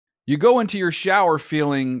You go into your shower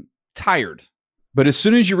feeling tired, but as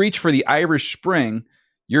soon as you reach for the Irish Spring,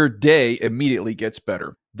 your day immediately gets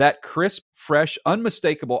better. That crisp, fresh,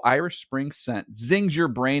 unmistakable Irish Spring scent zings your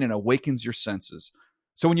brain and awakens your senses.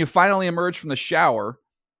 So when you finally emerge from the shower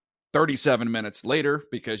 37 minutes later,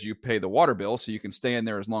 because you pay the water bill so you can stay in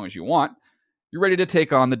there as long as you want, you're ready to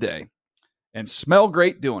take on the day and smell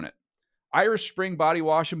great doing it. Irish Spring Body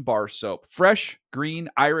Wash and Bar Soap. Fresh, green,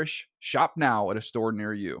 Irish. Shop now at a store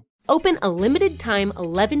near you. Open a limited-time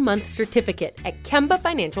 11-month certificate at Kemba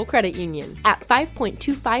Financial Credit Union. At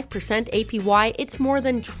 5.25% APY, it's more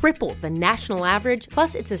than triple the national average,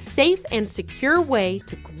 plus it's a safe and secure way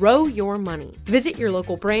to grow your money. Visit your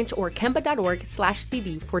local branch or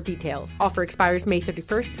kemba.org/CD for details. Offer expires May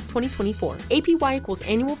 31st, 2024. APY equals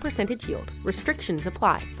annual percentage yield. Restrictions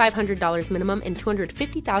apply. $500 minimum and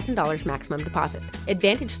 $250,000 maximum deposit.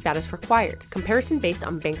 Advantage status required. Comparison based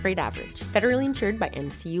on bank rate average. Federally insured by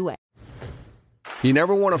NCUA. You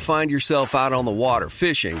never want to find yourself out on the water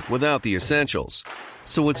fishing without the essentials.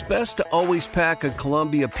 So it's best to always pack a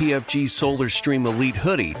Columbia PFG Solar Stream Elite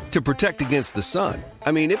hoodie to protect against the sun.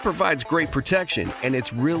 I mean, it provides great protection and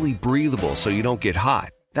it's really breathable so you don't get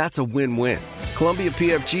hot. That's a win-win. Columbia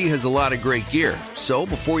PFG has a lot of great gear. So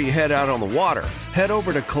before you head out on the water, head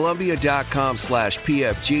over to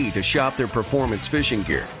Columbia.com/PFG to shop their performance fishing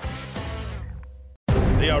gear.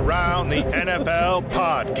 The Around the NFL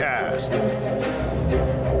podcast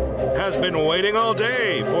has been waiting all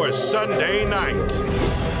day for Sunday night.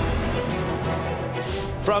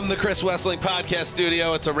 From the Chris Wessling podcast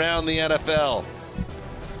studio, it's Around the NFL.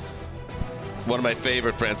 One of my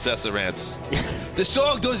favorite Francesa rants. The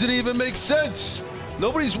song doesn't even make sense.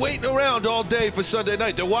 Nobody's waiting around all day for Sunday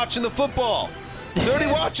night. They're watching the football. They're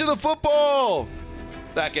already watching the football.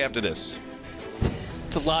 Back after this.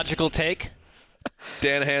 It's a logical take.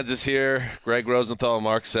 Dan Hans is here. Greg Rosenthal and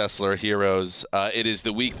Mark Sessler, heroes. It is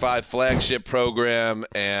the Week 5 flagship program,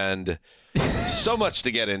 and so much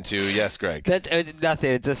to get into. Yes, Greg.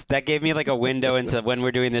 Nothing. That gave me like a window into when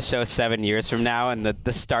we're doing this show 7 years from now, and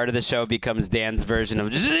the start of the show becomes Dan's version of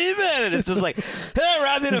just even. It's just like, hey,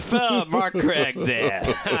 around the NFL, Mark, Greg,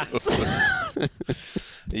 Dan.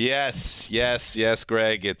 Yes,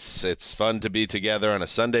 Greg. It's fun to be together on a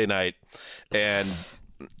Sunday night, and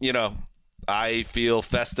I feel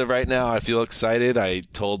festive right now. I feel excited. I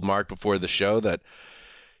told Mark before the show that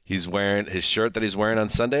he's wearing his shirt that he's wearing on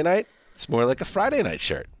Sunday night. It's more like a Friday night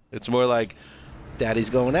shirt. It's more like Daddy's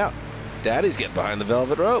going out. Daddy's getting behind the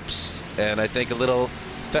velvet ropes. And I think a little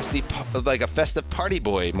like a festive party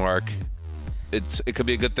boy, Mark. It could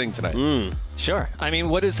be a good thing tonight. Sure. I mean,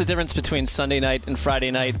 what is the difference between Sunday night and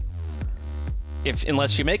Friday night?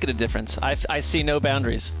 Unless you make it a difference. I see no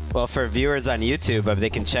boundaries. Well, for viewers on YouTube, they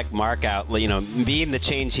can check Mark out, being the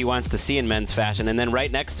change he wants to see in men's fashion. And then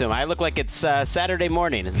right next to him, I look like it's Saturday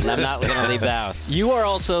morning, and I'm not going to leave the house. You are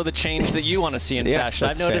also the change that you want to see in fashion.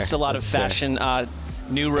 I've noticed a lot of fashion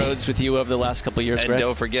new roads with you over the last couple of years, And Greg.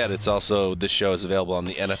 don't forget, it's also, this show is available on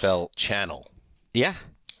the NFL channel. Yeah.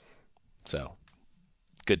 So,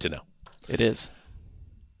 good to know. It is.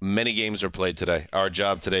 Many games are played today. Our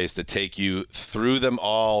job today is to take you through them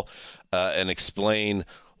all and explain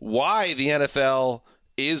why the NFL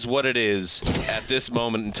is what it is at this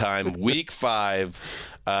moment in time. Week 5,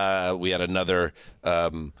 we had another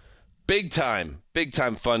big time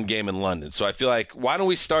fun game in London. So I feel like, why don't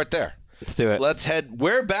we start there? Let's do it.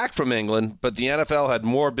 We're back from England, but the NFL had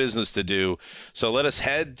more business to do. So let us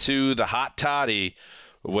head to the hot toddy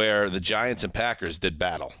where the Giants and Packers did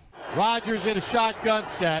battle. Rodgers in a shotgun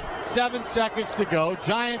set. 7 seconds to go.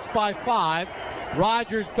 Giants by 5.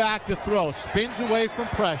 Rodgers back to throw. Spins away from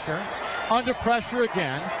pressure. Under pressure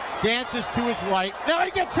again. Dances to his right. Now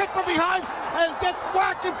he gets hit from behind and gets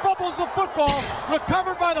whacked and fumbles the football.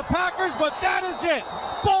 Recovered by the Packers, but that is it.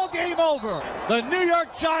 Ball game over. The New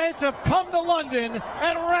York Giants have come to London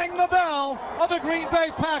and rang the bell of the Green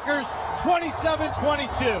Bay Packers,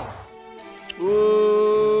 27-22.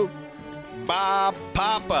 Ooh. Bob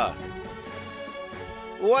Papa.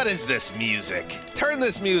 What is this music? Turn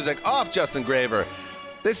this music off, Justin Graver.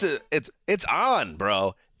 It's on,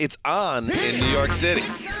 bro. It's on in New York City.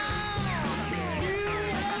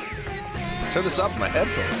 Turn this up in my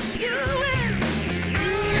headphones.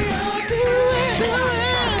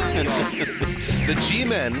 The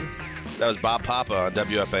G-Men, that was Bob Papa on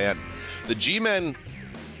WFAN. The G-Men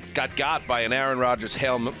got by an Aaron Rodgers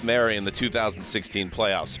Hail Mary in the 2016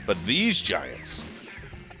 playoffs. But these Giants,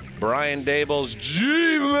 Brian Daboll's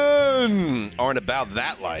G-Men, aren't about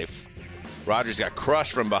that life. Rodgers got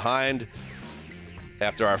crushed from behind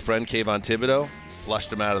after our friend Kayvon Thibodeau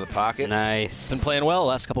flushed him out of the pocket. Nice. Been playing well the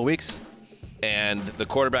last couple of weeks. and the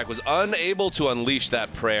quarterback was unable to unleash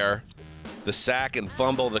that prayer. The sack and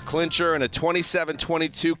fumble, the clincher, and a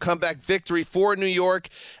 27-22 comeback victory for New York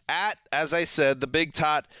at, as I said, the Big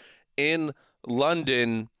Tot in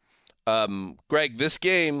London. Greg, this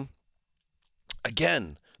game,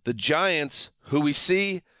 again, the Giants, who we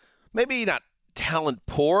see maybe not talent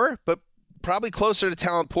poor, but probably closer to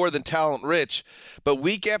talent poor than talent rich, but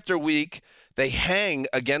week after week, they hang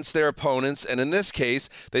against their opponents, and in this case,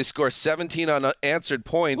 they score 17 unanswered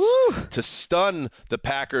points to stun the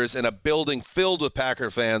Packers in a building filled with Packer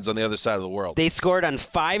fans on the other side of the world. They scored on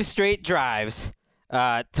 5 straight drives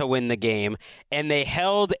to win the game, and they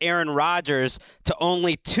held Aaron Rodgers to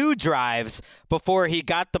only 2 drives before he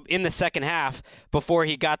got in the second half, before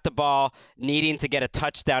he got the ball needing to get a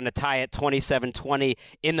touchdown to tie it 27-20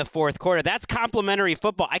 in the fourth quarter. That's complimentary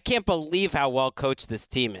football. I can't believe how well coached this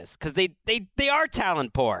team is, because they are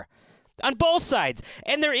talent poor on both sides.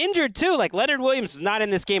 And they're injured, too. Like, Leonard Williams is not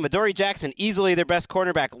in this game. Adoree Jackson, easily their best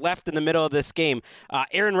cornerback, left in the middle of this game.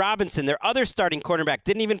 Aaron Robinson, their other starting cornerback,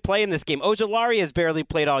 didn't even play in this game. Ojulari has barely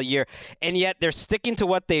played all year. And yet they're sticking to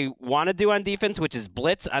what they want to do on defense, which is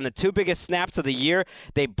blitz. On the 2 biggest snaps of the year,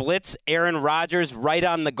 they blitz Aaron Rodgers right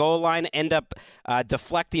on the goal line, end up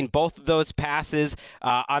deflecting both of those passes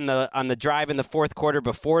on the drive in the fourth quarter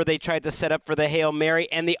before they tried to set up for the Hail Mary.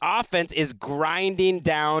 And the offense is grinding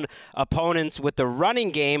down opponents with the running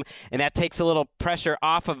game, and that takes a little pressure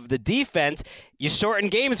off of the defense. You shorten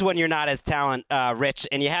games when you're not as talent rich,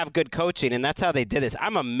 and you have good coaching, and that's how they did this.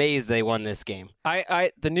 I'm amazed they won this game.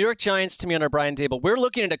 The New York Giants, to me, under Brian Daboll, we're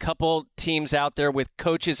looking at a couple teams out there with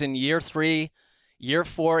coaches in year 3, year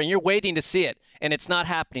 4, and you're waiting to see it, and it's not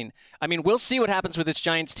happening. I mean, we'll see what happens with this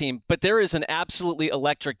Giants team, but there is an absolutely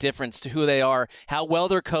electric difference to who they are, how well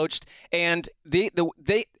they're coached, and they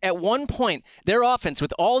at one point, their offense,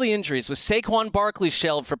 with all the injuries, with Saquon Barkley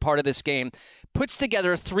shelved for part of this game, puts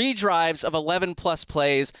together 3 drives of 11-plus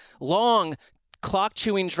plays, long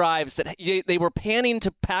clock-chewing drives that they were panning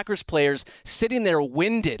to Packers players sitting there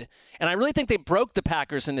winded. And I really think they broke the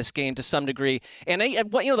Packers in this game to some degree. And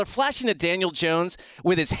they're flashing to Daniel Jones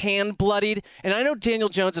with his hand bloodied. And I know Daniel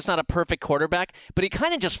Jones is not a perfect quarterback, but he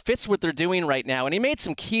kind of just fits what they're doing right now. And he made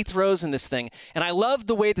some key throws in this thing. And I love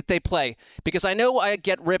the way that they play, because I know I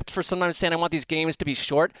get ripped for sometimes saying I want these games to be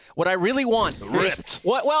short. What I really want ripped.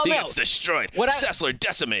 He gets destroyed. Sessler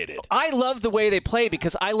decimated. I love the way they play,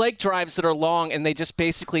 because I like drives that are long and they just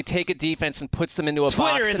basically take a defense and puts them into a box.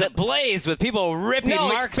 Twitter is ablaze with people ripping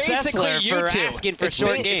Mark Sessler for asking for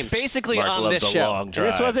short games. It's basically Mark on loves this a show. long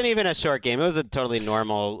drive. This wasn't even a short game. It was a totally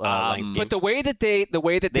normal length game. But the way that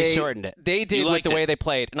they shortened it. They did with the way they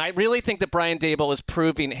played. And I really think that Brian Daboll is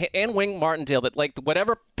proving, and Wink Martindale, that like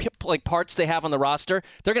whatever parts they have on the roster,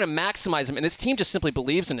 they're going to maximize them. And this team just simply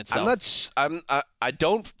believes in itself. I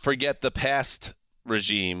don't forget the past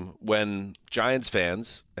regime when Giants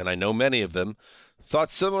fans, and I know many of them,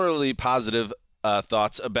 thought similarly positive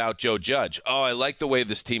thoughts about Joe Judge. Oh, I like the way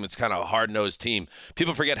this team, it's kind of a hard-nosed team.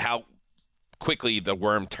 People forget how quickly the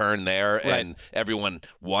worm turned there, and everyone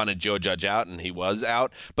wanted Joe Judge out, and he was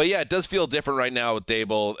out. But yeah, it does feel different right now with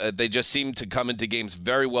Daboll. They just seem to come into games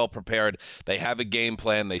very well prepared. They have a game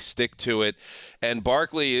plan. They stick to it. And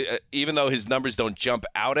Barkley, even though his numbers don't jump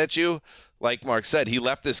out at you, like Mark said, he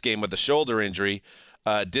left this game with a shoulder injury,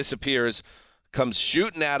 disappears, comes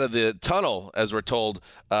shooting out of the tunnel, as we're told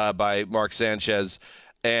by Mark Sanchez,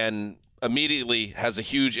 and immediately has a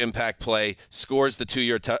huge impact play, scores the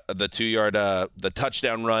the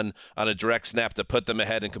touchdown run on a direct snap to put them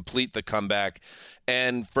ahead and complete the comeback.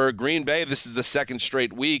 And for Green Bay, this is the second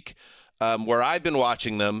straight week where I've been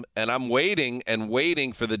watching them, and I'm waiting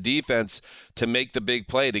for the defense to make the big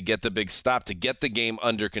play, to get the big stop, to get the game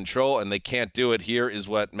under control, and they can't do it. Here is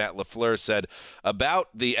what Matt LaFleur said about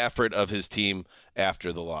the effort of his team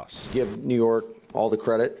after the loss. Give New York all the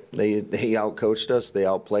credit. They outcoached us. They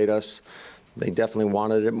outplayed us. They definitely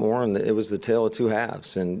wanted it more, and it was the tale of 2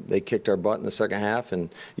 halves, and they kicked our butt in the second half,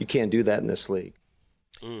 and you can't do that in this league.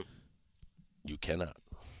 You cannot.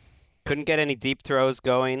 Couldn't get any deep throws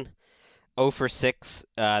going. 0 for 6.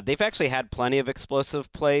 They've actually had plenty of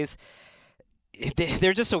explosive plays.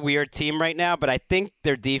 They're just a weird team right now, but I think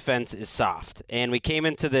their defense is soft. And we came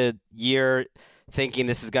into the year thinking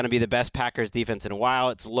this is going to be the best Packers defense in a while.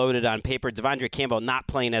 It's loaded on paper. Devondre Campbell not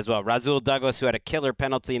playing as well. Rasul Douglas, who had a killer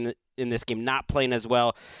penalty in this game, not playing as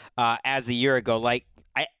well as a year ago.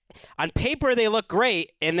 On paper, they look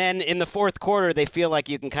great, and then in the fourth quarter, they feel like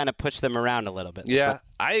you can kind of push them around a little bit. Yeah,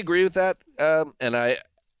 I agree with that,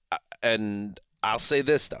 and I'll say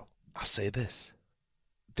this, though.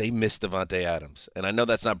 they missed Davante Adams. And I know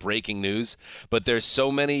that's not breaking news, but there's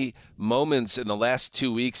so many moments in the last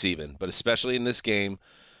 2 weeks even, but especially in this game,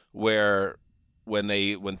 where when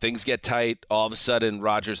things get tight, all of a sudden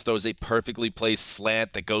Rodgers throws a perfectly placed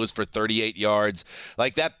slant that goes for 38 yards.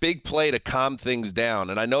 Like that big play to calm things down.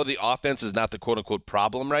 And I know the offense is not the quote-unquote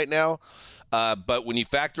problem right now, but when you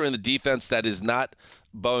factor in the defense that is not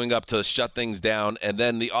bowing up to shut things down, and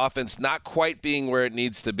then the offense not quite being where it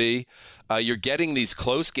needs to be, you're getting these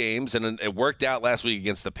close games, and it worked out last week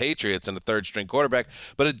against the Patriots and a third-string quarterback,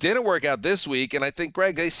 but it didn't work out this week, and I think,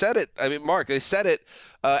 Greg, they said it. I mean, Mark, they said it.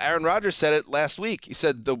 Aaron Rodgers said it last week. He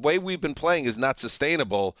said the way we've been playing is not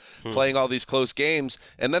sustainable, playing all these close games,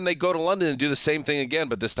 and then they go to London and do the same thing again,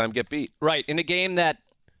 but this time get beat. Right, in a game that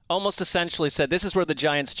almost essentially said this is where the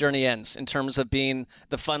Giants' journey ends in terms of being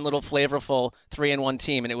the fun little flavorful 3-1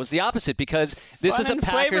 team, and it was the opposite because this is a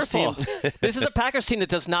Packers team. This is a Packers team that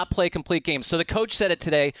does not play complete games. So the coach said it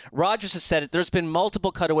today. Rodgers has said it. There's been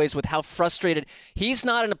multiple cutaways with how frustrated he's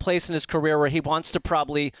not in a place in his career where he wants to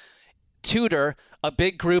probably tutor a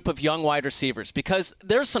big group of young wide receivers because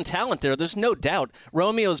there's some talent there. There's no doubt.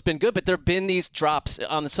 Romeo's been good, but there have been these drops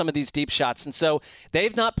on some of these deep shots. And so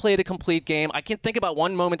they've not played a complete game. I can think about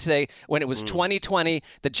one moment today when it was 2020.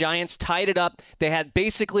 The Giants tied it up. They had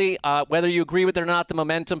basically, whether you agree with it or not, the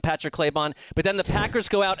momentum, Patrick Claybon. But then the Packers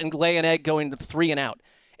go out and lay an egg going to 3 and out.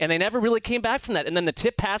 And they never really came back from that. And then the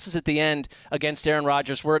tip passes at the end against Aaron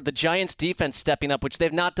Rodgers were the Giants' defense stepping up, which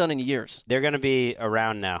they've not done in years. They're going to be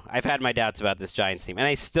around now. I've had my doubts about this Giants team, and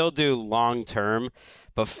I still do long term.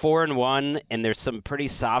 But 4-1, and there's some pretty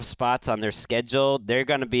soft spots on their schedule. They're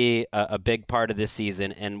going to be a big part of this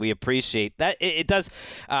season, and we appreciate that. It does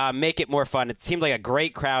make it more fun. It seemed like a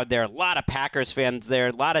great crowd there. A lot of Packers fans there,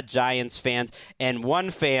 a lot of Giants fans, and one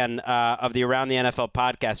fan of the Around the NFL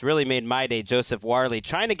podcast really made my day, Joseph Warley,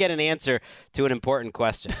 trying to get an answer to an important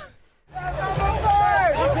question.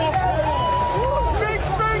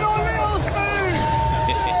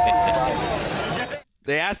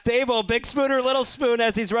 They asked Dable, big spoon or little spoon,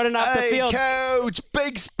 as he's running off the field. Coach,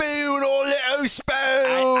 big spoon or little spoon?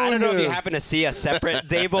 I don't know if you happen to see a separate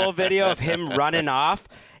Dable video of him running off.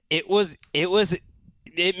 It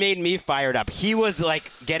made me fired up. He was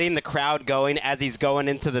like getting the crowd going as he's going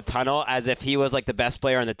into the tunnel, as if he was like the best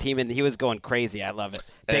player on the team, and he was going crazy. I love it.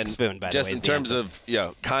 Big spoon, by the way. Just in terms of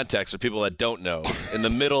context for people that don't know, in the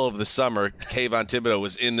middle of the summer, Kayvon Thibodeau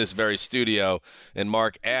was in this very studio, and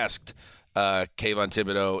Mark asked Kayvon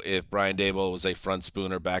Thibodeau if Brian Dable was a front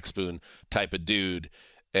spoon or back spoon type of dude,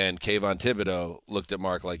 and Kayvon Thibodeau looked at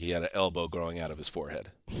Mark like he had an elbow growing out of his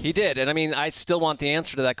forehead. He did, and I mean, I still want the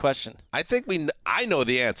answer to that question. I think I know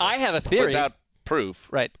the answer. I have a theory. Without proof.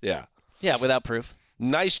 Right. Yeah. Yeah, without proof.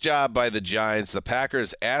 Nice job by the Giants. The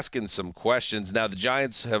Packers asking some questions. Now, the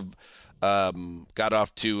Giants have got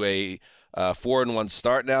off to a 4-1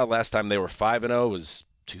 start now. Last time they were 5-0 was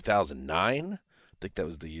 2009. I think that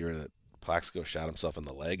was the year that Plaxico shot himself in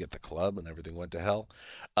the leg at the club and everything went to hell.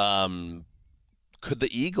 Could the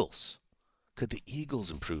Eagles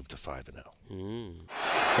improve to 5-0?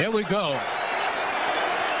 Here we go.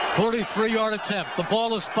 43-yard attempt. The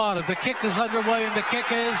ball is spotted. The kick is underway, and the kick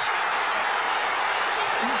is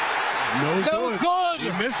no good.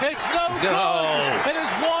 It's no good. It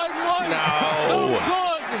is wide right. No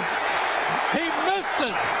good. He missed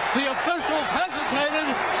it. The officials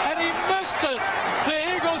hesitated, and he missed it. The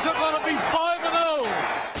Eagles are going to be 5-0.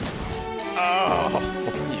 Oh,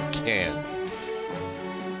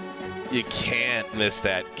 you can't miss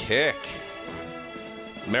that kick.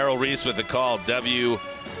 Merrill Reese with the call. WIP.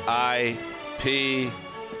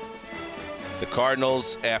 The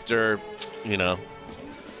Cardinals, after,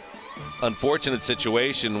 unfortunate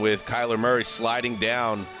situation with Kyler Murray sliding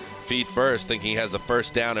down feet first, thinking he has a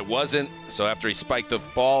first down. It wasn't. So after he spiked the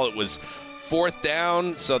ball, it was 4th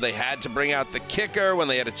down. So they had to bring out the kicker when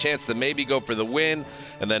they had a chance to maybe go for the win.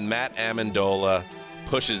 And then Matt Amendola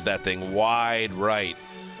pushes that thing wide right.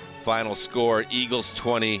 Final score, Eagles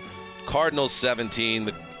 20, Cardinals 17.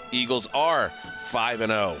 The Eagles are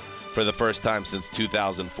 5-0 for the first time since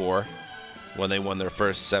 2004 when they won their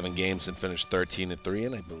first 7 games and finished 13-3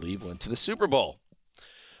 and I believe went to the Super Bowl.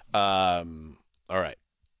 All right.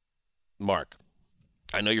 Mark,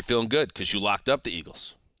 I know you're feeling good because you locked up the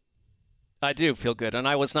Eagles. I do feel good, and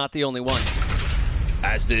I was not the only one.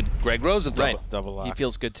 As did Greg Rosenthal. Right. Double lock. He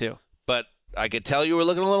feels good too. But I could tell you were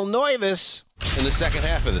looking a little nervous in the second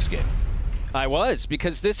half of this game. I was,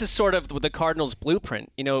 because this is sort of the Cardinals'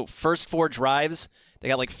 blueprint. First 4 drives, they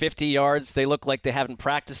got like 50 yards. They look like they haven't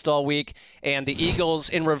practiced all week. And the Eagles,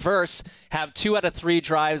 in reverse, have 2 out of 3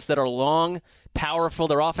 drives that are long, powerful.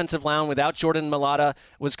 Their offensive line without Jordan Mailata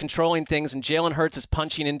was controlling things, and Jalen Hurts is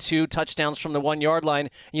punching in 2 touchdowns from the 1-yard line.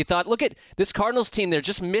 And you thought, look at this Cardinals team. They're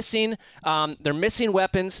just missing. They're missing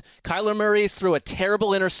weapons. Kyler Murray threw a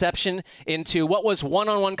terrible interception into what was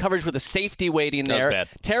one-on-one coverage with a safety waiting there. That was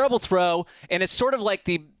bad. Terrible throw, and it's sort of like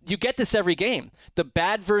you get this every game. The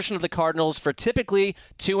bad version of the Cardinals for typically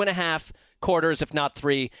 2.5 quarters, if not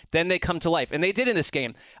 3, then they come to life. And they did in this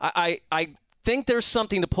game. I think there's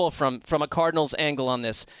something to pull from a Cardinals angle on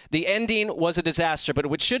this. The ending was a disaster, but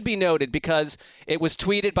it should be noted because it was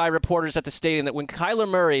tweeted by reporters at the stadium that when Kyler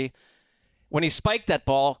Murray, when he spiked that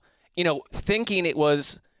ball, thinking it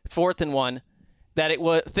was 4th and 1, that it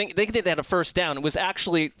was they had a first down. It was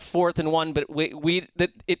actually 4th and 1, but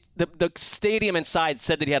the stadium inside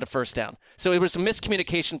said that he had a first down. So it was a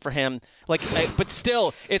miscommunication for him. But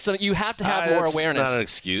still, you have to have more awareness. That's not an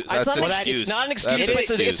excuse. It's not an excuse.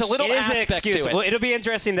 It's a little aspect to it. Well, it'll be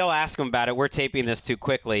interesting. They'll ask him about it. We're taping this too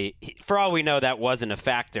quickly. For all we know, that wasn't a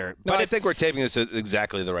factor. But I think we're taping this at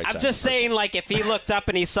exactly the right time. I'm just saying, if he looked up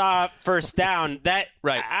and he saw first down, that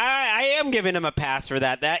right. I am giving him a pass for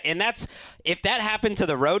that. If that happened to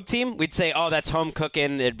the road team, we'd say, oh, that's home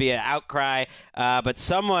cooking. There'd be an outcry. But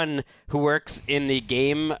someone who works in the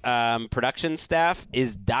game production staff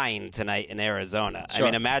is dying tonight in Arizona. Sure. I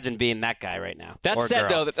mean, imagine being that guy right now. That said,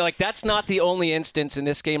 though, that's not the only instance in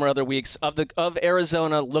this game or other weeks of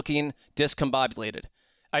Arizona looking discombobulated.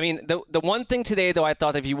 I mean, the one thing today, though, I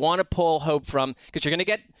thought if you want to pull hope from, because you're going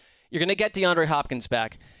to get DeAndre Hopkins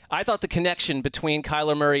back. I thought the connection between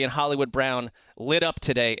Kyler Murray and Hollywood Brown lit up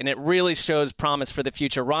today, and it really shows promise for the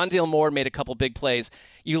future. Rondale Moore made a couple big plays.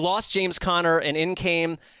 You lost James Conner, and in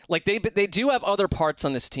came they do have other parts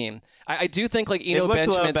on this team. I do think Eno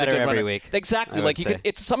Benjamin's a good every runner. week. Exactly.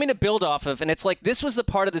 It's something to build off of, and it's this was the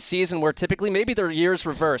part of the season where typically maybe their years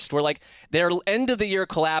reversed, where their end of the year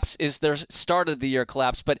collapse is their start of the year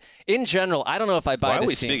collapse. But in general, I don't know if I buy this team. Why are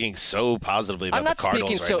we speaking so positively about the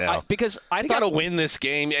Cardinals right now? Because I got to win this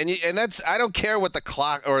game, and that's I don't care what the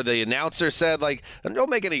clock or the announcer said. Don't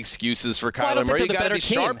make any excuses for Kyler Murray. You got to be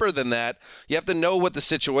sharper than that. You have to know what the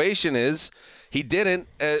situation is. He didn't.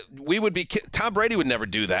 We would be. Tom Brady would never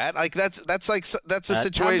do that. That's a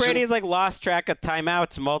situation. Tom Brady's lost track of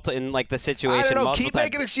timeouts in the situation. I don't know. Keep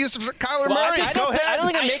making excuses for Kyler Murray. Go ahead. I don't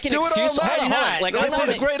think I'm making an excuse for him. This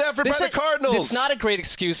is a great effort by the Cardinals. It's not a great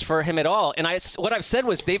excuse for him at all. And what I've said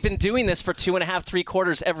was they've been doing this for 2.5, 3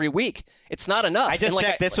 quarters every week. It's not enough. I just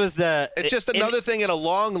checked. This was It's just another thing in a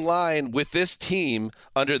long line with this team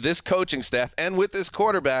under this coaching staff and with this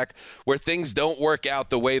quarterback where things don't work out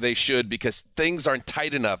the way they should because things aren't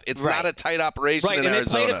tight enough. It's not a tight operation in Arizona. And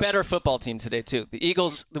they played a better football team today, too. The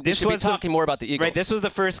Eagles, we should be talking more about the Eagles. Right, this was the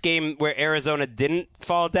first game where Arizona didn't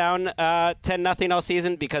fall down 10-0 all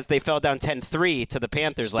season because they fell down 10-3 to the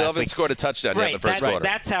Panthers last week. Still haven't scored a touchdown yet in the first quarter.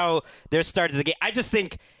 That's how their start to the game. I just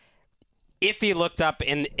think if he looked up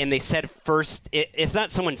and they said first, it's not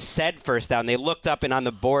someone said first down. They looked up and on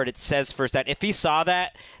the board it says first down. If he saw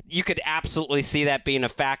that, you could absolutely see that being a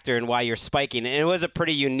factor in why you're spiking. And it was a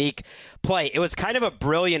pretty unique play. It was kind of a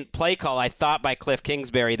brilliant play call, I thought, by Cliff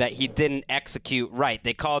Kingsbury that he didn't execute right.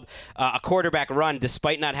 They called a quarterback run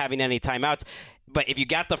despite not having any timeouts. But if you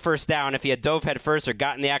got the first down, if he had dove head first or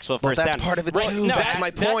gotten the actual first down. That's part of it, too. That's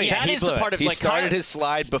my point. That is the part of it. He started his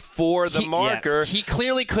slide before the marker. He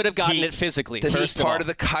clearly could have gotten it physically. This is part of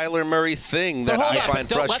the Kyler Murray thing that I find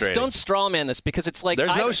frustrating. Don't straw man this because it's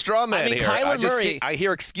there's no straw man here. Kyler Murray, I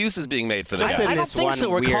hear excuses being made for the guy. I don't think so.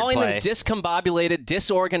 We're calling them discombobulated,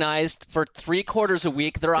 disorganized for 3 quarters a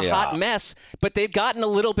week. They're a hot mess, but they've gotten a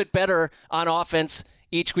little bit better on offense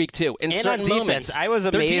each week, too. In certain on defense, moments. I was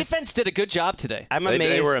amazed. Their defense did a good job today. I'm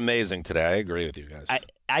amazed. They were amazing today. I agree with you guys.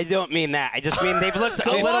 I don't mean that. I just mean they've looked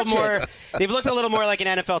a little more. They've looked a little more like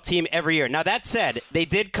an NFL team every year. Now that said, they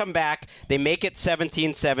did come back. They make it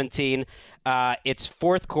 17-17. It's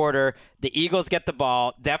fourth quarter. The Eagles get the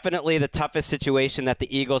ball. Definitely the toughest situation that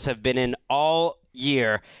the Eagles have been in all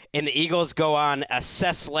year, and the Eagles go on a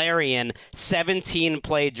Ceslarian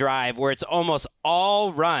 17-play drive where it's almost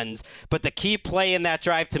all runs, but the key play in that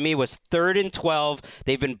drive to me was 3rd and 12.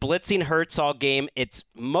 They've been blitzing Hurts all game. It's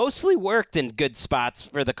mostly worked in good spots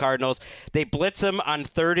for the Cardinals. They blitz him on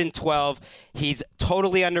 3rd and 12. He's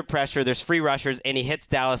totally under pressure. There's free rushers, and he hits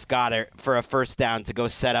Dallas Goedert for a first down to go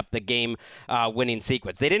set up the game-winning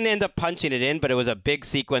sequence. They didn't end up punching it in, but it was a big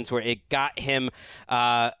sequence where it got him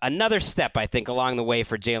another step, I think, along the way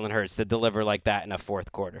for Jalen Hurts to deliver like that in a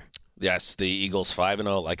fourth quarter. Yes, the Eagles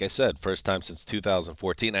 5-0, like I said, first time since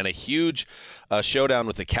 2014, and a huge showdown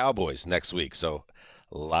with the Cowboys next week. So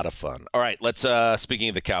A lot of fun. All right, let's speaking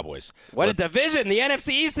of the Cowboys. What a division. The NFC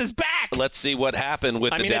East is back. Let's see what happened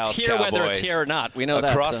with the Dallas it's here Cowboys. whether it's here or not. We know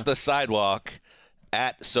that. Across the sidewalk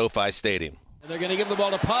at SoFi Stadium. And they're going to give the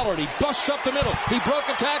ball to Pollard. He busts up the middle. He broke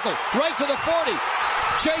a tackle. Right to the 40.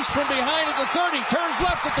 Chased from behind at the 30. Turns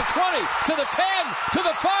left at the 20. To the 10. To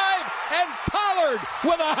the 5. And Pollard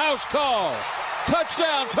with a house call.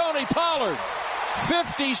 Touchdown, Tony Pollard.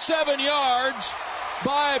 57 yards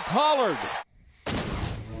by Pollard.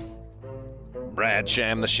 Brad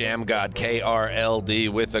Sham, the Sham God, KRLD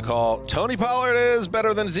with the call. Tony Pollard is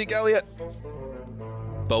better than Zeke Elliott.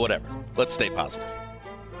 But whatever. Let's stay positive.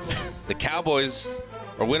 The Cowboys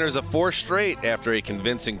are winners of 4 straight after a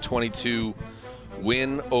convincing 22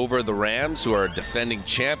 win over the Rams, who are defending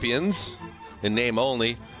champions in name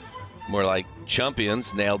only. More like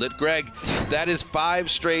champions. Nailed it. Greg, that is 5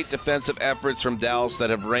 straight defensive efforts from Dallas that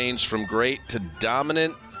have ranged from great to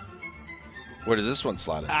dominant. Where does this one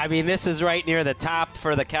slot in? I mean, this is right near the top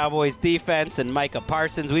for the Cowboys defense and Micah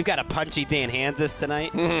Parsons. We've got a punchy Dan Hansis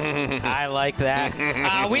tonight. I like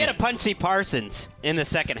that. We had a punchy Parsons in the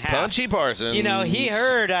second half. Punchy Parsons. You know, he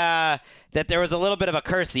heard that there was a little bit of a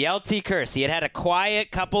curse, the LT curse. He had a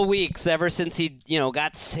quiet couple weeks ever since he,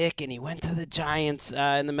 got sick and he went to the Giants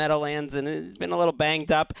in the Meadowlands and it's been a little banged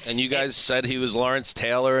up. And you guys said he was Lawrence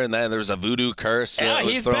Taylor and then there was a voodoo curse.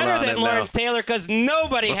 He's better than Lawrence Taylor because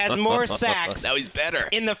nobody has more sacks. Now he's better.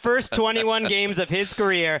 In the first 21 games of his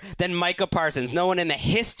career than Micah Parsons. No one in the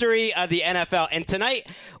history of the NFL. And tonight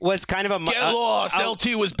was kind of a... Get lost.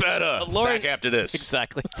 LT was better. Back after this.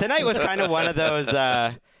 Exactly. Tonight was kind of one of those...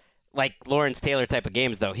 like Lawrence Taylor type of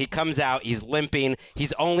games, though. He comes out, he's limping,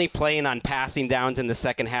 he's only playing on passing downs in the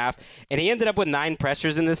second half, and he ended up with 9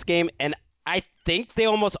 pressures in this game, and I think they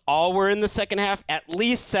almost all were in the second half, at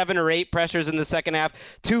least 7 or 8 pressures in the second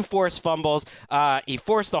half, 2 forced fumbles. He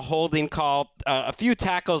forced a holding call, a few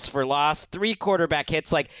tackles for loss, 3 quarterback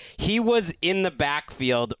hits. Like, he was in the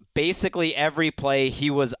backfield basically every play. He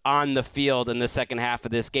was on the field in the second half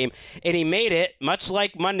of this game, and he made it, much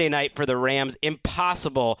like Monday night for the Rams,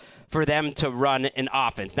 impossible for them to run an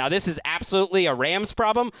offense. Now, this is absolutely a Rams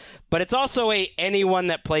problem, but it's also anyone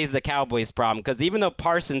that plays the Cowboys problem, because even though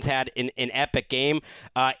Parsons had an epic game,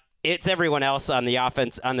 it's everyone else on the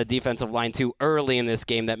offense, on the defensive line too, early in this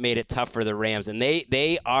game that made it tough for the Rams, and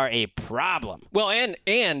they are a problem. Well,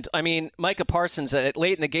 and I mean, Micah Parsons,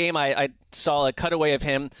 late in the game, I saw a cutaway of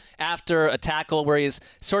him after a tackle where he's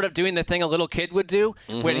sort of doing the thing a little kid would do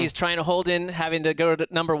when he's trying to hold in, having to go to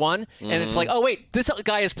number 1, and it's like, oh wait, this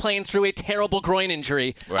guy is playing through a terrible groin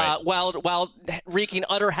injury while wreaking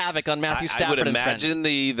utter havoc on Matthew Stafford. I would and imagine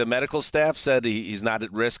friends. the medical staff said he's not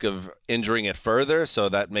at risk of injuring it further, so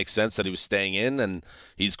that makes sense that he was staying in, and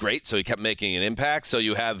he's great, so he kept making an impact. So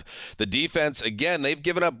you have the defense, again, they've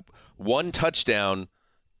given up 1 touchdown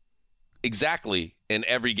exactly in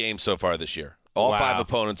every game so far this year. All 5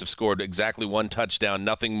 opponents have scored exactly 1 touchdown,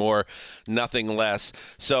 nothing more, nothing less.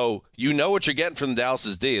 So you know what you're getting from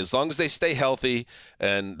Dallas's D. As long as they stay healthy,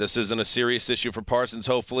 and this isn't a serious issue for Parsons,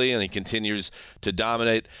 hopefully, and he continues to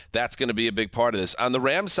dominate, that's going to be a big part of this. On the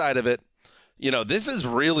Rams side of it, this is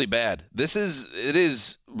really bad. It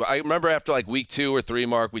is. I remember after like week 2 or 3,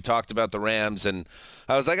 Mark, we talked about the Rams, and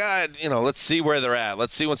I was like, let's see where they're at.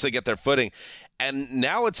 Let's see once they get their footing. And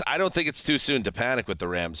now I don't think it's too soon to panic with the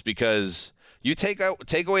Rams, because you take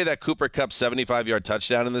away that Cooper Kupp 75-yard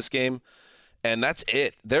touchdown in this game, and that's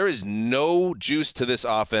it. There is no juice to this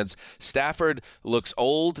offense. Stafford looks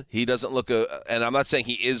old. He doesn't look and I'm not saying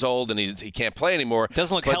he is old and he can't play anymore.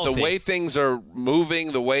 Doesn't look healthy. But the way things are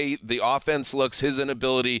moving, the way the offense looks, his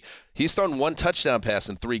inability, he's thrown 1 touchdown pass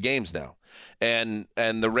in 3 games now. And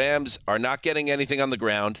the Rams are not getting anything on the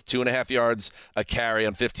ground, 2.5 yards a carry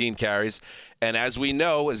on 15 carries. And as we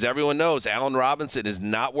know, as everyone knows, Allen Robinson is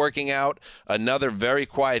not working out. Another very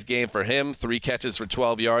quiet game for him, 3 catches for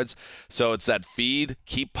 12 yards. So it's that feed,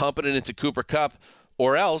 keep pumping it into Cooper Kupp,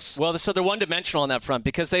 or else. Well, so they're one-dimensional on that front,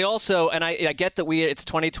 because they also, and I get that it's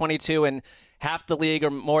 2022 and half the league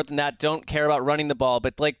or more than that don't care about running the ball,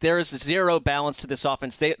 but like there is zero balance to this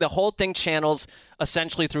offense. The whole thing channels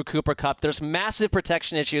essentially through Cooper Kupp. There's massive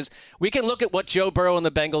protection issues. We can look at what Joe Burrow and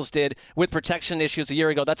the Bengals did with protection issues a year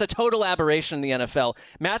ago. That's a total aberration in the NFL.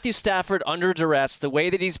 Matthew Stafford under duress, the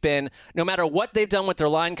way that he's been, no matter what they've done with their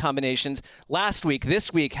line combinations, last week,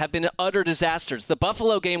 this week, have been utter disasters. The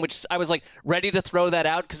Buffalo game, which I was like ready to throw that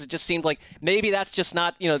out because it just seemed like maybe that's just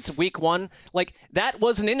not, it's week 1. Like that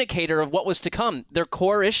was an indicator of what was to come, their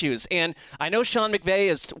core issues. And I know Sean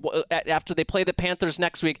McVay is, after they play the Panthers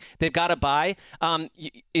next week, they've got a bye.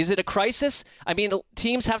 Is it a crisis? I mean,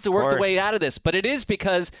 teams have to work their way out of this, but it is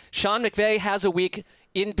because Sean McVay has a week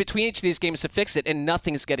in between each of these games to fix it, and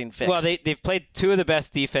nothing's getting fixed. Well, they've played two of the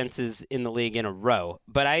best defenses in the league in a row,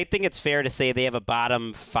 but I think it's fair to say they have a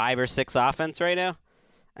bottom 5 or 6 offense right now.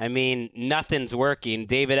 I mean, nothing's working.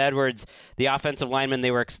 David Edwards, the offensive lineman,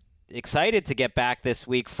 they were excited to get back this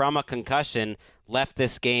week from a concussion, left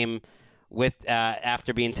this game with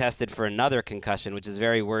after being tested for another concussion, which is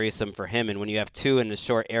very worrisome for him. And when you have 2 in a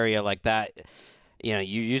short area like that, you're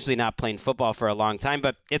usually not playing football for a long time.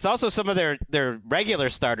 But it's also some of their regular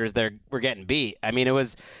starters that were getting beat. I mean, it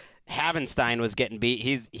was Havenstein was getting beat.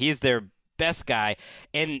 He's their best guy.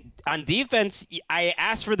 And on defense, I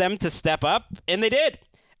asked for them to step up, and they did.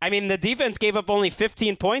 I mean, the defense gave up only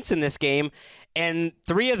 15 points in this game, and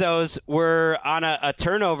 3 of those were on a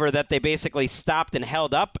turnover that they basically stopped and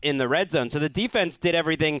held up in the red zone. So the defense did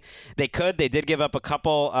everything they could. They did give up a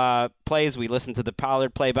couple plays. We listened to the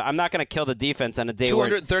Pollard play, but I'm not going to kill the defense on a day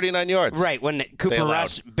 239 yards. Right, when Cooper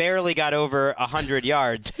Rush barely got over 100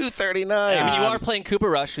 yards. 239. I mean, you are playing Cooper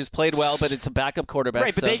Rush, who's played well, but it's a backup quarterback.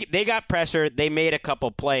 Right, but they got pressure. They made a couple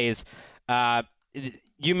plays.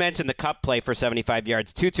 You mentioned the Cup play for 75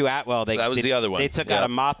 yards. Tutu Atwell, that was the other one. They took out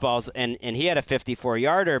of mothballs, and he had a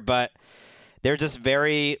 54-yarder, but they're just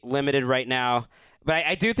very limited right now. But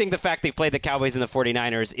I do think the fact they've played the Cowboys and the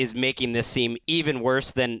 49ers is making this seem even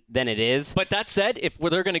worse than it is. But that said, if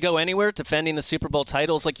they're going to go anywhere defending the Super Bowl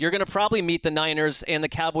titles, you're going to probably meet the Niners and the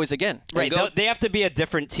Cowboys again. Right. They have to be a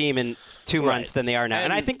different team in 2 months than they are now,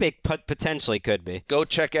 and I think they potentially could be. Go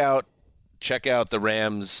check out the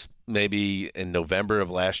Rams maybe in November of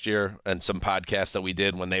last year and some podcasts that we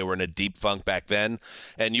did when they were in a deep funk back then,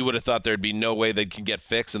 and you would have thought there'd be no way they can get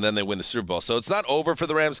fixed, and then they win the Super Bowl. So it's not over for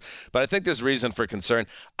the Rams, but I think there's reason for concern.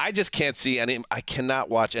 I just can't see I cannot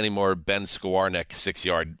watch any more Ben Skowronek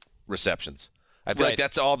 6-yard receptions. I feel like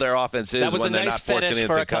that's all their offense is. That was when a they're nice not forcing finish it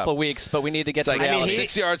for into a couple weeks, but we need to get to reality.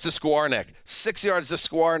 6 yards to Skowronek, 6 yards to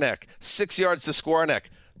Skowronek, 6 yards to Skowronek.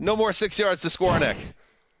 No more 6 yards to Skowronek.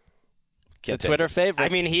 It's a Twitter favorite. I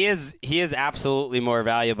mean, he is absolutely more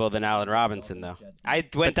valuable than Allen Robinson, though.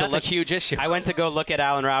 That's a huge issue. I went to go look at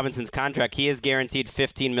Allen Robinson's contract. He is guaranteed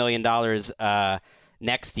 $15 million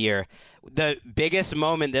next year. The biggest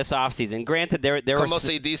moment this offseason. Granted, there were Como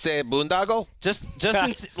se dice boondoggle?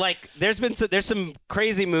 There's some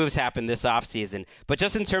crazy moves happened this offseason, but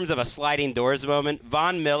just in terms of a sliding doors moment,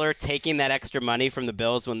 Von Miller taking that extra money from the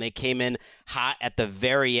Bills when they came in hot at the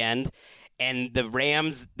very end. And the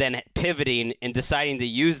Rams then pivoting and deciding to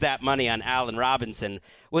use that money on Allen Robinson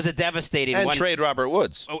was a devastating and trade Robert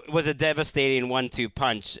Woods. Was a devastating 1-2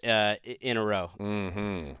 punch in a row.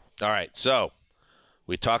 Mm-hmm. All right, so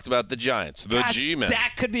we talked about the Giants, the G-men.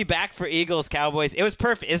 Dak could be back for Eagles, Cowboys. It was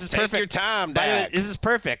perfect. This is perfect. Take your time, Dak. By the way, this is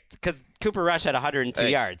perfect because Cooper Rush had 102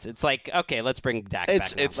 yards. It's like, okay, let's bring Dak back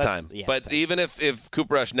now. It's time. Yeah, but it's time. even if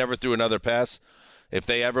Cooper Rush never threw another pass, if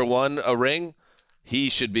they ever won a ring, he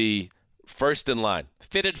should be first in line.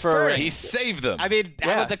 Fitted for a ring. He saved them. I mean,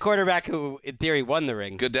 how about the quarterback who, in theory, won the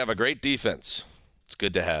ring? Good to have a great defense. It's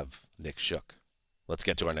good to have Nick Shook. Let's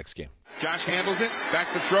get to our next game. Josh handles it,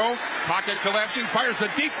 back to throw, pocket collapsing, fires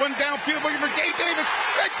a deep one downfield, looking for Gabe Davis,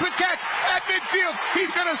 makes the catch at midfield.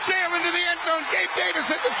 He's going to sail into the end zone. Gabe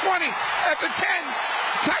Davis at the 20, at the 10,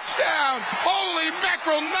 touchdown. Holy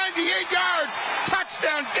mackerel, 98 yards,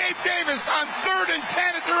 touchdown. Gabe Davis on 3rd and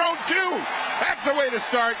 10 at their own 2. That's a way to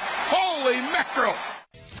start. Holy mackerel.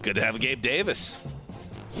 It's good to have Gabe Davis.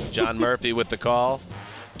 John Murphy with the call.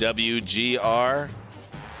 WGR.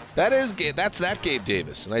 That's that Gabe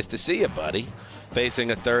Davis. Nice to see you, buddy.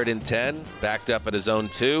 Facing a 3rd and 10, backed up at his own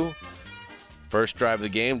 2. First drive of the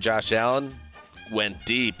game, Josh Allen went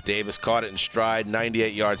deep. Davis caught it in stride,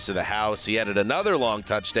 98 yards to the house. He added another long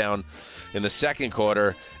touchdown in the second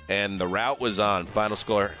quarter, and the route was on. Final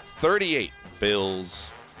score, 38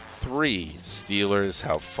 Bills, 3 Steelers.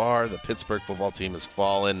 How far the Pittsburgh football team has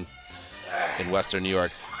fallen in Western New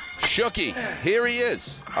York. Shooky, here he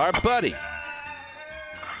is, our buddy.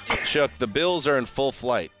 Shook, the Bills are in full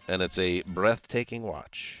flight, and it's a breathtaking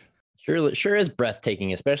watch. Sure is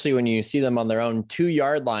breathtaking, especially when you see them on their own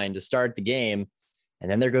 2-yard line to start the game.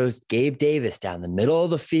 And then there goes Gabe Davis down the middle of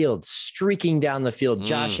the field, streaking down the field.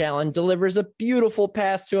 Josh Allen delivers a beautiful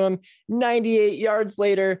pass to him. 98 yards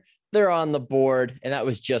later, they're on the board, and that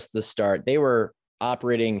was just the start. They were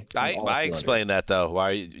operating. I explained that, though.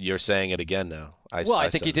 Why you're saying it again now? I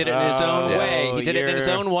think he did it in his own way. He did it in his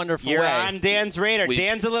own wonderful way. You're on Dan's radar.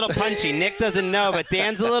 Dan's a little punchy. Nick doesn't know, but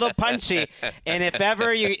Dan's a little punchy. And if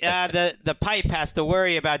ever the pipe has to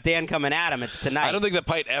worry about Dan coming at him, it's tonight. I don't think the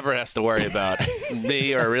pipe ever has to worry about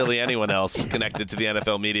me or really anyone else connected to the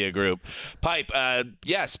NFL media group. Pipe,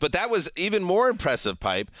 yes, but that was even more impressive,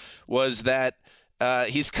 Pipe, was that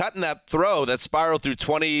he's cutting that throw that spiraled through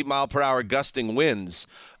 20-mile-per-hour gusting winds.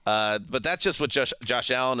 But that's just what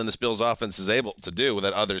Josh Allen and this Bills offense is able to do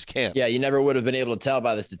that others can't. Yeah, you never would have been able to tell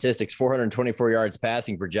by the statistics. 424 yards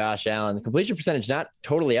passing for Josh Allen. The completion percentage not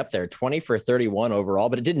totally up there, 20 for 31 overall,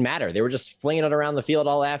 but it didn't matter. They were just flinging it around the field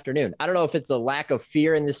all afternoon. I don't know if it's a lack of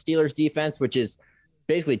fear in the Steelers defense, which is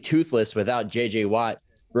basically toothless without J.J. Watt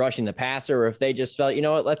rushing the passer, or if they just felt, you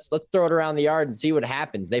know what, let's throw it around the yard and see what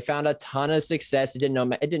happens. They found a ton of success. It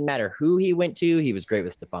didn't matter who he went to. He was great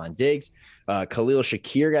with Stephon Diggs. Khalil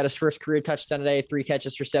Shakir got his first career touchdown today, 3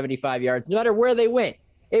 catches for 75 yards. No matter where they went,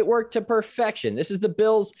 it worked to perfection. This is the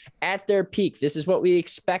Bills at their peak. This is what we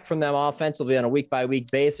expect from them offensively on a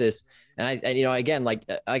week-by-week basis. And again, like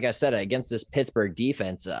I said, against this Pittsburgh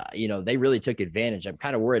defense, they really took advantage. I'm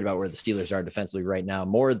kind of worried about where the Steelers are defensively right now,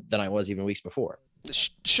 more than I was even weeks before.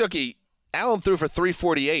 Shooky, Allen threw for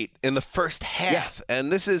 348 in the first half. Yeah.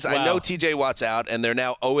 And this is, wow. I know TJ Watt's out, and they're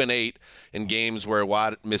now 0-8 in games where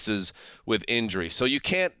Watt misses with injury. So you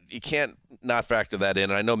can't not factor that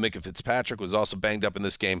in. And I know Minkah Fitzpatrick was also banged up in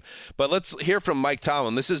this game. But let's hear from Mike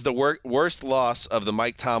Tomlin. This is the worst loss of the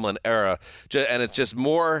Mike Tomlin era, and it's just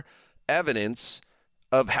more evidence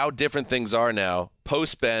of how different things are now.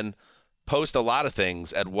 Post-Ben, post a lot of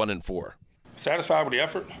things at 1-4. Satisfied with the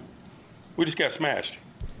effort? We just got smashed.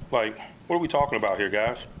 Like, what are we talking about here,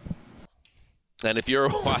 guys? And if you're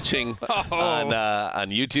watching on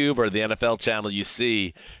YouTube or the NFL channel, you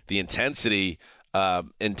see the intensity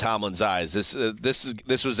in Tomlin's eyes.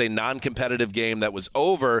 This was a non-competitive game that was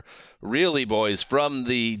over, really, boys, from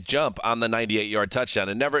the jump on the 98-yard touchdown.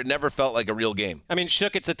 It never felt like a real game. I mean,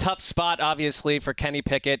 Shook, it's a tough spot, obviously, for Kenny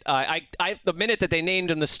Pickett. The minute that they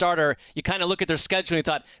named him the starter, you kind of look at their schedule and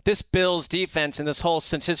you thought, this Bills defense and this whole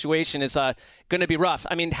situation is going to be rough.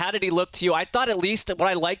 I mean, how did he look to you? I thought at least what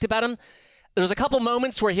I liked about him, there was a couple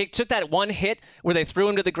moments where he took that one hit where they threw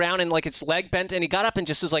him to the ground and like his leg bent and he got up and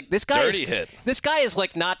just was like, this guy is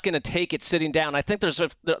like not going to take it sitting down. I think that's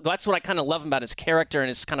what I kind of love about his character and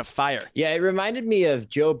his kind of fire. Yeah, it reminded me of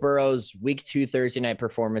Joe Burrow's Week 2 Thursday night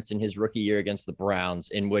performance in his rookie year against the Browns,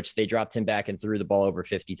 in which they dropped him back and threw the ball over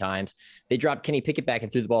 50 times. They dropped Kenny Pickett back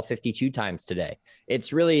and threw the ball 52 times today.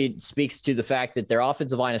 It's really speaks to the fact that their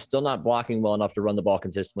offensive line is still not blocking well enough to run the ball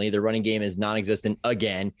consistently. Their running game is non-existent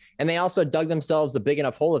again. And they also dug themselves a big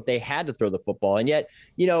enough hole that they had to throw the football. And yet,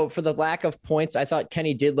 for the lack of points, I thought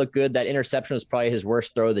Kenny did look good. That interception was probably his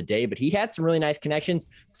worst throw of the day, but he had some really nice connections,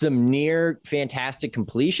 some near fantastic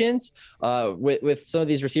completions with some of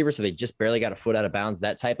these receivers. So they just barely got a foot out of bounds,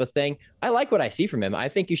 that type of thing. I like what I see from him. I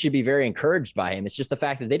think you should be very encouraged by him. It's just the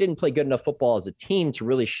fact that they didn't play good enough football as a team to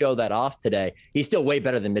really show that off today. He's still way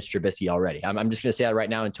better than Mitch Trubisky already. I'm just going to say that right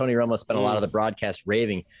now. And Tony Romo spent a lot of the broadcast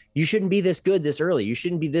raving, you shouldn't be this good this early. You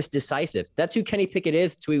shouldn't be this decisive. That's who Kenny Pickett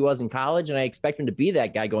is. It's who he was in college, and I expect him to be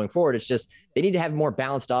that guy going forward. It's just they need to have more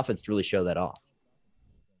balanced offense to really show that off.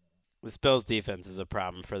 This Bills defense is a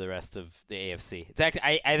problem for the rest of the AFC. It's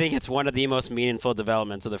actually, I think it's one of the most meaningful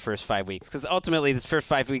developments of the first 5 weeks, because ultimately this first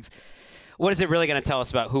 5 weeks, what is it really going to tell us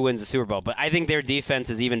about who wins the Super Bowl? But I think their defense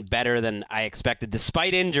is even better than I expected,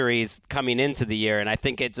 despite injuries coming into the year, and I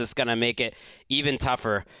think it's just going to make it even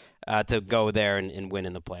tougher to go there and win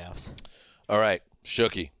in the playoffs. All right,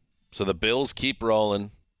 Shooky. So the Bills keep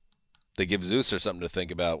rolling. They give Zeus or something to think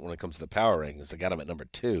about when it comes to the power rankings. They got him at number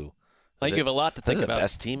 2. I give a lot to think about. The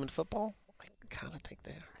best team in football? I kind of think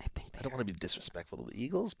they are. I don't want to be disrespectful to the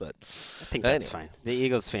Eagles, but I think that's fine. The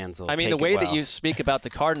Eagles fans will take the way that you speak about the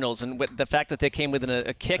Cardinals and the fact that they came within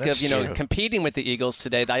a kick that's of competing with the Eagles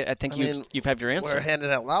today, I think you have your answer. We're handing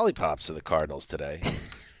out lollipops to the Cardinals today.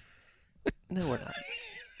 No, we're not.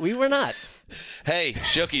 We were not. Hey,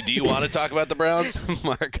 Shooky, do you want to talk about the Browns?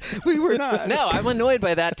 Mark, we were not. No, I'm annoyed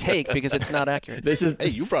by that take because it's not accurate. Hey,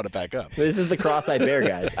 you brought it back up. This is the cross I bear,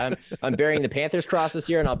 guys. I'm bearing the Panthers cross this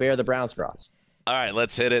year, and I'll bear the Browns cross. All right,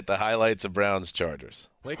 let's hit it. The highlights of Browns-Chargers.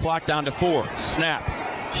 Play clock down to 4.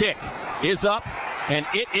 Snap. Kick is up, and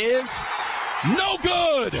it is no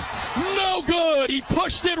good. No good. He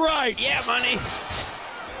pushed it right. Yeah, money.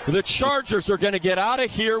 The Chargers are going to get out of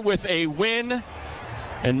here with a win.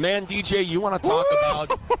 And, man, DJ, you want to talk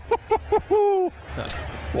about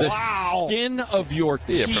the skin of your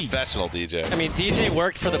teeth. Yeah, professional DJ. I mean, DJ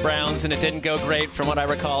worked for the Browns, and it didn't go great from what I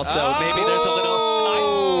recall. So maybe there's a little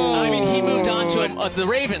I mean, he moved on to the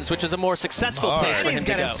Ravens, which is a more successful place for him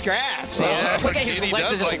to go. He's got a scratch. Yeah. Look at he's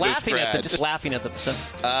just laughing at them.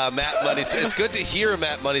 Matt Money Smith. It's good to hear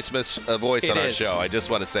Matt Money Smith's voice on our show. I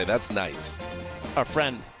just want to say that's nice. Our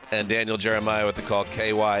friend. And Daniel Jeremiah with the call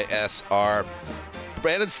KYSR.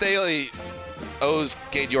 Brandon Staley owes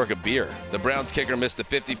Cade York a beer. The Browns kicker missed a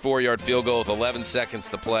 54-yard field goal with 11 seconds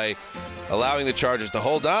to play. allowing the Chargers to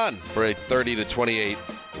hold on for a 30-28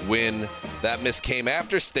 win. That miss came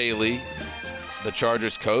after Staley, the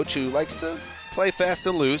Chargers coach, who likes to play fast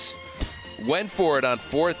and loose, went for it on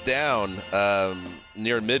 4th down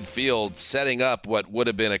near midfield, setting up what would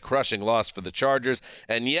have been a crushing loss for the Chargers.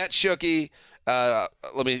 And yet, Shooky,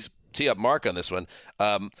 let me tee up Mark on this one.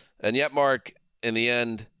 And yet, Mark, in the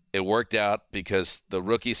end, it worked out because the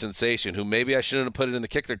rookie sensation, who maybe I shouldn't have put it in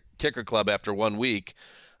the kicker club after 1 week,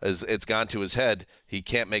 as it's gone to his head. He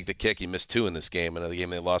can't make the kick. He missed 2 in this game, and the game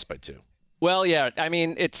they lost by 2. Well, yeah. I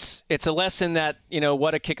mean, it's a lesson that,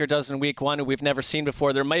 what a kicker does in week 1 we've never seen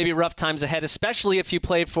before. There may be rough times ahead, especially if you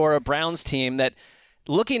played for a Browns team that,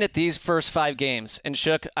 looking at these first 5 games, and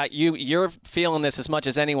Shook, you're feeling this as much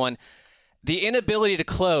as anyone, the inability to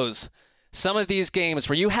close some of these games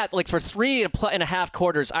where you had, for 3.5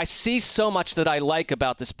 quarters, I see so much that I like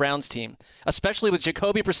about this Browns team, especially with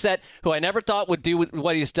Jacoby Brissett, who I never thought would do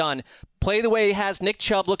what he's done. Play the way he has, Nick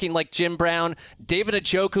Chubb looking like Jim Brown, David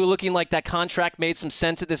Njoku looking like that contract made some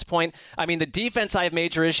sense at this point. I mean, the defense I have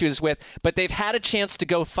major issues with, but they've had a chance to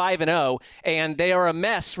go 5-0, and they are a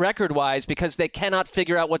mess record-wise because they cannot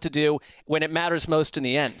figure out what to do when it matters most in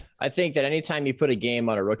the end. I think that anytime you put a game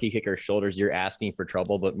on a rookie kicker's shoulders, you're asking for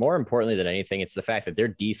trouble. But more importantly than anything, it's the fact that their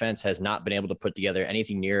defense has not been able to put together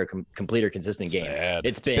anything near a complete or consistent game.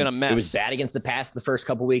 It's been a mess. It was bad against the pass the first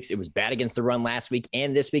couple weeks. It was bad against the run last week.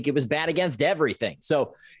 And this week, it was bad against everything.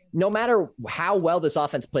 So no matter how well this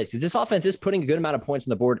offense plays, because this offense is putting a good amount of points on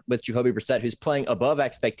the board with Jacoby Brissett, who's playing above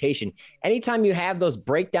expectation. Anytime you have those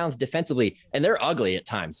breakdowns defensively, and they're ugly at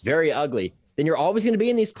times, very ugly, then you're always going to be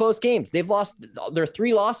in these close games. They've lost their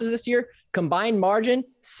 3 losses this year, combined margin,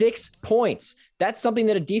 6 points. That's something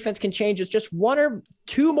that a defense can change. It's just 1 or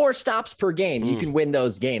 2 more stops per game. You can win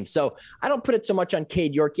those games. So I don't put it so much on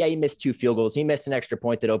Cade York. Yeah, he missed 2 field goals. He missed an extra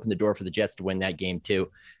point that opened the door for the Jets to win that game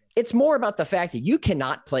too. It's more about the fact that you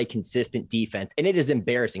cannot play consistent defense, and it is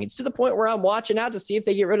embarrassing. It's to the point where I'm watching out to see if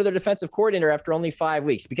they get rid of their defensive coordinator after only 5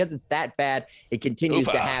 weeks because it's that bad. It continues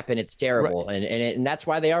to happen. It's terrible, right. And that's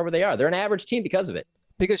why they are where they are. They're an average team because of it.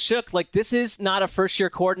 Because, Shook, this is not a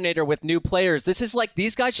first-year coordinator with new players. This is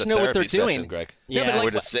these guys should know what they're doing. Greg. Yeah,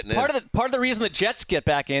 we're just sitting part of the reason the Jets get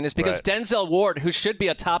back in is because Denzel Ward, who should be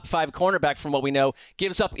a top 5 cornerback from what we know,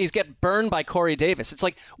 gives up. He's getting burned by Corey Davis. It's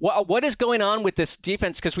what is going on with this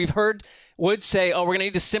defense? Because we've heard Wood say, we're going to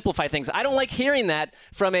need to simplify things. I don't like hearing that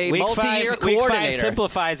from a multi-year coordinator. Week 5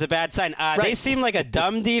 simplify is a bad sign. They seem like a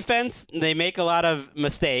dumb defense. They make a lot of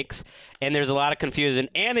mistakes, and there's a lot of confusion.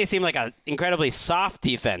 And they seem like an incredibly soft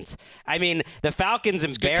defense. I mean, the Falcons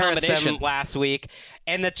embarrassed them last week,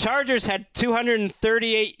 and the Chargers had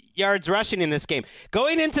 238 yards rushing in this game.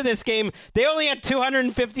 Going into this game, they only had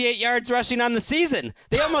 258 yards rushing on the season.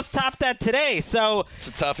 They almost topped that today. So it's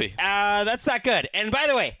a toughie. That's not good. And by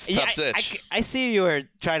the way, I see you were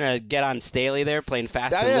trying to get on Staley there, playing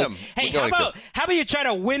fast. I am. Hey, how about you try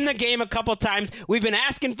to win the game a couple times? We've been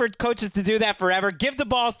asking for coaches to do that forever. Give the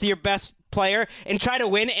balls to your best player and try to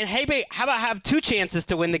win. And hey, how about have 2 chances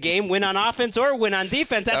to win the game, win on offense or win on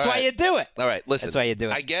defense? That's why you do it. All right, listen. That's why you do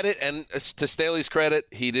it. I get it, and to Staley's credit,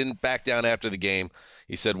 he didn't back down after the game.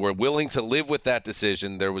 He said, we're willing to live with that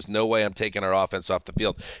decision. There was no way I'm taking our offense off the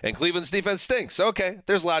field. And Cleveland's defense stinks. Okay,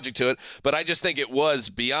 there's logic to it, but I just think it was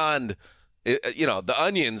beyond the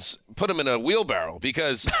onions, put them in a wheelbarrow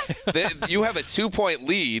because you have a 2-point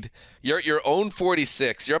lead. You're at your own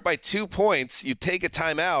 46. You're up by 2 points. You take a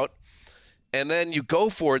timeout, and then you go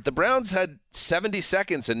for it. The Browns had 70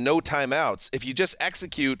 seconds and no timeouts. If you just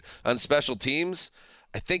execute on special teams,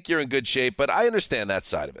 I think you're in good shape, but I understand that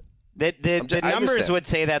side of it. The numbers would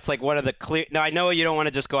say that's one of the clear. Now, I know you don't want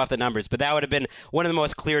to just go off the numbers, but that would have been one of the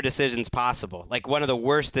most clear decisions possible. One of the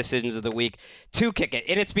worst decisions of the week to kick it.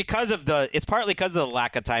 And it's partly because of the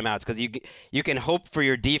lack of timeouts, because you can hope for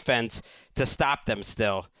your defense to stop them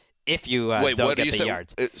still. If you don't get the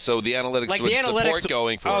yards. So the analytics would support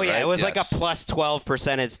going for it, Oh, yeah. right? It was like a plus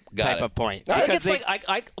 12% type of point. Because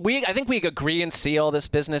I think we agree and see all this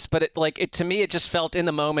business, but to me, it just felt in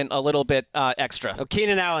the moment a little bit extra. Oh,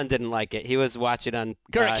 Keenan Allen didn't like it. He was watching on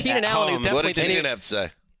Keenan Allen is definitely. What did Keenan have to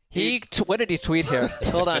say? What did he tweet here?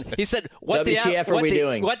 Hold on. He said, "What the F are we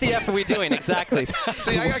doing? What the F are we doing?" Exactly.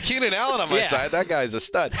 See, I got Keenan Allen on my side. That guy's a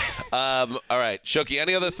stud. All right, Shooky,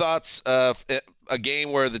 any other thoughts? A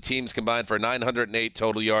game where the teams combined for 908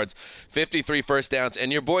 total yards, 53 first downs,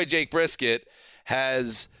 and your boy Jake Brisket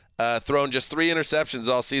has thrown just 3 interceptions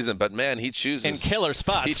all season, but man, he chooses in killer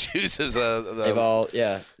spots. He chooses they've all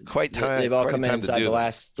They've all come in inside the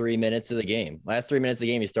last 3 minutes of the game. Last 3 minutes of the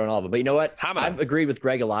game, he's thrown all of them. But you know what? I've agreed with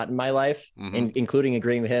Greg a lot in my life, including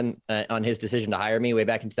agreeing with him on his decision to hire me way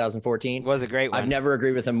back in 2014. It was a great one. I've never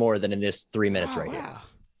agreed with him more than in this 3 minutes right here.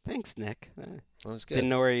 Thanks, Nick. That was good. Didn't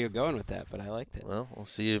know where you were going with that, but I liked it. Well, we'll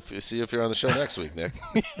see if you're on the show next week, Nick.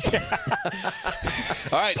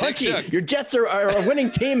 All right, punchy. Nick Shook. Your Jets are a winning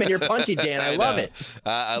team, and you're punchy, Dan. I love it.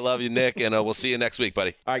 I love you, Nick, and we'll see you next week,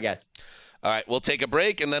 buddy. All right, guys. All right, we'll take a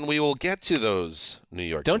break, and then we will get to those New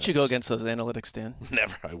York Don't Jets. you go against those analytics, Dan.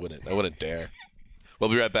 Never. I wouldn't dare. We'll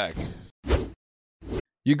be right back.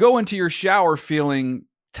 You go into your shower feeling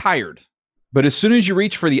tired, but as soon as you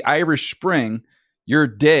reach for the Irish Spring, your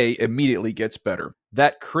day immediately gets better.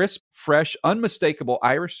 That crisp, fresh, unmistakable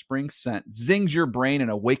Irish Spring scent zings your brain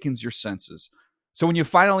and awakens your senses. So when you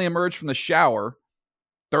finally emerge from the shower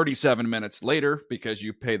 37 minutes later, because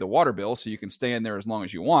you pay the water bill so you can stay in there as long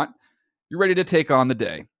as you want, you're ready to take on the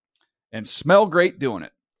day and smell great doing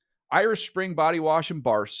it. Irish Spring Body Wash and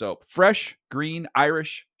Bar Soap. Fresh, green,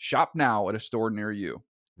 Irish. Shop now at a store near you.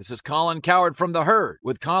 This is Colin Cowherd from The Herd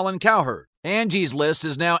with Colin Cowherd. Angie's List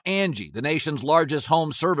is now Angie, the nation's largest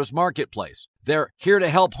home service marketplace. They're here to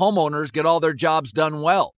help homeowners get all their jobs done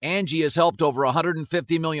well. Angie has helped over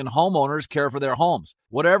 150 million homeowners care for their homes.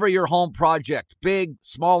 Whatever your home project, big,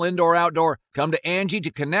 small, indoor, outdoor, come to Angie to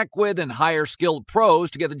connect with and hire skilled pros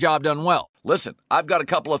to get the job done well. Listen, I've got a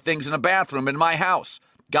couple of things in a bathroom in my house.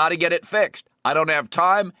 Got to get it fixed. I don't have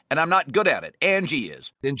time, and I'm not good at it. Angie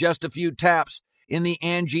is. In just a few taps in the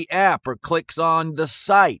Angie app or clicks on the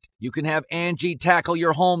site, you can have Angie tackle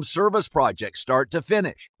your home service project start to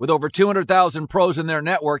finish. With over 200,000 pros in their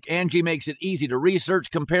network, Angie makes it easy to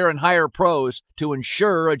research, compare, and hire pros to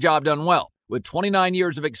ensure a job done well. With 29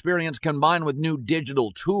 years of experience combined with new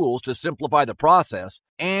digital tools to simplify the process,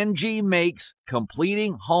 Angie makes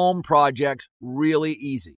completing home projects really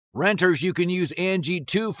easy. Renters, you can use Angie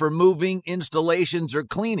too for moving, installations, or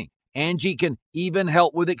cleaning. Angie can even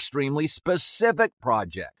help with extremely specific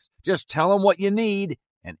projects. Just tell them what you need,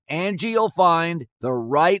 and Angie will find the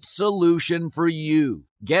right solution for you.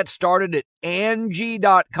 Get started at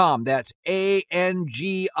Angie.com. That's ANGI.com,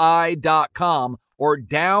 or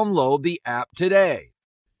download the app today.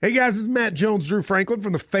 Hey guys, this is Matt Jones, Drew Franklin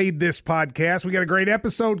from the Fade This podcast. We got a great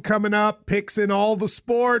episode coming up, picks in all the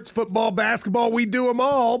sports, football, basketball, we do them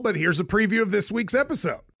all, but here's a preview of this week's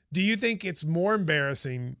episode. Do you think it's more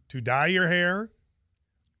embarrassing to dye your hair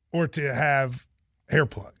or to have hair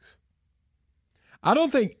plugs? I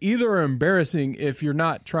don't think either are embarrassing if you're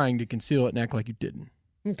not trying to conceal it and act like you didn't.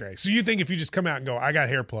 Okay, so you think if you just come out and go, I got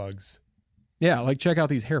hair plugs. Yeah, like check out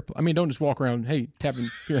these hair plugs. I mean, don't just walk around, tapping,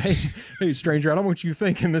 hey, stranger, I don't want you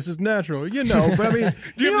thinking this is natural, but I mean.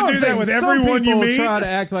 Do you have to do that with everyone you meet? Some people try to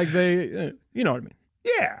act like they, you know what I mean.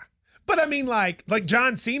 Yeah. But I mean, like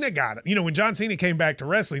John Cena got it. You know, when John Cena came back to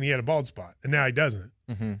wrestling, he had a bald spot, and now he doesn't.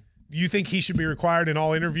 Mm-hmm. You think he should be required in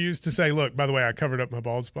all interviews to say, look, by the way, I covered up my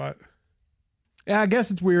bald spot? Yeah, I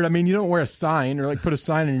guess it's weird. I mean, you don't wear a sign or put a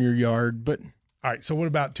sign in your yard, but. All right, so what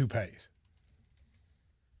about toupees?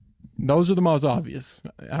 Those are the most obvious.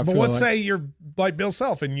 But let's say you're like Bill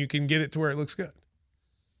Self and you can get it to where it looks good.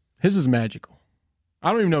 His is magical.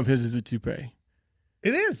 I don't even know if his is a toupee.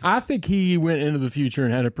 It is. I think he went into the future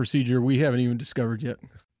and had a procedure we haven't even discovered yet.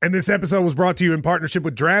 And this episode was brought to you in partnership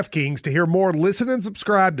with DraftKings. To hear more, listen and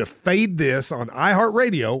subscribe to Fade This on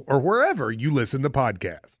iHeartRadio or wherever you listen to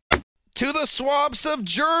podcasts. To the swamps of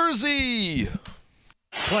Jersey.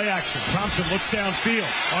 Play action. Thompson looks downfield.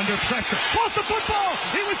 Under pressure. Lost the football.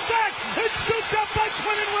 He was sacked. It's scooped up by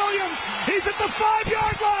Quinnen Williams. He's at the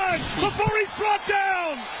 5-yard line before he's brought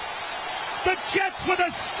down. The Jets with a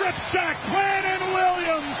strip sack. Quinnen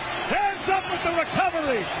Williams ends up with the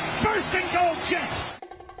recovery. First and goal, Jets.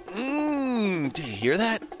 Do you hear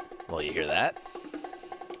that? Well, you hear that.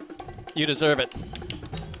 You deserve it.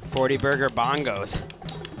 40 burger bongos.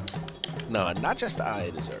 No, not just I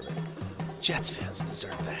deserve it. Jets fans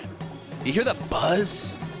deserve that. You hear the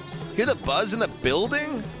buzz? Hear the buzz in the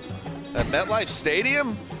building at MetLife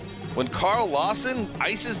Stadium when Carl Lawson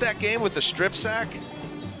ices that game with the strip sack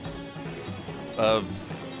of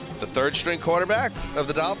the third-string quarterback of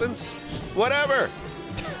the Dolphins? Whatever.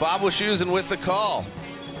 Bob Wischusen with the call.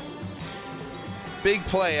 Big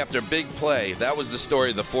play after big play. That was the story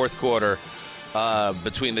of the fourth quarter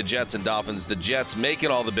between the Jets and Dolphins. The Jets making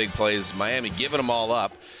all the big plays, Miami giving them all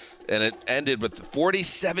up, and it ended with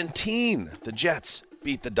 40-17. The Jets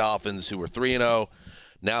beat the Dolphins, who were 3-0,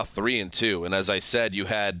 now 3-2. And as I said, you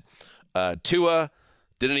had Tua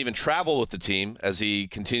didn't even travel with the team as he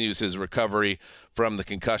continues his recovery from the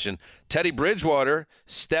concussion. Teddy Bridgewater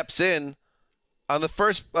steps in on the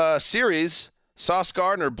first series. Sauce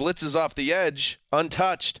Gardner blitzes off the edge,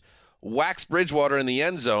 untouched, whacks Bridgewater in the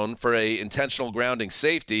end zone for a intentional grounding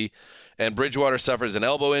safety, and Bridgewater suffers an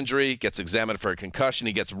elbow injury, gets examined for a concussion.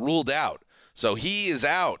 He gets ruled out. So he is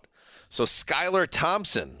out. So Skylar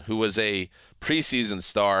Thompson, who was a preseason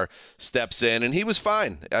star, steps in, and he was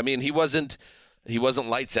fine. I mean, he wasn't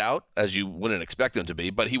lights out, as you wouldn't expect him to be,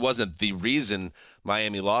 but he wasn't the reason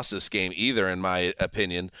Miami lost this game either, in my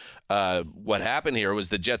opinion. What happened here was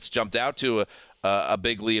the Jets jumped out to a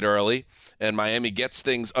big lead early, and Miami gets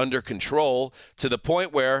things under control to the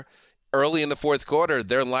point where early in the fourth quarter,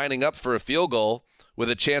 they're lining up for a field goal with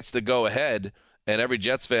a chance to go ahead, and every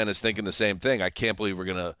Jets fan is thinking the same thing. I can't believe we're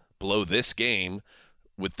going to blow this game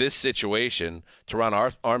with this situation.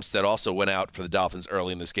 Teron Armstead also went out for the Dolphins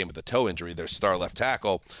early in this game with a toe injury, their star left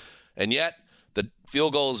tackle. And yet the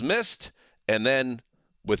field goal is missed. And then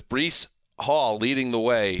with Breece Hall leading the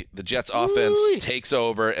way, the Jets offense takes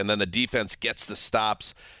over, and then the defense gets the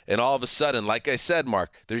stops. And all of a sudden, like I said,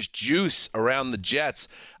 Mark, there's juice around the Jets.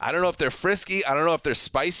 I don't know if they're frisky. I don't know if they're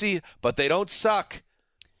spicy, but they don't suck.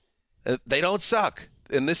 They don't suck.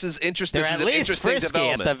 And this is interesting. They're this at is an least interesting frisky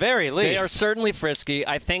development. at the very least. They are certainly frisky.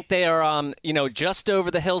 I think they are, just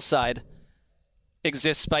over the hillside.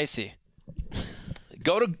 Exists spicy.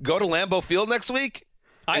 Go to Lambeau Field next week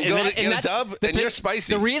and get a dub, and you're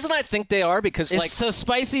spicy. The reason I think they are because so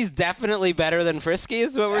spicy's definitely better than frisky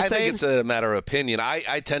is what we're saying? I think it's a matter of opinion.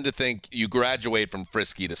 I tend to think you graduate from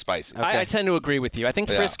frisky to spicy. Okay. I tend to agree with you. I think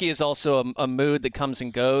frisky is also a mood that comes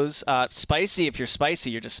and goes. Spicy, if you're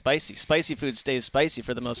spicy, you're just spicy. Spicy food stays spicy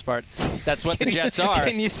for the most part. That's what the Jets are.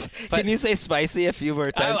 Can you say spicy a few more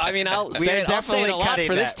times? I'll say it a lot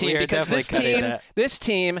for this team because this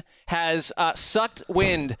team has sucked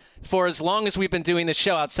wind for as long as we've been doing the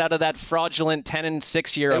show, outside of that fraudulent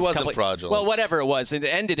 10-6 year. It wasn't fraudulent. Well, whatever it was, it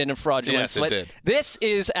ended in a fraudulent. Yes, it did. This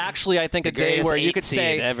is actually, I think, a day where you could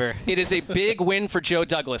say it is a big win for Joe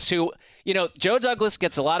Douglas, who, Joe Douglas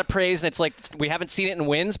gets a lot of praise, and it's like we haven't seen it in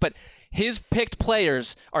wins, but his picked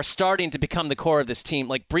players are starting to become the core of this team.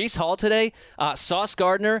 Like Breece Hall today, Sauce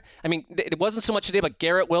Gardner. I mean, it wasn't so much today, but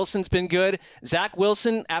Garrett Wilson's been good. Zach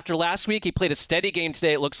Wilson, after last week, he played a steady game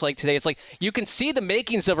today, it looks like today. It's like you can see the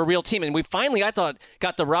makings of a real team. And we finally, I thought,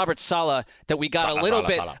 got the Robert Saleh that we got a little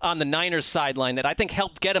bit on the Niners sideline that I think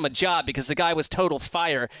helped get him a job because the guy was total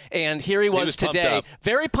fire. And here he was today,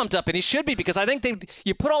 very pumped up. And he should be, because I think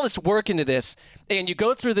you put all this work into this and you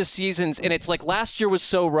go through the seasons, and it's like last year was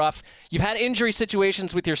so rough. You've had injury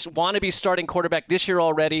situations with your wannabe starting quarterback this year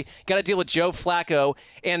already. Got to deal with Joe Flacco.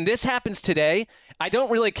 And this happens today. I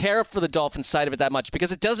don't really care for the Dolphins side of it that much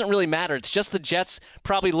because it doesn't really matter. It's just the Jets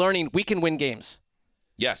probably learning we can win games.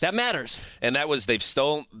 Yes. That matters. And that was, they've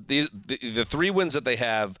stolen the 3 wins that they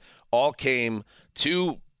have all came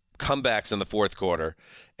 2 comebacks in the fourth quarter.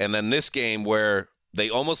 And then this game where they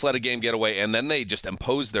almost let a game get away, and then they just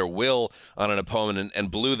imposed their will on an opponent and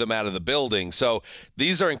blew them out of the building. So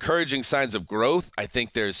these are encouraging signs of growth. I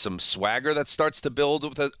think there's some swagger that starts to build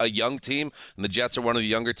with a young team, and the Jets are one of the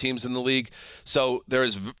younger teams in the league. So there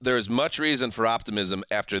is much reason for optimism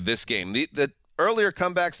after this game. The earlier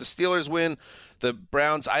comebacks, the Steelers win, the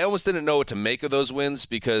Browns, I almost didn't know what to make of those wins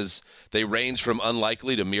because they range from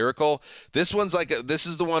unlikely to miracle. This one's this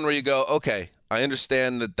is the one where you go, okay, I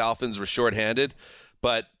understand the Dolphins were shorthanded,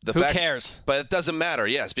 but who cares? But it doesn't matter,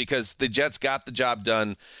 yes, because the Jets got the job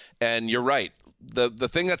done, and you're right. The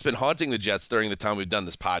thing that's been haunting the Jets during the time we've done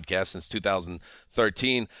this podcast since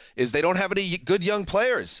 2013 is they don't have any good young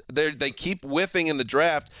players. They keep whiffing in the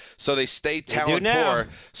draft, so they stay talent poor.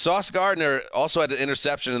 Sauce Gardner also had an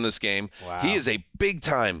interception in this game. Wow. He is a big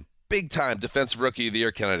time defensive rookie of the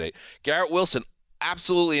year candidate. Garrett Wilson,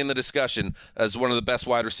 absolutely in the discussion as one of the best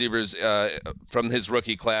wide receivers from his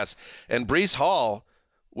rookie class. And Breece Hall,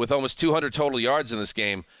 with almost 200 total yards in this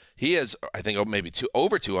game, he has, I think, maybe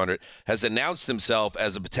over 200, has announced himself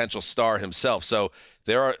as a potential star himself. So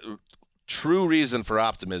there are true reason for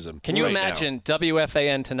optimism. Can you imagine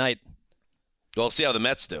WFAN tonight? We'll see how the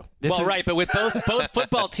Mets do. Right, but with both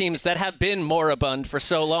football teams that have been moribund for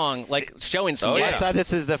so long, like showing some. I saw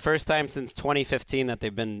this is the first time since 2015 that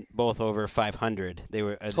they've been both over 500. They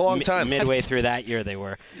were a long time. Midway through that year, they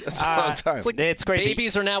were. That's a long time. It's, like it's crazy.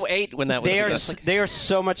 Babies are now 8 when that was. They are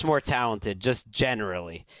so much more talented, just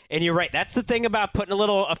generally. And you're right. That's the thing about putting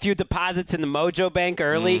a few deposits in the Mojo Bank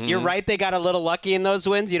early. Mm-hmm. You're right. They got a little lucky in those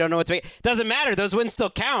wins. You don't know what to make. Doesn't matter. Those wins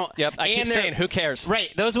still count. Yep. I keep saying, who cares?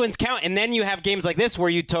 Right. Those wins count. And then you have have games like this where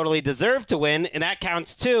you totally deserve to win, and that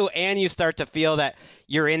counts too, and you start to feel that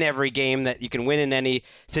you're in every game, that you can win in any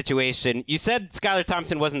situation. You said Skylar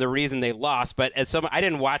Thompson wasn't the reason they lost, but as someone, I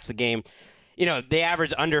didn't watch the game. They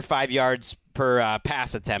averaged under 5 yards per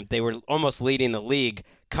pass attempt. They were almost leading the league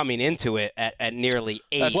coming into it at nearly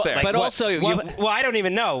 8. That's fair. But also, I don't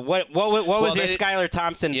even know. What was your Skylar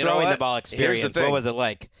Thompson throwing the ball experience? What was it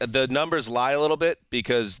like? The numbers lie a little bit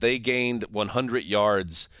because they gained 100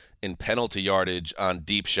 yards in penalty yardage on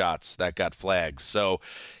deep shots that got flags. So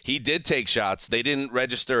he did take shots. They didn't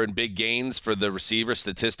register in big gains for the receiver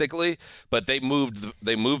statistically, but they moved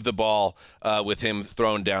the ball with him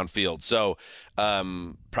thrown downfield. So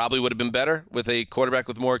probably would have been better with a quarterback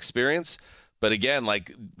with more experience. But again,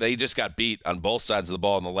 they just got beat on both sides of the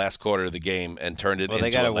ball in the last quarter of the game and turned it into a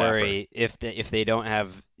they got to laugher. worry if they don't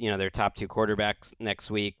have their top 2 quarterbacks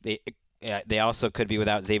next week. They also could be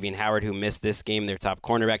without Xavier Howard, who missed this game, their top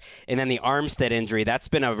cornerback. And then the Armstead injury, that's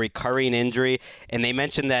been a recurring injury. And they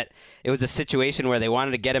mentioned that it was a situation where they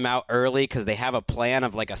wanted to get him out early because they have a plan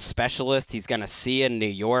of a specialist he's going to see in New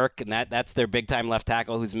York. And that's their big-time left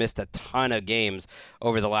tackle who's missed a ton of games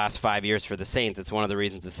over the last 5 years for the Saints. It's one of the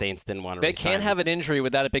reasons the Saints didn't want to They can't have an injury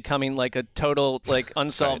without it becoming a total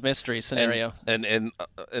unsolved mystery scenario. And in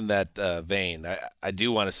that vein, I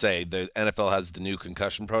do want to say the NFL has the new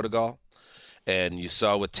concussion protocol. And you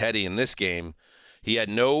saw with Teddy in this game, he had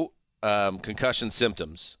no concussion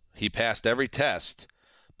symptoms. He passed every test,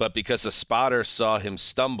 but because a spotter saw him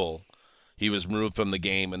stumble, he was removed from the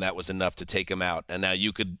game, and that was enough to take him out. And now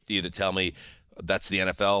you could either tell me that's the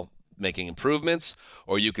NFL making improvements,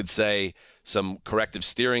 or you could say some corrective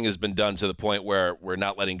steering has been done to the point where we're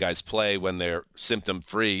not letting guys play when they're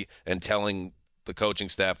symptom-free and telling the coaching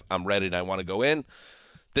staff, I'm ready and I want to go in.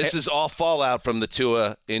 This is all fallout from the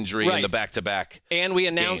Tua injury and the back-to-back And we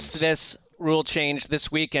announced this rule change this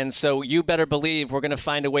weekend, so you better believe we're going to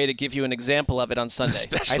find a way to give you an example of it on Sunday.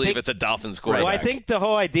 Especially if it's a Dolphins quarterback. Well, I think the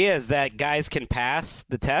whole idea is that guys can pass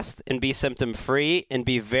the test and be symptom-free and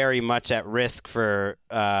be very much at risk for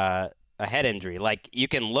a head injury. You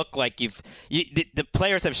can look like the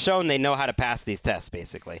players have shown they know how to pass these tests,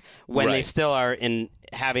 basically, when they still are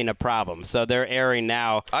having a problem. So they're erring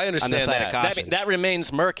now on the side of caution. That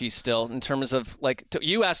remains murky still in terms of,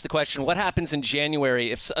 you asked the question, what happens in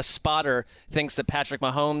January if a spotter thinks that Patrick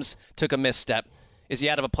Mahomes took a misstep? Is he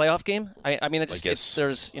out of a playoff game?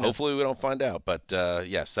 Hopefully we don't find out. But,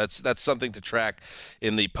 yes, that's something to track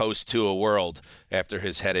in the post-Tua world after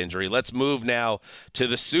his head injury. Let's move now to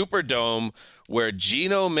the Superdome where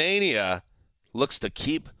Geno Mania looks to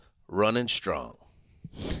keep running strong.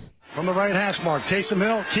 From the right hash mark, Taysom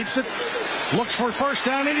Hill keeps it, looks for first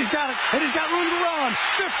down, and he's got it. And he's got room to run.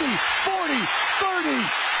 50, 40, 30,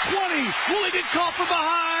 20. Will he get caught from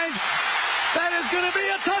behind? That is going to be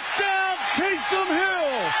a touchdown. Taysom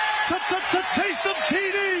Hill. Taysom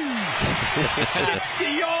TD. 60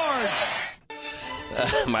 yards.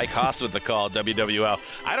 Mike Haas with the call, WWL.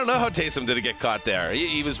 I don't know how Taysom didn't get caught there.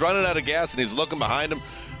 He was running out of gas, and he's looking behind him,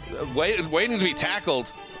 waiting to be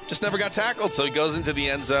tackled. Just never got tackled, so he goes into the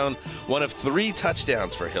end zone. One of 3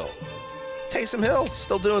 touchdowns for Hill. Taysom Hill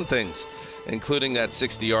still doing things, including that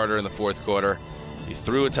 60-yarder in the fourth quarter. He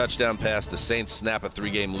threw a touchdown pass. The Saints snap a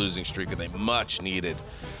 3-game losing streak, and they much-needed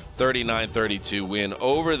 39-32 win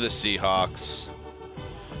over the Seahawks.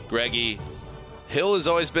 Greggy, Hill has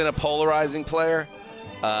always been a polarizing player,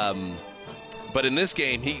 but in this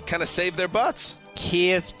game, he kind of saved their butts. He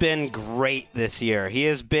has been great this year. He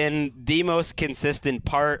has been the most consistent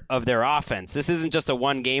part of their offense. This isn't just a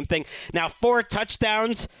one-game thing. Now, 4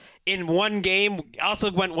 touchdowns in one game.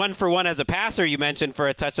 Also went 1 for 1 as a passer, you mentioned, for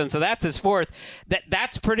a touchdown. So that's his 4th.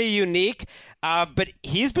 That's pretty unique. But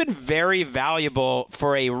he's been very valuable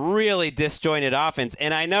for a really disjointed offense.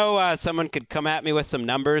 And I know someone could come at me with some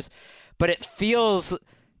numbers, but it feels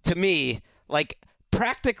to me like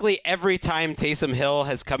practically every time Taysom Hill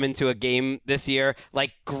has come into a game this year,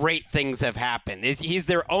 great things have happened. He's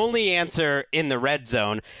their only answer in the red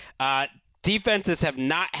zone. Defenses have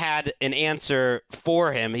not had an answer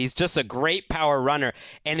for him. He's just a great power runner,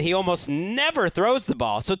 and he almost never throws the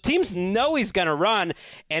ball. So teams know he's going to run,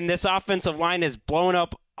 and this offensive line has blown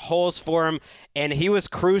up holes for him, and he was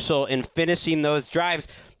crucial in finishing those drives.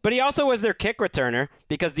 But he also was their kick returner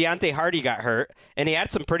because Deontay Hardy got hurt, and he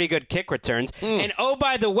had some pretty good kick returns. And, oh,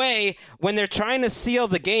 by the way, when they're trying to seal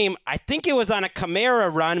the game, I think it was on a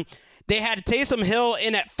Kamara run, they had Taysom Hill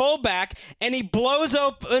in at fullback, and he blows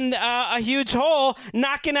open a huge hole,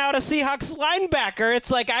 knocking out a Seahawks linebacker.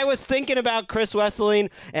 It's like I was thinking about Chris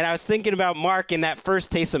Wesseling, and I was thinking about Mark in that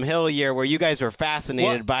first Taysom Hill year where you guys were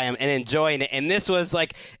fascinated by him and enjoying it, and this was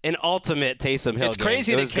like an ultimate Taysom Hill It's game.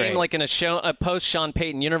 crazy It it came like in a post-Sean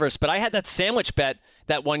Payton universe, but I had that sandwich bet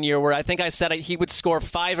that one year where I think I said he would score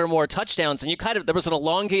 5 or more touchdowns, and there was an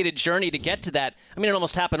elongated journey to get to that. I mean, it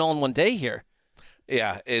almost happened all in one day here.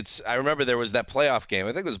 Yeah, I remember there was that playoff game.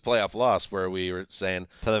 I think it was a playoff loss where we were saying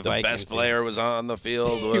the best player was on the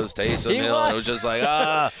field was Taysom Hill. And it was just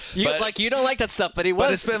like, you don't like that stuff, but he was.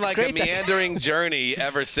 But it's been like a meandering journey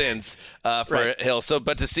ever since for Hill. So,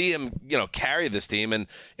 but to see him, carry this team, and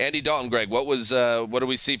Andy Dalton, Greg, what do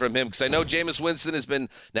we see from him? Because I know Jameis Winston has been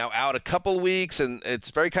now out a couple weeks, and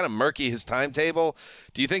it's very kind of murky, his timetable.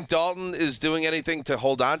 Do you think Dalton is doing anything to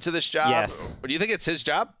hold on to this job? Yes. Or do you think it's his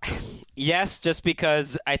job? Yes, just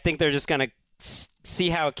because I think they're just going to see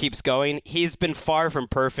how it keeps going. He's been far from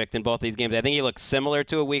perfect in both these games. I think he looks similar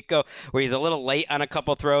to a week ago where he's a little late on a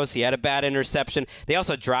couple throws. He had a bad interception. They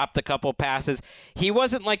also dropped a couple passes. He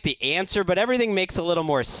wasn't like the answer, but everything makes a little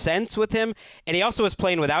more sense with him. And he also was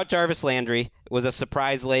playing without Jarvis Landry, was a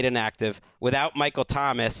surprise late inactive, without Michael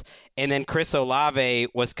Thomas, and then Chris Olave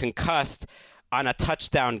was concussed on a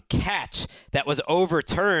touchdown catch that was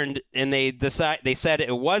overturned, and they said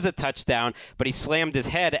it was a touchdown, but he slammed his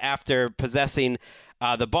head after possessing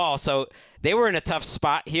the ball. So they were in a tough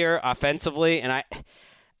spot here offensively, and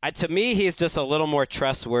to me, he's just a little more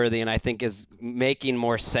trustworthy, and I think is making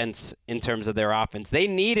more sense in terms of their offense. They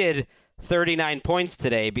needed 39 points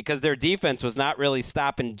today because their defense was not really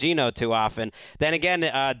stopping Geno too often. Then again,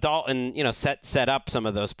 Dalton, set up some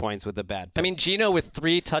of those points with the bad pick. I mean, Geno with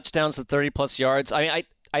 3 touchdowns to 30-plus yards. I mean,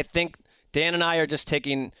 I think Dan and I are just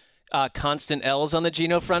taking constant L's on the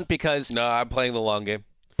Geno front because... No, I'm playing the long game.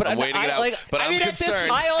 But I'm waiting it out. But I'm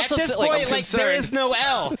concerned. At this point, there is no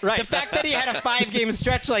L. Right. The fact that he had a 5-game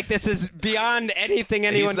stretch like this is beyond anything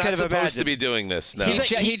anyone could have imagined. He's not supposed to be doing this. No.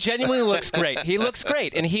 He genuinely looks great. He looks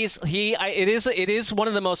great, and it is one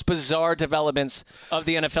of the most bizarre developments of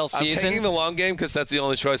the NFL season. I'm taking the long game because that's the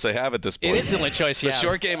only choice I have at this point. It is the only choice you have. The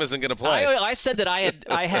short game isn't going to play. I said that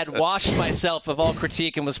I had washed myself of all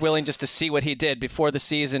critique and was willing just to see what he did before the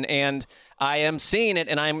season, and I am seeing it,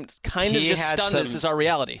 and I'm kind of just stunned this is our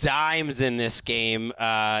reality. Dimes in this game.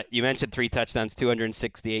 You mentioned 3 touchdowns,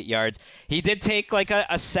 268 yards. He did take like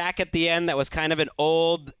a sack at the end that was kind of an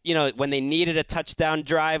old, when they needed a touchdown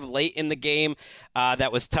drive late in the game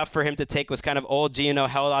that was tough for him to take, was kind of old. Geno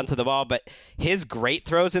held onto the ball, but his great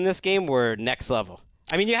throws in this game were next level.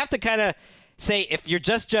 I mean, you have to kind of say, if you're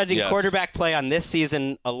just judging quarterback play on this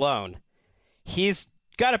season alone, he's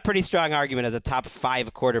got a pretty strong argument as a top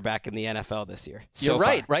 5 quarterback in the NFL this year. You're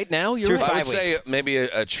right. Right now, you're right. I would say maybe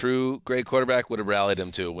a true great quarterback would have rallied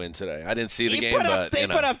him to a win today. I didn't see the game, but they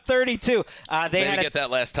put up 32. They had to get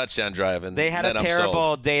that last touchdown drive, and they had a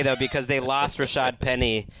terrible day though because they lost Rashad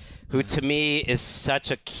Penny, who to me is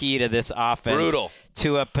such a key to this offense. Brutal.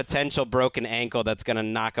 To a potential broken ankle that's going to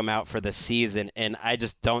knock him out for the season, and I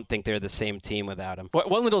just don't think they're the same team without him.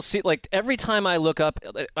 One little every time I look up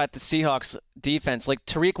at the Seahawks defense, like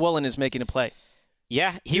Tariq Woolen is making a play.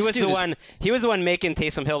 Yeah, he was the one making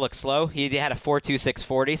Taysom Hill look slow. He had a 4.26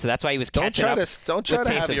 40, so that's why he was catching up. Don't try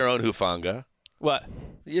to have your own Hufanga. What?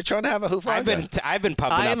 You're trying to have a Hufanga. I've been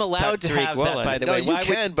pumping up. I am allowed to Tariq have Woolen. that, by the no, way. you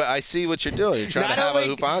can, but I see what you're doing. You're trying to have a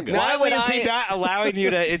Hufanga. Not only is he not allowing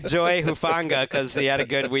you to enjoy Hufanga because he had a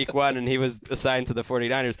good week 1 and he was assigned to the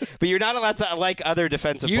 49ers, but you're not allowed to like other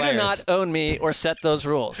defensive players. You do not own me or set those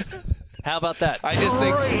rules. How about that? I just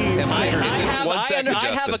think. I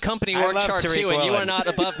have a company org chart too, and you are not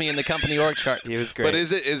above me in the company org chart. He was great. But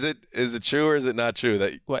is it true or is it not true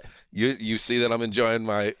that what? You see that I'm enjoying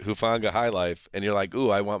my Hufanga high life, and you're like, ooh,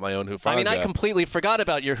 I want my own Hufanga. I mean, I completely forgot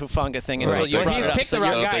about your Hufanga thing until you brought it up. He's picked the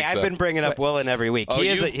wrong guy. I've been bringing up Woolen every week. Oh, he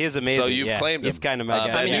is amazing. So you've claimed him. He's kind of my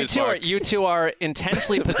guy. I mean, you two are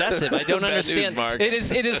intensely possessive. I don't understand.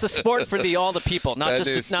 It is the sport for all the people, not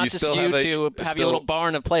just you to have your little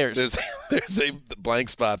barn of players. There's a blank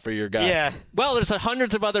spot for your guy. Yeah. Well, there's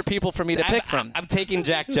hundreds of other people for me to pick from. I'm taking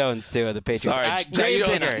Jack Jones too of the Patriots. Sorry,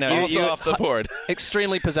 Jack Jones also off the board.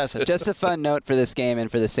 Extremely possessive. Just a fun note for this game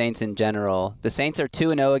and for the Saints in general. The Saints are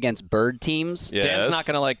 2-0 against bird teams. Yes. Dan's not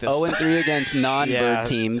going to like this. 0-3 against non-bird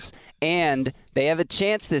teams. And they have a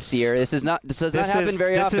chance this year. This does not happen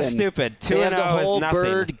very often. This is stupid. 2-0 They have the whole is nothing.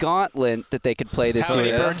 bird gauntlet that they could play this How year.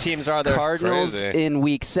 many bird teams are there? Cardinals Crazy. in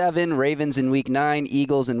Week 7, Ravens in Week 9,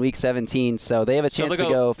 Eagles in Week 17. So they have a chance to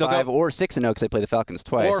go 5 or 6-0 because they play the Falcons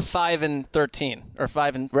twice. Or 5-13 or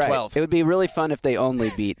 5-12. Right. It would be really fun if they only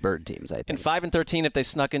beat bird teams, I think. And 5-13 if they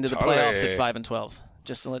snuck into the Totally. playoffs at 5-12.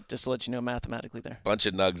 Just to let you know mathematically there. Bunch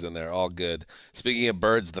of nugs in there, all good. Speaking of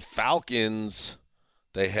birds, the Falcons,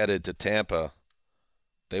 they headed to Tampa.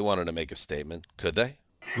 They wanted to make a statement. Could they?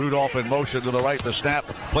 Rudolph in motion to the right, the snap,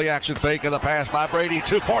 play action fake, and the pass by Brady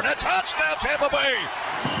to Fournette. Touchdown, Tampa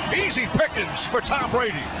Bay. Easy pickings for Tom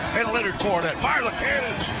Brady and Leonard Fournette. Fire the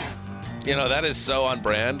cannons. You know, that is so on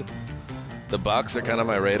brand. The Bucs are kind of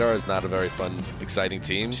my radar. It's not a very fun, exciting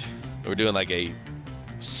team. We're doing like a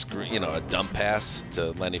dump pass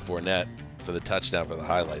to Lenny Fournette for the touchdown for the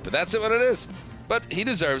highlight. But that's what it is. But he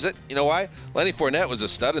deserves it. You know why? Lenny Fournette was a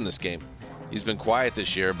stud in this game. He's been quiet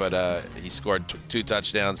this year, but he scored 2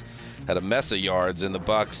 touchdowns, had a mess of yards, and the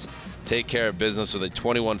Bucs take care of business with a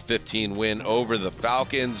 21-15 win over the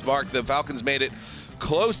Falcons. Mark, the Falcons made it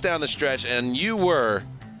close down the stretch, and you were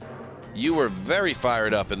very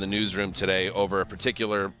fired up in the newsroom today over a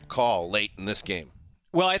particular call late in this game.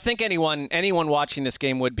 Well, I think anyone watching this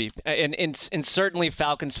game would be, and certainly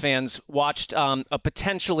Falcons fans watched a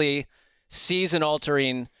potentially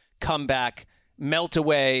season-altering comeback melt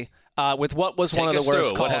away with what was one of the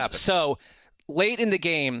worst calls. So late in the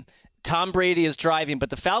game, Tom Brady is driving, but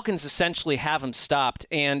the Falcons essentially have him stopped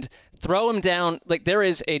and throw him down. Like there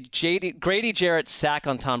is a Grady Jarrett sack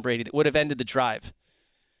on Tom Brady that would have ended the drive.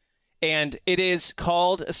 And it is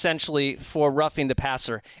called essentially for roughing the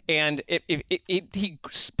passer. And he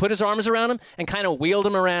put his arms around him and kind of wheeled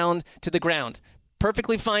him around to the ground.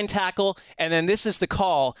 Perfectly fine tackle. And then this is the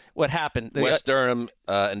call, what happened. Wes Durham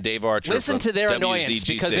and Dave Archer. Listen to their WZGC. annoyance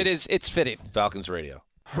because it's fitting. Falcons Radio.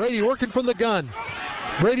 Brady working from the gun.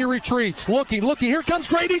 Brady retreats. Looking. Here comes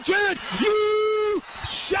Grady Jarrett. You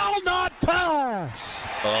shall not pass.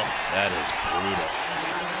 Oh, that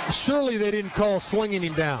is brutal. Surely they didn't call slinging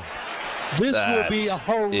him down. This will be a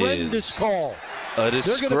horrendous call. A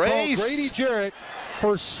disgrace. They're going to call Grady Jarrett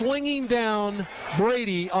for slinging down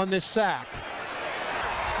Brady on this sack.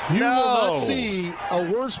 You will not see a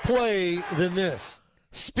worse play than this.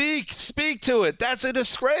 Speak to it. That's a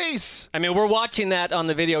disgrace. I mean, we're watching that on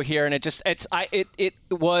the video here, and it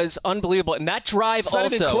was unbelievable. And that drive it's also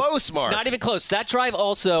not even close, Mark. Not even close. That drive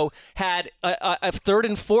also had a 3rd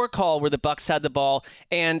and 4 call where the Bucs had the ball,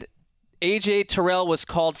 and A.J. Terrell was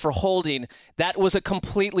called for holding. That was a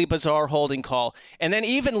completely bizarre holding call. And then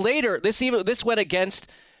even later, this went against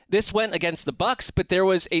the Bucs, but there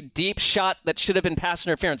was a deep shot that should have been pass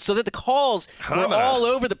interference. So that the calls were all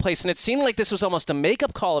over the place, and it seemed like this was almost a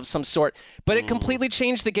makeup call of some sort. But it completely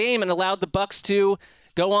changed the game and allowed the Bucs to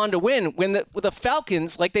go on to win. When the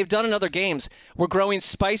Falcons, like they've done in other games, were growing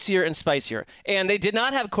spicier and spicier, and they did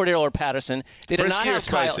not have Cordero or Patterson. They did not have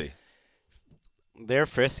spicy. They're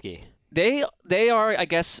frisky. They are, I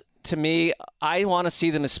guess. To me, I want to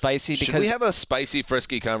see them as spicy because should we have a spicy,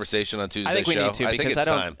 frisky conversation on Tuesday's show? I think we need to because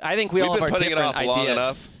time. I think we all have our different ideas. We've been putting it off long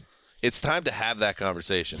enough. It's time to have that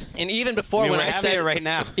conversation. And even before when I said it right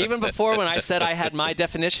now, even before when I said I had my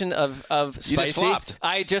definition of spicy, you just flopped.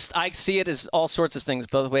 I see it as all sorts of things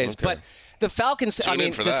both ways. Okay. But the Falcons,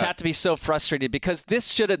 just have to be so frustrated because this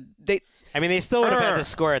should have they still would have had to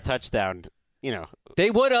score a touchdown. You know,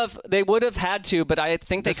 they would have had to, but I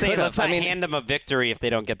think they could have. Let's not hand them a victory if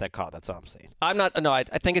they don't get that call. That's all I'm saying. I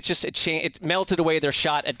think it's just it melted away their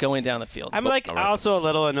shot at going down the field. I'm also a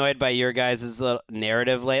little annoyed by your guys'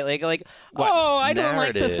 narrative lately. I don't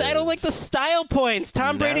like this. I don't like the style points.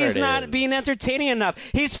 Tom Brady's not being entertaining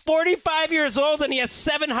enough. He's 45 years old and he has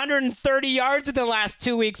 730 yards in the last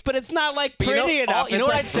 2 weeks, but it's not like pretty enough. You know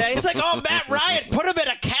what I'd say? It's like, Matt Ryan, put him in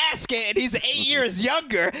a casket and he's 8 years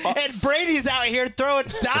younger, and Brady's out here throwing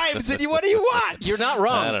dimes, and what do you want? You're not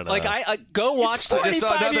wrong. I don't know. I go watch.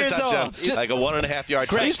 45 years old, like a 1.5-yard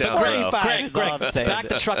touchdown. Greg, back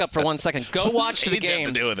the truck up for 1 second. Go watch the game.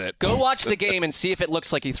 To do with it. Go watch the game and see if it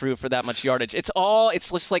looks like he threw for that much yardage. It's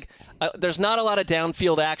just like there's not a lot of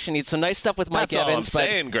downfield action. He's some nice stuff with Mike Evans. That's all I'm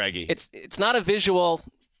saying, Greggy. It's not a visual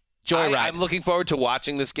joyride. I'm looking forward to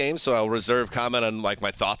watching this game, so I'll reserve comment on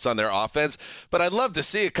my thoughts on their offense. But I'd love to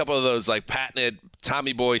see a couple of those patented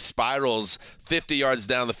Tommy Boy spirals 50 yards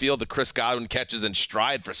down the field that Chris Godwin catches in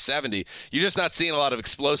stride for 70. You're just not seeing a lot of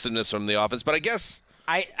explosiveness from the offense. But I guess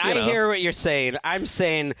I hear what you're saying. I'm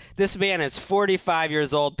saying this man is 45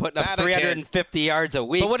 years old, putting up 350 yards a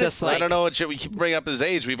week. But I don't know what we can bring up his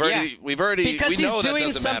age. We've already because we know he's doing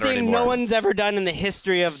that doesn't matter something anymore. no one's ever done in the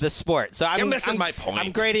history of the sport. So You're missing my point.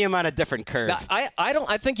 I'm grading him on a different curve. Now,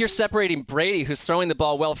 I think you're separating Brady, who's throwing the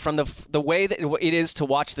ball well, from the way that it is to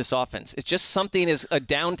watch this offense. It's just something is a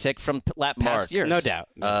downtick from past years. No doubt.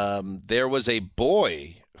 There was a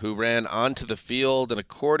boy who ran onto the field and,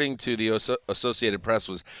 according to the Associated Press,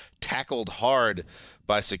 was tackled hard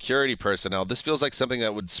by security personnel. This feels like something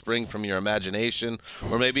that would spring from your imagination,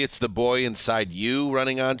 or maybe it's the boy inside you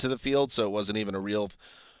running onto the field, so it wasn't even a real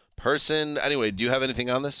person. Anyway, do you have anything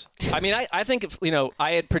on this? I mean, I think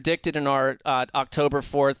I had predicted in our October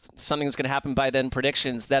 4th something was going to happen by then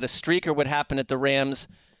predictions that a streaker would happen at the Rams.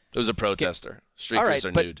 It was a protester. Streakers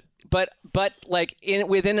are nude. But like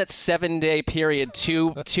within a 7-day period,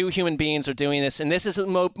 two human beings are doing this, and this is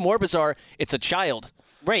more bizarre. It's a child.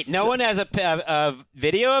 Wait, no one has a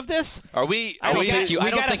video of this? Are we? I don't think you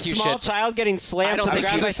got a small child getting slammed to the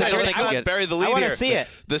ground. Let's not bury the lead I want here. to see it.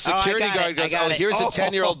 The security guard goes, here's a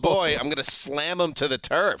 10-year-old boy. I'm going to slam him to the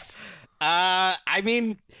turf. I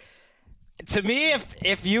mean, to me,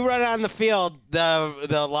 if you run on the field,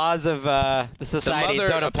 the laws of the society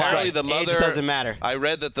don't apply. Apparently the mother, age doesn't matter. I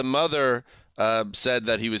read that the mother said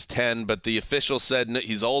that he was 10, but the official said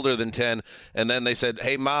he's older than 10. And then they said,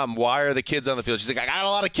 hey, Mom, why are the kids on the field? She's like, I got a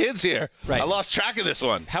lot of kids here. Right. I lost track of this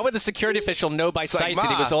one. How would the security official know by sight that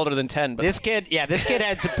he was older than 10? But this kid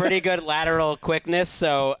had some pretty good lateral quickness,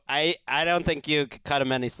 so I don't think you could cut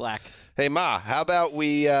him any slack. Hey, Ma, how about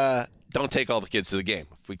we don't take all the kids to the game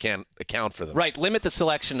if we can't account for them? Right, limit the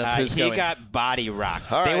selection of who's going. He got body rocked.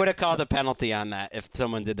 They would have called a penalty on that if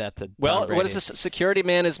someone did that to Tom Brady. What is this? Security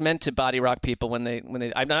man is meant to body rock people when they.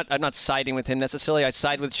 I'm not siding with him necessarily. I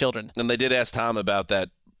side with children. And they did ask Tom about that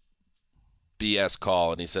BS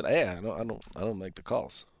call, and he said, "Hey, I don't make the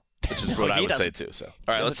calls," which is what I would say too. So, all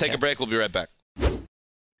right, let's take a break. We'll be right back.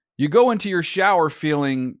 You go into your shower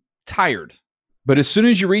feeling tired, but as soon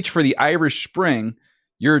as you reach for the Irish Spring,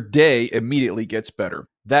 your day immediately gets better.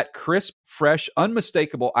 That crisp, fresh,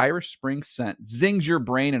 unmistakable Irish Spring scent zings your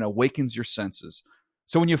brain and awakens your senses.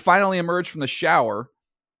 So when you finally emerge from the shower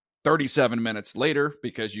 37 minutes later,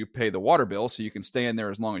 because you pay the water bill so you can stay in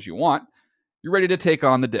there as long as you want, you're ready to take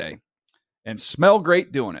on the day. And smell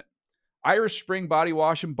great doing it. Irish Spring Body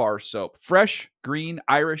Wash and Bar Soap. Fresh, green,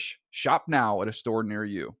 Irish. Shop now at a store near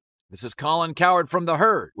you. This is Colin Cowherd from The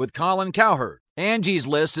Herd with Colin Cowherd. Angie's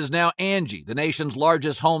List is now Angie, the nation's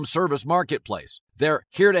largest home service marketplace. They're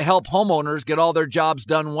here to help homeowners get all their jobs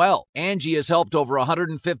done well. Angie has helped over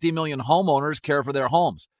 150 million homeowners care for their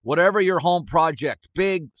homes. Whatever your home project,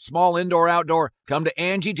 big, small, indoor, outdoor, come to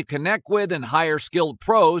Angie to connect with and hire skilled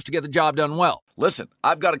pros to get the job done well. Listen,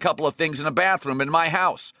 I've got a couple of things in a bathroom in my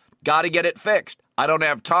house. Got to get it fixed. I don't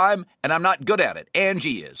have time, and I'm not good at it.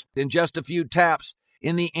 Angie is. In just a few taps,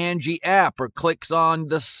 in the Angie app or clicks on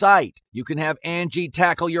the site, you can have Angie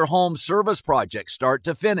tackle your home service project start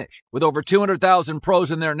to finish. With over 200,000 pros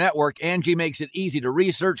in their network, Angie makes it easy to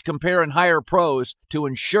research, compare, and hire pros to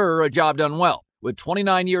ensure a job done well. With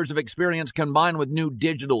 29 years of experience combined with new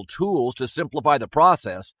digital tools to simplify the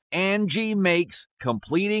process, Angie makes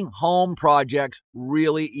completing home projects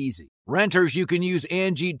really easy. Renters, you can use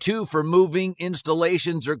Angie too for moving,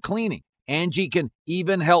 installations, or cleaning. Angie can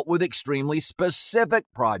even help with extremely specific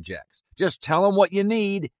projects. Just tell them what you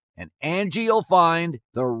need, and Angie will find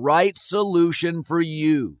the right solution for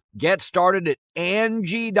you. Get started at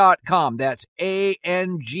Angie.com. That's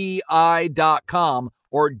ANGI.com,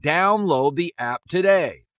 or download the app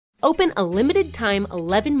today. Open a limited-time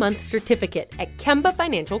 11-month certificate at Kemba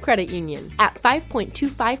Financial Credit Union. At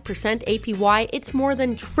 5.25% APY, it's more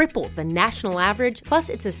than triple the national average, plus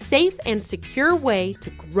it's a safe and secure way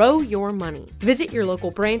to grow your money. Visit your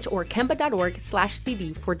local branch or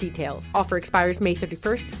kemba.org/CD for details. Offer expires May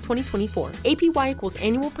 31st, 2024. APY equals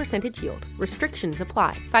annual percentage yield. Restrictions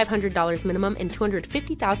apply. $500 minimum and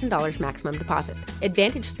 $250,000 maximum deposit.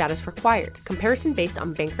 Advantage status required. Comparison based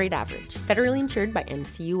on bank rate average. Federally insured by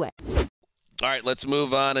NCUA. All right, let's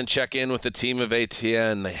move on and check in with the team of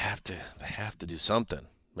ATN. They have to do something.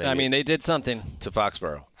 Maybe. I mean, they did something. To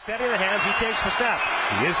Foxborough. Steady the hands, he takes the snap.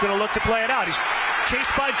 He is going to look to play it out. He's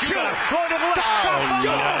chased by Judah. Going to the left.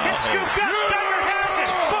 It's scooped up. Denver has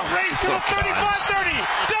it. Foot race to the 35-30.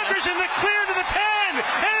 Denver's in the clear to the 10.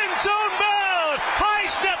 End zone bound.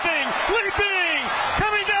 High stepping, leaping,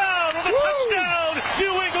 coming down with a touchdown,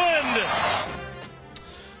 New England.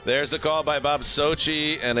 There's the call by Bob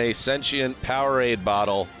Sochi and a sentient Powerade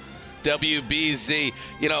bottle. WBZ.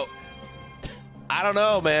 You know, I don't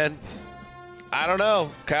know, man. I don't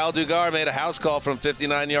know. Kyle Duggar made a house call from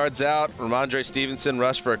 59 yards out. Ramondre Stevenson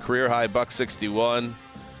rushed for a career-high $161.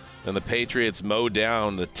 And the Patriots mowed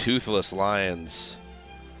down the toothless Lions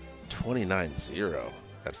 29-0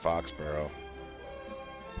 at Foxborough.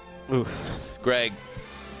 Oof. Greg,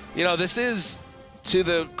 this is to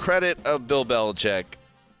the credit of Bill Belichick.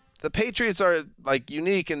 The Patriots are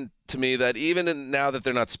unique and to me that even now that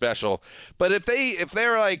they're not special, but if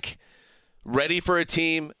they're ready for a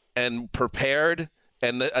team and prepared,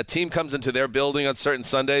 and a team comes into their building on certain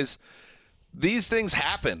Sundays, these things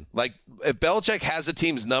happen. If Belichick has a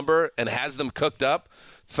team's number and has them cooked up,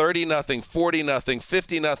 30-0, 40-0,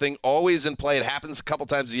 50-0, always in play. It happens a couple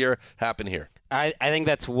times a year. Happen here. I think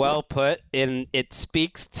that's well put, and it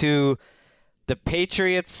speaks to the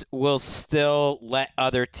Patriots will still let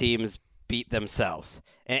other teams beat themselves.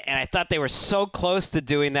 And I thought they were so close to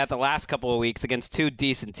doing that the last couple of weeks against two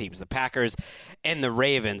decent teams, the Packers and the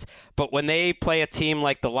Ravens. But when they play a team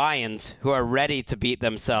like the Lions, who are ready to beat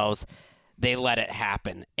themselves, they let it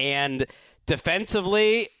happen. And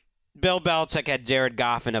defensively, Bill Belichick had Jared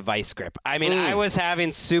Goff in a vice grip. I mean, I was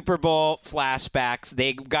having Super Bowl flashbacks.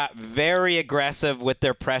 They got very aggressive with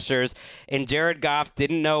their pressures, and Jared Goff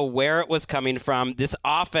didn't know where it was coming from. This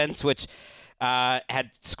offense, which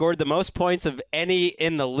had scored the most points of any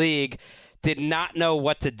in the league, did not know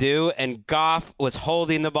what to do, and Goff was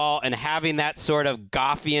holding the ball and having that sort of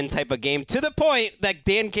Goffian type of game, to the point that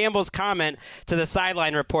Dan Campbell's comment to the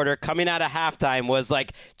sideline reporter coming out of halftime was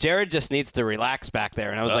like, Jared just needs to relax back there.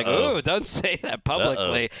 And I was like, ooh, don't say that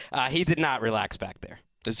publicly. He did not relax back there.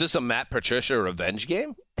 Is this a Matt Patricia revenge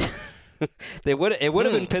game? It would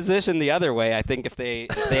have been positioned the other way, I think, if they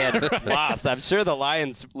had lost. I'm sure the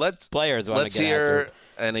Lions players want to get after it.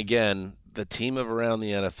 And again, the team of around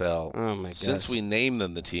the NFL, oh my since we named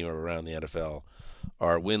them the team of around the NFL,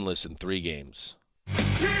 are winless in 3 games. To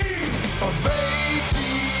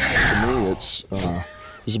me, it's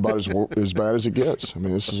about as bad as it gets. I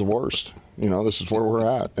mean, this is the worst. This is where we're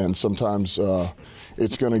at, and sometimes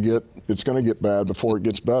it's going to get bad before it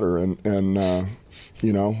gets better. And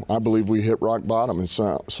I believe we hit rock bottom, and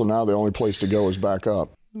so now the only place to go is back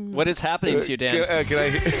up. What is happening to you, Dan? Can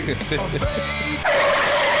I?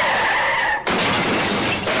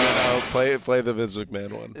 Play the Vince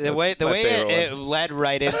McMahon one. The way it led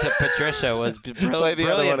right into Patricia was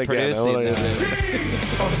brilliant producing.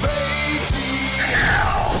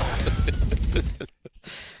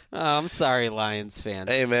 I'm sorry, Lions fans.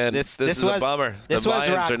 Hey, man, this is a bummer. The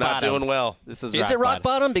Lions are not doing well. Is it rock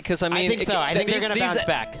bottom? Because, I think so. I think they're going to bounce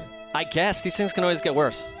back. I guess. These things can always get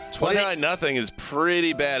worse. 29-0 is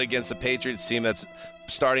pretty bad against the Patriots team that's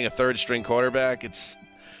starting a third-string quarterback.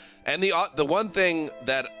 And the one thing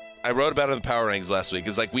that I wrote about in the Power Rankings last week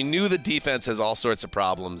is we knew the defense has all sorts of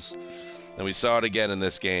problems, and we saw it again in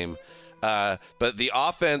this game. But the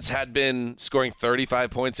offense had been scoring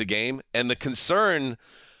 35 points a game, and the concern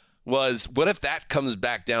was, what if that comes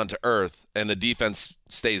back down to earth and the defense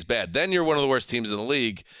stays bad? Then you're one of the worst teams in the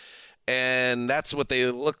league. And that's what they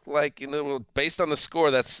look like. Based on the score,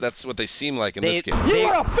 that's what they seem like in this game. You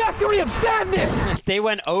are a factory of sadness! They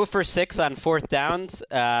went 0 for 6 on fourth downs,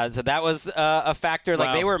 so that was a factor.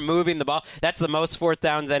 Wow. They were moving the ball. That's the most fourth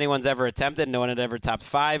downs anyone's ever attempted. No one had ever topped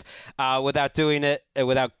 5 without doing it,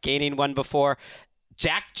 without gaining one before.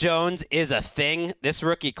 Jack Jones is a thing. This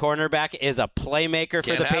rookie cornerback is a playmaker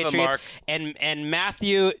for the Patriots. And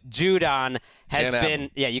Matthew Judon has been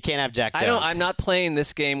 – you can't have Jack Jones. I'm not playing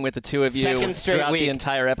this game with the two of you throughout the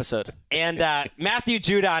entire episode. And Matthew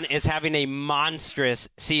Judon is having a monstrous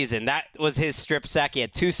season. That was his strip sack. He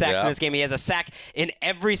had 2 sacks in this game. He has a sack in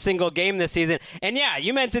every single game this season. And,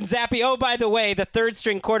 you mentioned Zappe. Oh, by the way, the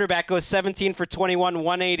third-string quarterback goes 17 for 21,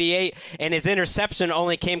 188, and his interception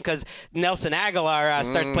only came because Nelson Aguilar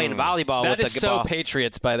starts playing volleyball with the ball. That is so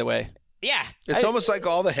Patriots, by the way. Yeah. It's almost like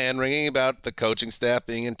all the hand-wringing about the coaching staff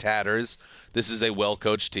being in tatters. This is a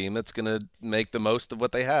well-coached team that's going to make the most of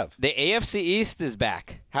what they have. The AFC East is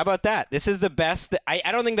back. How about that? This is the best. I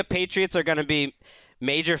don't think the Patriots are going to be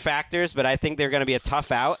major factors, but I think they're going to be a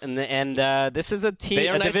tough out. And this is a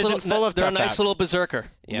team, a division full of tough outs. They're a nice little berserker.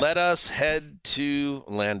 Yeah. Let us head to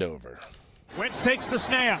Landover. Wentz takes the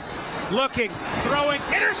snap. Looking, throwing,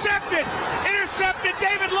 intercepted! Intercepted,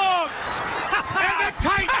 David Long! And the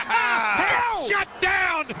Titans have shut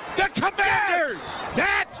down the Commanders!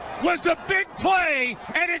 That was the big play,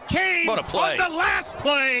 and it came on the last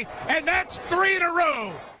play, and that's 3 in a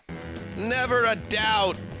row. Never a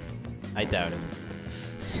doubt. I doubt it.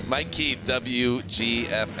 Mike Keith,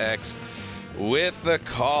 WGFX, with the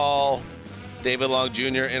call. David Long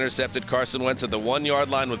Jr. intercepted Carson Wentz at the 1-yard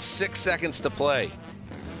line with 6 seconds to play.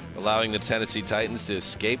 allowing the Tennessee Titans to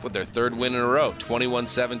escape with their third win in a row,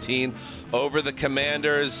 21-17 over the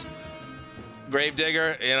Commanders.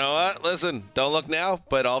 Gravedigger, you know what? Listen, don't look now,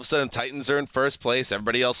 but all of a sudden Titans are in first place.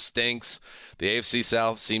 Everybody else stinks. The AFC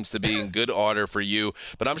South seems to be in good order for you.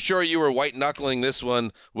 But I'm sure you were white-knuckling this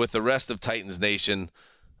one with the rest of Titans Nation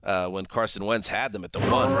when Carson Wentz had them at the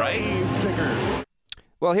 1, right?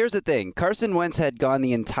 Well, here's the thing. Carson Wentz had gone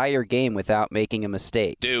the entire game without making a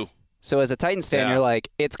mistake. So as a Titans fan, you're like,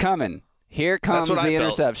 it's coming. Here comes the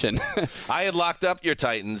interception. I had locked up your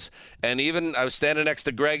Titans, and even I was standing next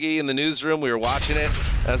to Greggy in the newsroom. We were watching it,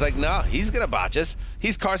 and I was like, no, he's going to botch us.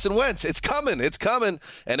 He's Carson Wentz. It's coming. It's coming.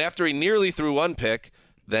 And after he nearly threw one pick,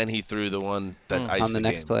 then he threw the one that iced the game. On the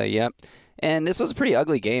next play, yep. And this was a pretty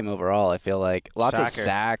ugly game overall, I feel like. Lots of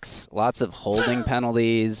sacks, lots of holding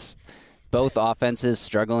penalties, both offenses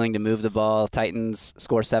struggling to move the ball. Titans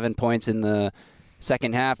score 7 points in the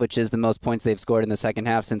second half, which is the most points they've scored in the second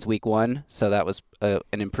half since week 1. So that was an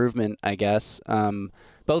improvement, I guess.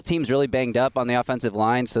 Both teams really banged up on the offensive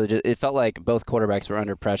line, so it felt like both quarterbacks were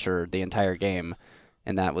under pressure the entire game.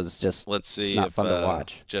 And that was just it's not fun to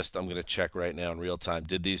watch. I'm going to check right now in real time.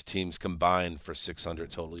 Did these teams combine for 600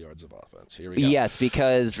 total yards of offense? Here we go. Yes,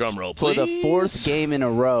 because drum roll, for the fourth game in a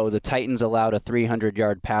row, the Titans allowed a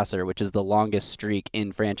 300-yard passer, which is the longest streak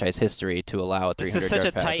in franchise history to allow a 300-yard passer. This is such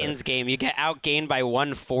a Titans game. You get outgained by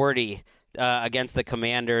 140 against the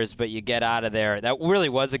Commanders, but you get out of there. That really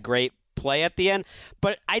was a great play at the end.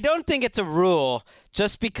 But I don't think it's a rule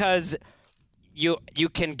just because you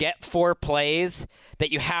can get 4 plays that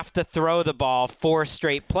you have to throw the ball 4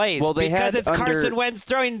 straight plays because it's Carson Wentz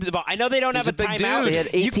throwing the ball. I know they don't have a timeout. They had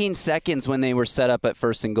 18 seconds when they were set up at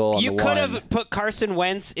 1st and goal on the 1. You could have put Carson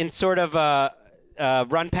Wentz in sort of a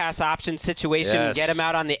run-pass option situation and get him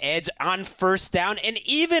out on the edge on 1st down. And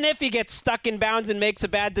even if he gets stuck in bounds and makes a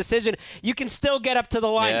bad decision, you can still get up to the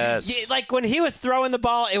line. Like when he was throwing the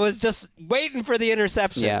ball, it was just waiting for the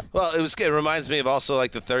interception. Yeah. Well, it reminds me of also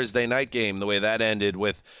like the Thursday night game, the way that ended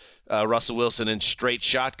with Russell Wilson in straight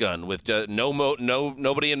shotgun with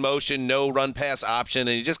nobody in motion, no run-pass option,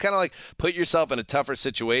 and you just kind of like put yourself in a tougher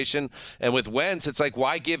situation. And with Wentz, it's like,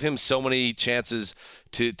 why give him so many chances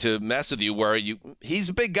to mess with you where he's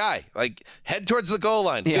a big guy. Like, head towards the goal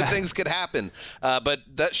line. Good things could happen. But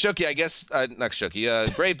that Shooky, I guess, not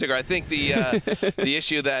Shooky, Gravedigger, I think the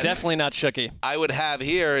issue that definitely not Shooky I would have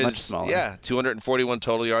here is 241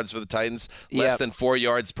 total yards for the Titans, less than 4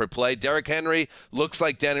 yards per play. Derrick Henry looks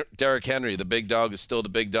like Derrick Henry. The big dog is still the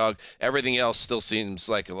big dog. Everything else still seems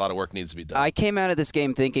like a lot of work needs to be done. I came out of this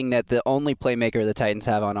game thinking that the only playmaker the Titans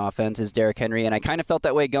have on offense is Derrick Henry, and I kind of felt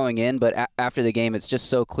that way going in, but after the game, it's just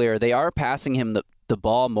so clear. They are passing him the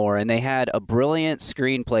ball more, and they had a brilliant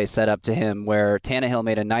screenplay set up to him where Tannehill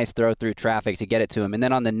made a nice throw through traffic to get it to him. And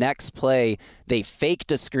then on the next play, they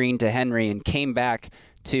faked a screen to Henry and came back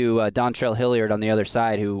to Dontrell Hilliard on the other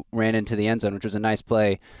side, who ran into the end zone, which was a nice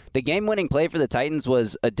play. The game-winning play for the Titans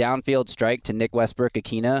was a downfield strike to Nick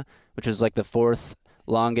Westbrook-Akina, which was like the 4th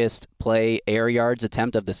longest play air yards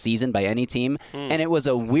attempt of the season by any team. And it was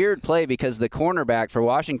a weird play because the cornerback for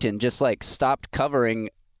Washington just like stopped covering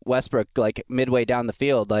Westbrook like midway down the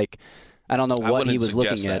field. Like, I don't know what he was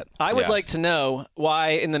looking at. I would like to know why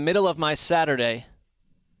in the middle of my Saturday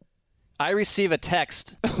I receive a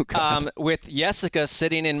text with Jessica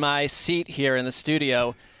sitting in my seat here in the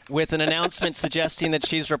studio with an announcement suggesting that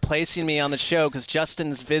she's replacing me on the show because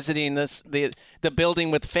Justin's visiting the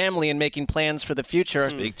building with family and making plans for the future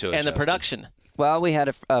and the production. Well, we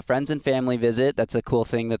had a friends and family visit. That's a cool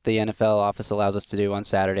thing that the NFL office allows us to do on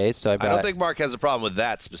Saturdays. So I don't think Mark has a problem with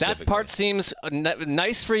that specifically. That part seems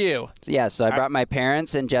nice for you. Yeah, so I brought my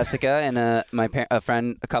parents and Jessica and a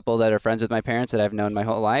couple that are friends with my parents that I've known my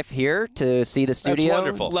whole life here to see the studio. That's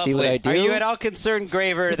wonderful. See what I do. Are you at all concerned,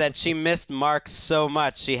 Graver, that she missed Mark so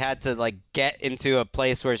much she had to like get into a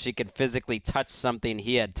place where she could physically touch something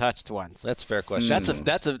he had touched once? That's a fair question.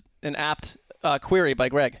 That's an apt query by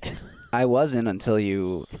Greg. I wasn't until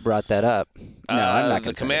you brought that up. No, I'm not.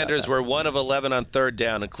 The Commanders were 1 of 11 on 3rd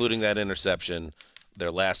down, including that interception.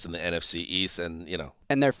 They're last in the NFC East, and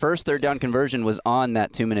And their first 3rd down conversion was on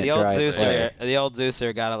that 2-minute drive. The old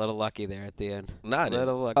Zeuser got a little lucky there at the end. Not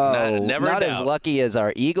as lucky as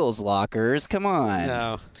our Eagles lockers. Come on.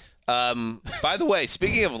 No. By the way,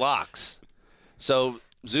 speaking of locks, so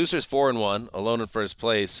Zeuser's 4-1, alone in first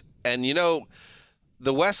place, and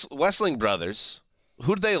the Wessling brothers.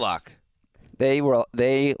 Who did they lock? They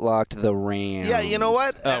locked the Rams. Yeah, you know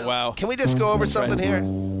what? Oh, wow. Can we just go over something here?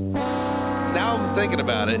 Now I'm thinking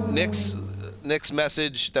about it. Nick's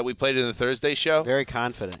message that we played in the Thursday show. Very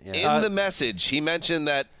confident. Yeah. In the message, he mentioned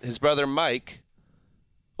that his brother Mike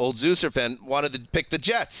old Zeuser fan, wanted to pick the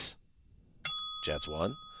Jets. Jets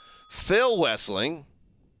won. Phil Wessling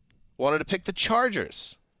wanted to pick the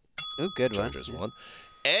Chargers. Ooh, good Chargers won.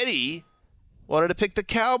 Eddie wanted to pick the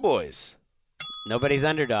Cowboys. Nobody's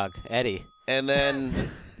underdog, Eddie. And then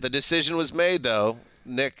the decision was made, though.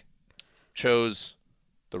 Nick chose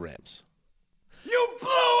the Rams. You blew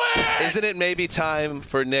it! Isn't it maybe time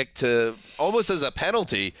for Nick to, almost as a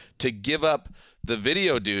penalty, to give up the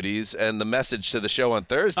video duties and the message to the show on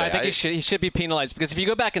Thursday? I think he should be penalized, because if you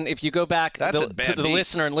go back to the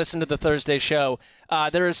listener and listen to the Thursday show,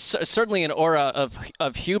 there is certainly an aura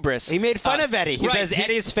of hubris. He made fun of Eddie. He right, says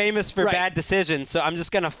Eddie's famous for bad decisions, so I'm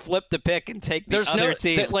just going to flip the pick and take the other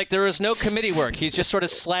team. There was no committee work. He just sort of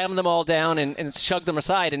slammed them all down and shoved them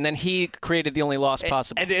aside, and then he created the only loss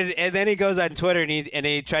possible. And then he goes on Twitter and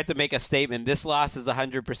he tried to make a statement. This loss is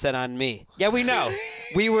 100% on me. Yeah, we know.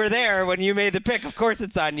 We were there when you made the pick. Of course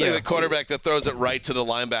it's on you. Like the quarterback that throws it right to the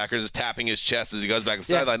linebacker is tapping his chest as he goes back to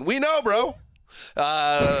the sideline. We know, bro.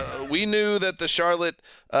 We knew that the Charlotte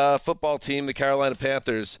football team, the Carolina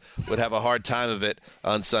Panthers, would have a hard time of it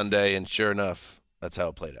on Sunday, and sure enough, that's how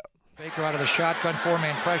it played out. Baker out of the shotgun,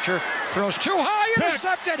 four-man pressure, throws too high,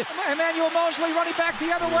 intercepted. Emmanuel Mosley running back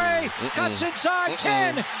the other way, cuts inside,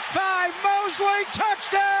 10, 5, Mosley,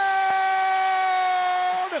 touchdown!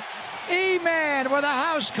 E-Man with a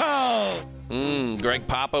house call. Greg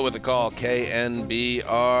Papa with a call. KNBR.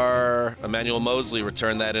 Emmanuel Mosley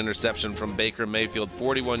returned that interception from Baker Mayfield,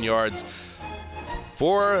 41 yards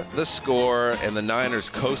for the score, and the Niners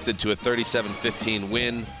coasted to a 37-15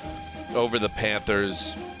 win over the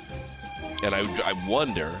Panthers. And I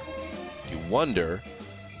wonder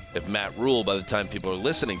if Matt Rule, by the time people are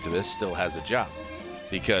listening to this, still has a job,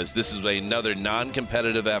 because this is another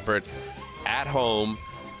non-competitive effort at home.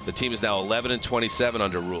 The team is now 11-27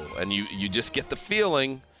 under Rule, and you just get the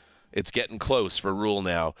feeling it's getting close for Rule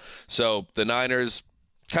now. So the Niners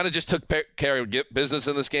kind of just took care of business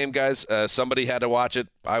in this game, guys. Somebody had to watch it.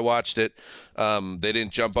 I watched it. They didn't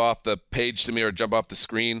jump off the page to me or jump off the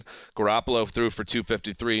screen. Garoppolo threw for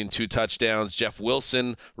 253 and 2 touchdowns. Jeff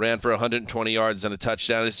Wilson ran for 120 yards and a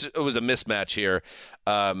touchdown. It was a mismatch here,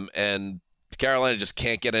 and Carolina just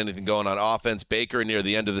can't get anything going on offense. Baker, near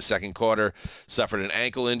the end of the second quarter, suffered an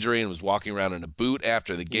ankle injury and was walking around in a boot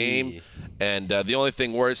after the game. And the only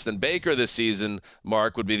thing worse than Baker this season,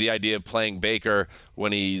 Mark, would be the idea of playing Baker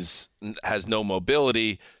when has no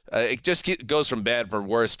mobility. It just goes from bad for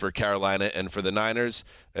worse for Carolina and for the Niners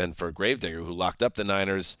and for Gravedigger, who locked up the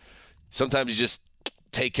Niners. Sometimes you just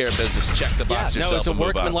take care of business, check the box yourself. No, it's a and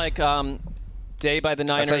move on. workmanlike day by the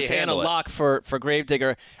Niners and a lock for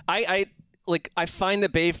Gravedigger. I find the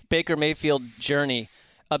Baker Mayfield journey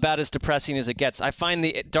about as depressing as it gets. I find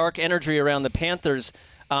the dark energy around the Panthers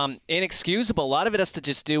inexcusable. A lot of it has to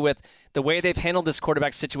just do with the way they've handled this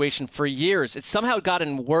quarterback situation for years. It's somehow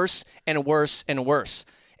gotten worse and worse and worse.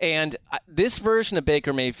 And this version of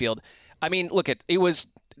Baker Mayfield, I mean, look,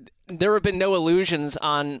 there have been no illusions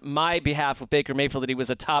on my behalf with Baker Mayfield that he was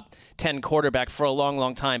a top 10 quarterback for a long,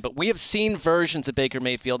 long time. But we have seen versions of Baker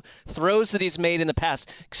Mayfield, throws that he's made in the past,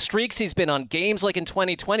 streaks he's been on, games like in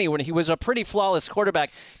 2020 when he was a pretty flawless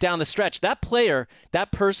quarterback down the stretch. That player,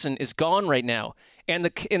 that person is gone right now. And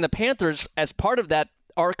the Panthers, as part of that,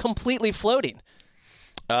 are completely floating.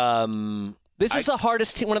 This is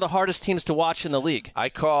one of the hardest teams to watch in the league. I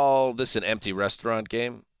call this an empty restaurant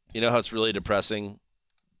game. You know how it's really depressing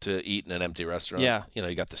to eat in an empty restaurant? Yeah.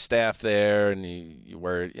 You got the staff there, and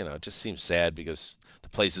it just seems sad because the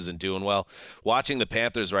place isn't doing well. Watching the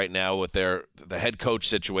Panthers right now with the head coach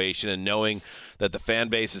situation and knowing that the fan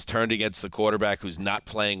base is turned against the quarterback who's not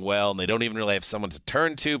playing well, and they don't even really have someone to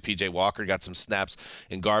turn to. PJ Walker got some snaps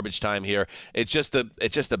in garbage time here. It's just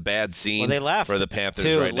a bad scene they left for the Panthers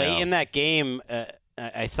too, right now. Late in that game,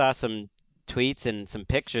 I saw some tweets and some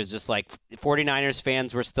pictures, just like 49ers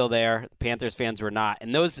fans were still there, Panthers fans were not,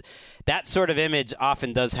 and that sort of image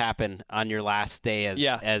often does happen on your last day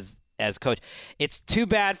as coach. It's too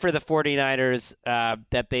bad for the 49ers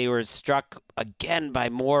that they were struck again by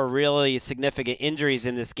more really significant injuries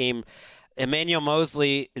in this game. Emmanuel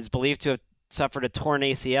Mosley is believed to have suffered a torn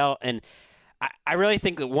ACL, and I really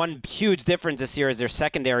think that one huge difference this year is their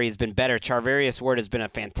secondary has been better. Charvarius Ward has been a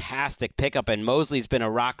fantastic pickup, and Mosley's been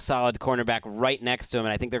a rock-solid cornerback right next to him,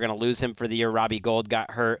 and I think they're going to lose him for the year. Robbie Gould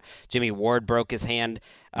got hurt. Jimmy Ward broke his hand.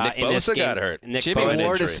 Nick Bosa got hurt. Jimmy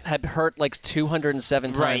Ward had hurt like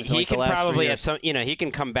 207 times. Right, in he the can last probably 3 years. he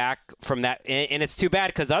can come back from that, and it's too bad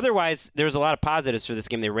because otherwise there's a lot of positives for this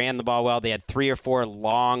game. They ran the ball well. They had 3 or 4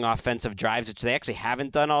 long offensive drives, which they actually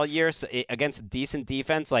haven't done all year. So against a decent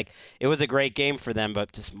defense, it was a great game for them,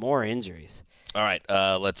 but just more injuries. All right,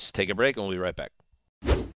 let's take a break and we'll be right back.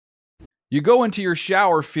 You go into your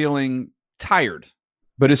shower feeling tired,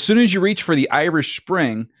 but as soon as you reach for the Irish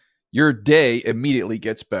Spring, your day immediately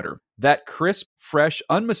gets better. That crisp, fresh,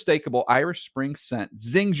 unmistakable Irish Spring scent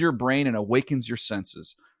zings your brain and awakens your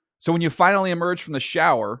senses. So when you finally emerge from the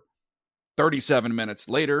shower, 37 minutes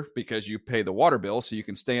later, because you pay the water bill so you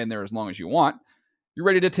can stay in there as long as you want, you're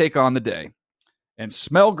ready to take on the day. And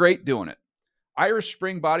smell great doing it. Irish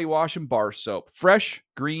Spring Body Wash and Bar Soap. Fresh,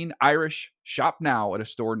 green, Irish. Shop now at a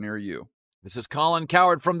store near you. This is Colin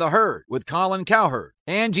Cowherd from The Herd with Colin Cowherd.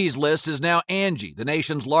 Angie's List is now Angie, the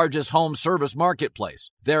nation's largest home service marketplace.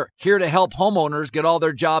 They're here to help homeowners get all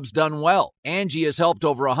their jobs done well. Angie has helped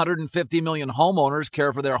over 150 million homeowners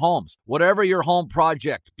care for their homes. Whatever your home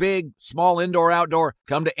project, big, small, indoor, outdoor,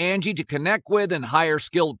 come to Angie to connect with and hire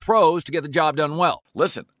skilled pros to get the job done well.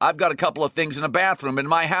 Listen, I've got a couple of things in a bathroom in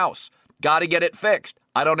my house. Got to get it fixed.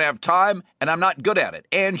 I don't have time, and I'm not good at it.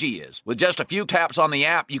 Angie is. With just a few taps on the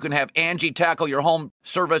app, you can have Angie tackle your home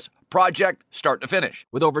service project start to finish.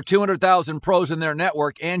 With over 200,000 pros in their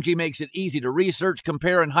network, Angie makes it easy to research,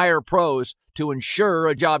 compare, and hire pros to ensure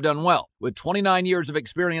a job done well. With 29 years of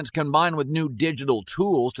experience combined with new digital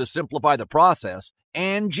tools to simplify the process,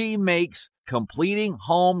 Angie makes completing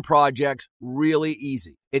home projects really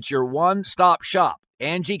easy. It's your one-stop shop.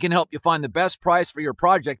 Angie can help you find the best price for your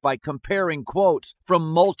project by comparing quotes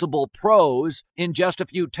from multiple pros in just a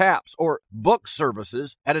few taps, or book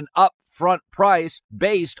services at an upfront price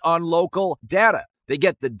based on local data. They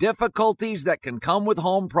get the difficulties that can come with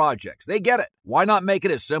home projects. They get it. Why not make it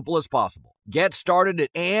as simple as possible? Get started at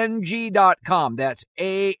Angie.com. That's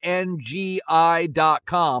ANGI.com,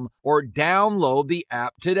 or download the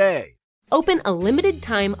app today. Open a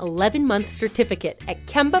limited-time 11-month certificate at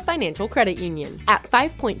Kemba Financial Credit Union. At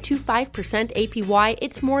 5.25% APY,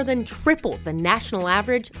 it's more than triple the national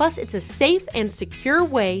average, plus it's a safe and secure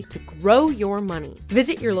way to grow your money.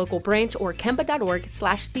 Visit your local branch or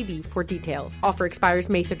kemba.org/cb for details. Offer expires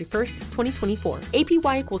May 31st, 2024.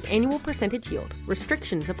 APY equals annual percentage yield.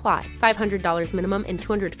 Restrictions apply. $500 minimum and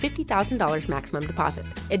 $250,000 maximum deposit.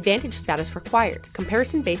 Advantage status required.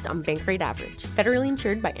 Comparison based on bank rate average. Federally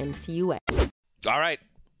insured by NCUA. All right.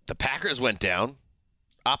 The Packers went down.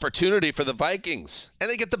 Opportunity for the Vikings. And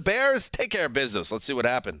they get the Bears. Take care of business. Let's see what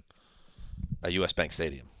happened at U.S. Bank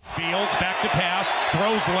Stadium. Fields back to pass,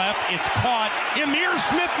 throws left, it's caught. Emir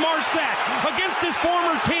Smith-Marsette against his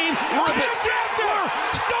former team. Cam Dantzler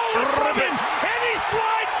stolen from him, and he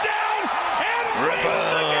slides down and wins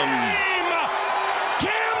the game.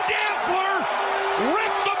 Cam Dantzler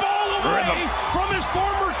ripped the ball away from his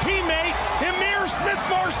former teammate, Emir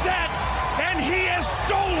Smith-Marsette, and he has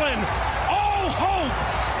stolen all hope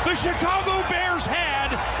the Chicago Bears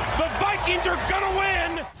had. The Vikings are going to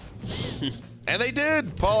win. And they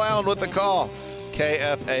did. Paul Allen with the call.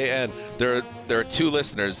 KFAN. There are two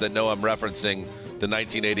listeners that know I'm referencing the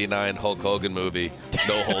 1989 Hulk Hogan movie,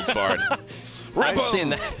 No Holds Barred. I've seen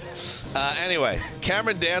that. Anyway,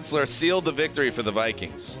 Cameron Dantzler sealed the victory for the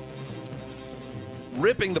Vikings,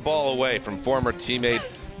 ripping the ball away from former teammate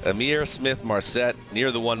Emir Smith-Marsette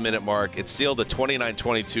near the 1-minute mark. It sealed a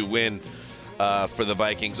 29-22 win for the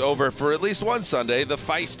Vikings over, for at least one Sunday, the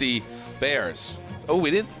feisty Bears. Oh,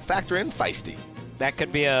 we didn't factor in feisty. That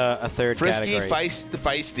could be a third Frisky, category.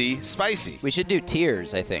 feisty, spicy. We should do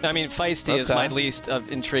tiers, I think. I mean, feisty is my least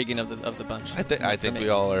intriguing of the bunch. I think we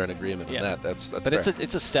all are in agreement on that. That's but fair.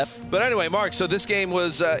 it's a step. But anyway, Mark, so this game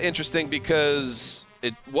was interesting because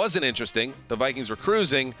it wasn't interesting. The Vikings were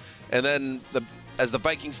cruising, and then as the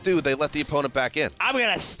Vikings do, they let the opponent back in. I'm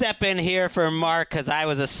going to step in here for Mark because I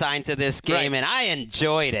was assigned to this game, and I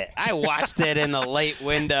enjoyed it. I watched it in the late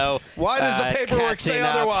window. Why does the paperwork say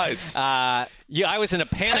otherwise? Yeah, I was in a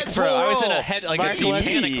panic for. I was in a head like Mark a deep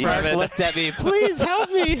panic for Mark it. looked at me. Please help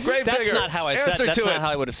me. That's not how I said. That's not how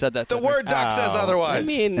I would have said that. The Word doc says otherwise. I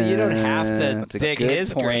mean, you don't have to dig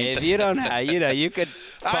his grave. You don't have. You could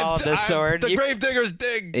follow the sword. The grave diggers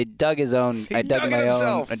dig. He dug his own. I dug dug my it own.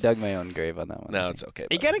 himself. I dug my own grave on that one. No, it's okay.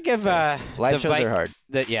 You got to give live shows are hard.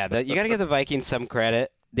 You got to give the Vikings some credit.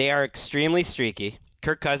 They are extremely streaky.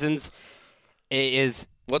 Kirk Cousins is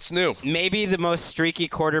what's new? Maybe the most streaky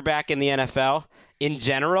quarterback in the NFL. In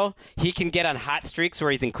general, he can get on hot streaks where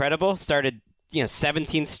he's incredible. Started,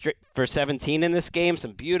 17 for 17 in this game,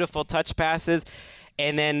 some beautiful touch passes,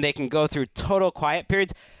 and then they can go through total quiet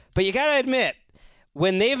periods. But you got to admit,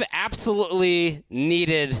 when they've absolutely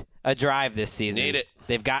needed a drive this season,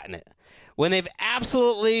 they've gotten it. When they've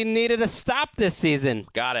absolutely needed a stop this season,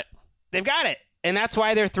 they've got it. And that's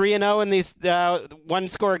why they're 3-0 in these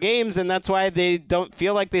one-score games, and that's why they don't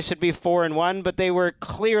feel like they should be 4-1. But they were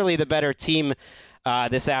clearly the better team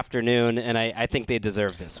this afternoon, and I think they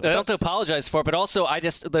deserve this one. I don't have to apologize for it, but also I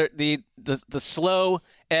just the slow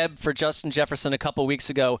ebb for Justin Jefferson a couple weeks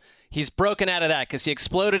ago. He's broken out of that because he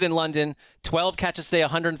exploded in London, 12 catches today,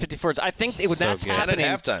 154 yards. I think when that's happening,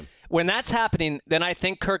 at halftime. When that's happening, then I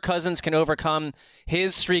think Kirk Cousins can overcome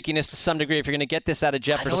his streakiness to some degree if you're going to get this out of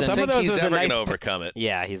Jefferson. I don't think he's ever going to overcome it.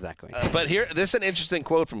 Yeah, he's not going to. But this is an interesting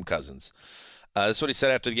quote from Cousins. This is what he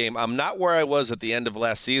said after the game. I'm not where I was at the end of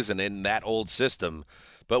last season in that old system,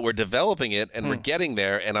 but we're developing it, and we're getting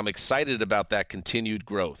there, and I'm excited about that continued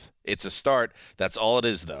growth. It's a start. That's all it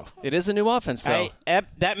is, though. It is a new offense, though.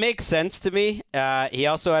 That makes sense to me. He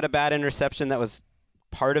also had a bad interception that was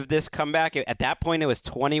part of this comeback. At that point, it was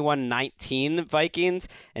 21-19 Vikings,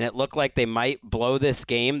 and it looked like they might blow this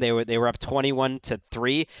game. They were up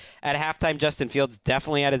 21-3 at halftime. Justin Fields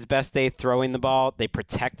definitely had his best day throwing the ball. They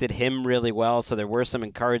protected him really well, so there were some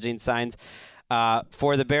encouraging signs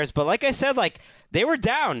for the Bears. But like I said, they were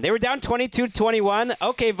down. They were down 22-21.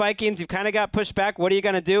 Okay, Vikings, you've kind of got pushed back. What are you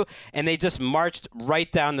going to do? And they just marched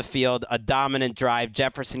right down the field, a dominant drive.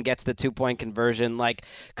 Jefferson gets the 2-point conversion.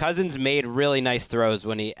 Cousins made really nice throws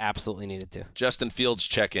when he absolutely needed to. Justin Fields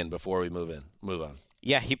check-in before we move on.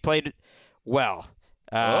 Yeah, he played well.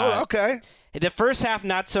 Okay. The first half,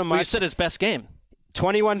 not so much. Well, you said his best game.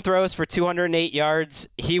 21 throws for 208 yards.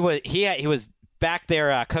 He was back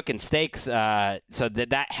there cooking steaks, so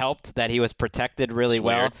that helped that he was protected really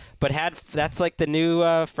well. But that's like the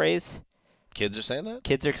new phrase. Kids are saying that?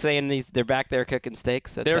 Kids are saying they're back there cooking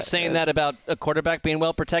steaks. They're saying that about a quarterback being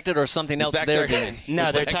well protected or something else they're doing?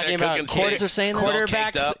 No, they're talking about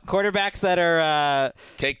quarterbacks that are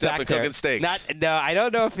caked up and cooking steaks. I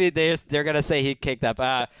don't know if they're going to say he caked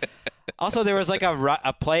up. Also, there was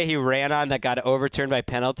a play he ran on that got overturned by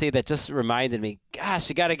penalty that just reminded me, gosh,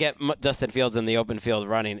 you got to get Justin Fields in the open field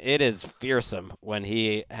running. It is fearsome when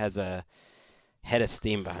he has a head of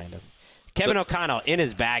steam behind him. Kevin O'Connell in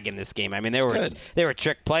his bag in this game. I mean, there were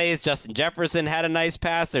trick plays. Justin Jefferson had a nice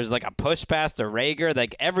pass. There's a push pass to Rager.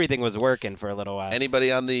 Everything was working for a little while.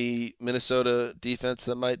 Anybody on the Minnesota defense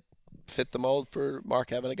that might fit the mold for Mark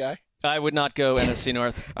having a guy? I would not go NFC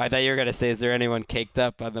North. I thought you were going to say, is there anyone caked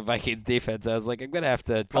up on the Vikings defense? I was like, I'm going to have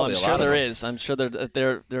to. Well, I'm sure there is. I'm sure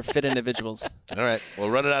they're fit individuals. All right. We'll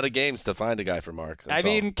run it out of games to find a guy for Mark. I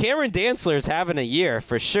mean, Cameron Dantzler's having a year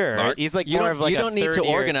for sure. Mark? He's you don't need to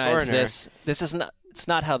organize corner. this. This is not. It's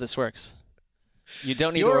not how this works. You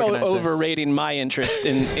don't need to You're organize overrating my interest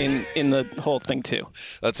in the whole thing too.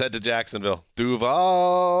 Let's head to Jacksonville.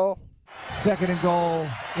 Duval. Second and goal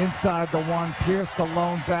inside the one. Pierce the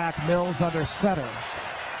lone back. Mills under center.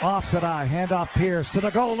 Offset eye. Handoff Pierce to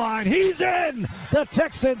the goal line. He's in! The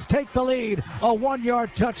Texans take the lead. A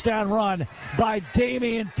 1-yard touchdown run by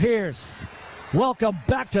Dameon Pierce. Welcome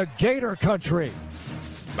back to Gator Country.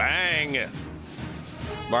 Bang!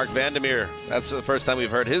 Mark Vandermeer. That's the first time we've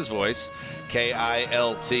heard his voice.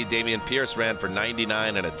 KILT. Dameon Pierce ran for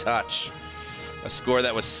 99 and a touch. A score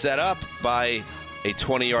that was set up by a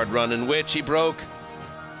 20-yard run in which he broke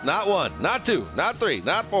not 1, not 2, not 3,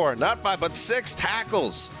 not 4, not 5, but 6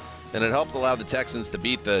 tackles. And it helped allow the Texans to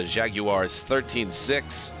beat the Jaguars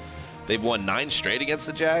 13-6. They've won 9 straight against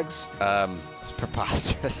the Jags. It's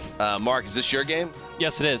preposterous. Mark, is this your game?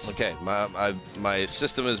 Yes, it is. Okay, my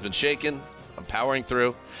system has been shaken. I'm powering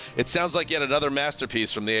through. It sounds like yet another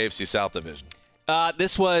masterpiece from the AFC South Division. I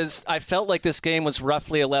felt like this game was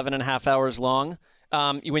roughly 11 and a half hours long.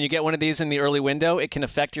 When you get one of these in the early window, it can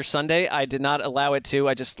affect your Sunday. I did not allow it to.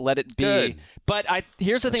 I just let it be. Good. But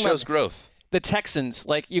here's the thing shows about growth. The Texans.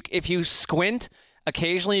 If you squint,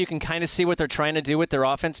 occasionally you can kind of see what they're trying to do with their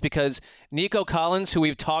offense because Nico Collins, who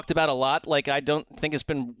we've talked about a lot, I don't think has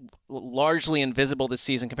been largely invisible this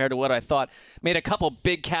season compared to what I thought, made a couple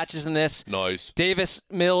big catches in this. Nice. Davis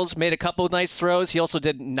Mills made a couple of nice throws. He also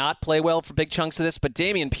did not play well for big chunks of this, but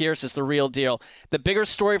Dameon Pierce is the real deal. The bigger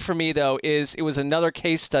story for me, though, is it was another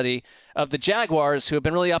case study of the Jaguars, who have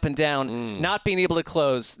been really up and down, not being able to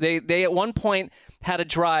close. They at one point had a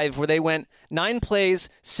drive where they went 9 plays,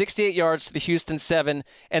 68 yards to the Houston 7,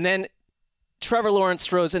 and then Trevor Lawrence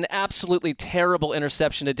throws an absolutely terrible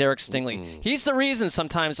interception to Derek Stingley. He's the reason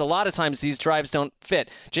a lot of times, these drives don't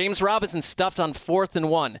fit. James Robinson stuffed on 4th and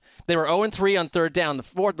 1. They were 0-3 on 3rd down.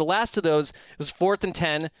 The last of those was 4th and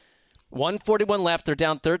 10. 1:41 left. They're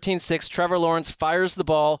down 13-6. Trevor Lawrence fires the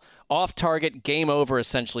ball off target. Game over,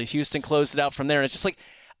 essentially. Houston closed it out from there. And it's just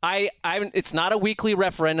It's not a weekly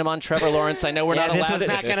referendum on Trevor Lawrence. I know we're not allowed. This is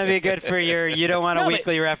not going to be good for you don't want a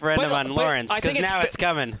weekly referendum on Lawrence, because now it's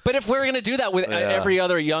coming. But if we're going to do that with every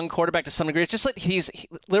other young quarterback to some degree, it's just like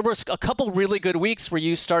there was a couple really good weeks where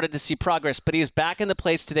you started to see progress, but he's back in the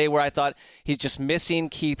place today where I thought he's just missing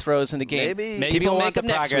key throws in the game. Maybe people he'll want the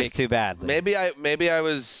progress too bad. Maybe I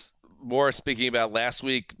was more speaking about last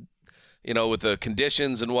week, with the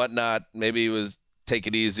conditions and whatnot. Maybe it was take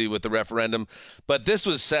it easy with the referendum. But this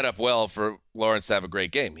was set up well for Lawrence to have a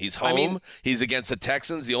great game. He's home. He's against the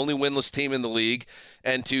Texans, the only winless team in the league.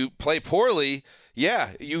 And to play poorly,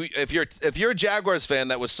 if you're a Jaguars fan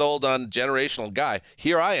that was sold on generational guy,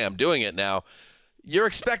 here I am doing it now. You're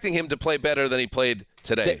expecting him to play better than he played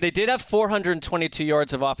today. They did have 422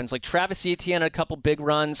 yards of offense. Like Travis Etienne had a couple big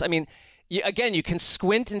runs. I mean, you can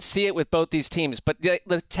squint and see it with both these teams, but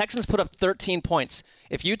the Texans put up 13 points.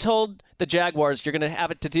 If you told the Jaguars you're going to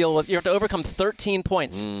have it to deal with, you have to overcome 13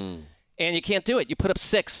 points, and you can't do it. You put up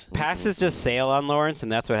 6. Passes just sail on Lawrence,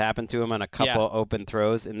 and that's what happened to him on a couple open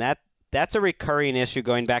throws, and that's a recurring issue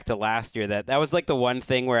going back to last year. That was like the one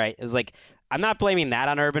thing where it was like, I'm not blaming that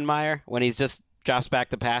on Urban Meyer when he's just drops back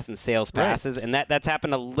to pass and sails passes, and that's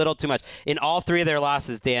happened a little too much. In all 3 of their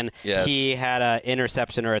losses, Dan, he had an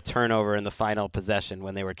interception or a turnover in the final possession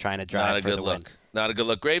when they were trying to drive for the win. Not a good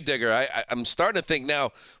look. Gravedigger, I'm starting to think now,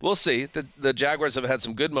 we'll see. The Jaguars have had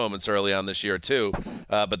some good moments early on this year too,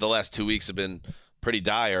 but the last 2 weeks have been pretty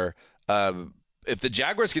dire. If the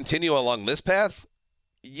Jaguars continue along this path,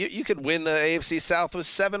 you could win the AFC South with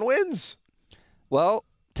 7 wins. Well,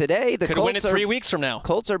 today the Colts Colts win it 3 weeks from now.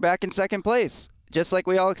 Colts are back in second place. Just like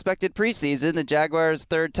we all expected preseason, the Jaguars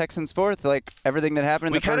 3rd, Texans 4th, like everything that happened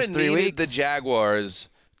in the first 3 weeks. We kind of needed the Jaguars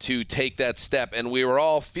to take that step, and we were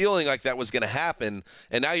all feeling like that was going to happen,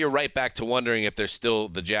 and now you're right back to wondering if they're still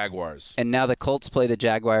the Jaguars. And now the Colts play the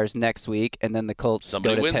Jaguars next week, and then the Colts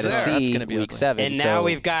go to Tennessee That's gonna be week ugly. 7. And now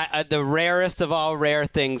we've got the rarest of all rare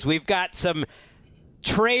things. We've got some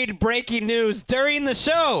trade breaking news during the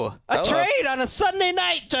show. Trade on a Sunday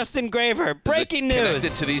night, Justin Graver. Breaking news.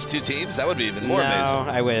 Connected to these 2 teams? That would be even more amazing.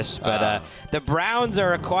 I wish. But the Browns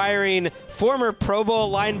are acquiring former Pro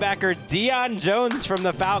Bowl linebacker Deion Jones from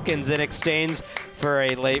the Falcons in exchange for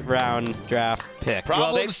a late-round draft pick.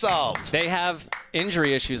 Problem solved. They have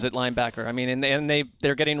injury issues at linebacker. I mean, and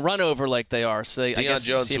they're getting run over like they are. So Deion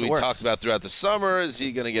Jones, who we talked about throughout the summer, is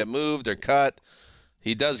he going to get moved or cut?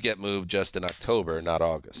 He does get moved just in October, not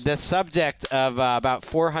August. The subject of about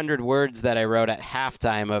 400 words that I wrote at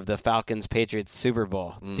halftime of the Falcons-Patriots Super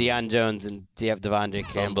Bowl. Deion Jones and Devondre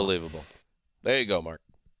Campbell. Unbelievable. There you go, Mark.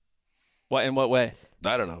 What? In what way?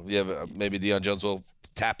 I don't know. You have maybe Deion Jones will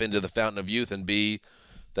tap into the fountain of youth and be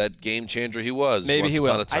that game changer he was. Maybe once he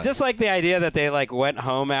upon will. a time. I just like the idea that they went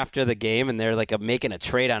home after the game and they're making a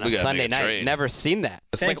trade on a Sunday night. Trade. Never seen that.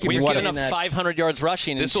 We've given up 500 yards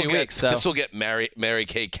rushing in 2 weeks. So. This will get Mary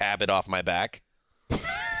Kay Cabot off my back,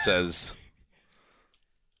 says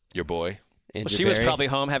your boy. Well, she was probably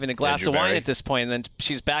home having a glass of wine at this point, and then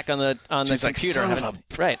she's back on the computer.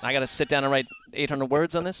 Right, I got to sit down and write 800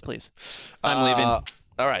 words on this, please. I'm leaving.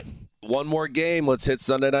 All right, one more game. Let's hit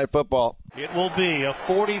Sunday Night Football. It will be a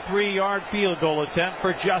 43-yard field goal attempt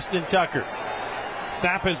for Justin Tucker.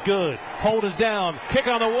 Snap is good. Hold is down. Kick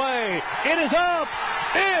on the way. It is up.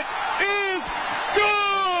 It is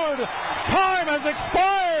good. Time has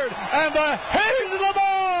expired, and the heads of the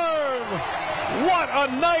barn. What a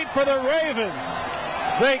night for the Ravens.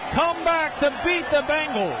 They come back to beat the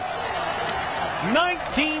Bengals.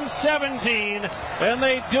 19-17, and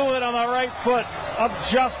they do it on the right foot of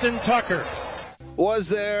Justin Tucker. Was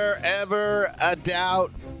there ever a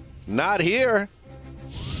doubt? Not here.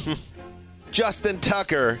 Justin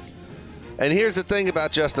Tucker. And here's the thing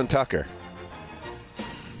about Justin Tucker.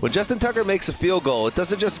 When Justin Tucker makes a field goal, it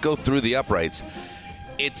doesn't just go through the uprights.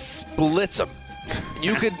 It splits them.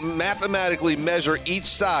 You could mathematically measure each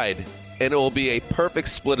side, and it will be a perfect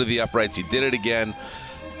split of the uprights. He did it again.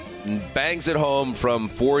 Bangs it home from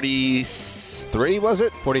 43, was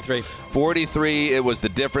it? 43. 43. It was the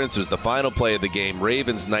difference. It was the final play of the game.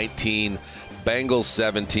 Ravens 19, Bengals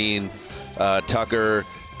 17. Tucker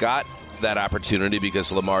got that opportunity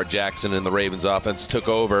because Lamar Jackson and the Ravens offense took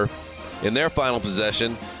over in their final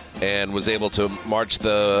possession and was able to march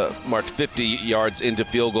 50 yards into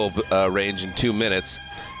field goal range in 2 minutes.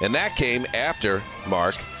 And that came after,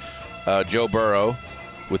 Mark, Joe Burrow,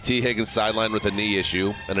 with T. Higgins sidelined with a knee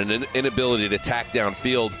issue and an inability to tack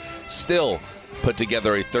downfield, still put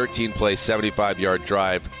together a 13-play, 75-yard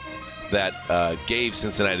drive that gave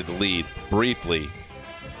Cincinnati the lead briefly,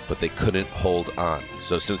 but they couldn't hold on.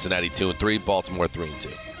 So Cincinnati 2-3, Baltimore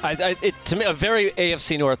 3-2. To me, a very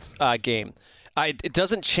AFC North game. It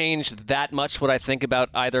doesn't change that much what I think about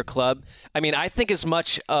either club. I mean, I think as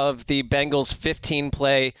much of the Bengals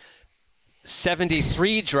 15-play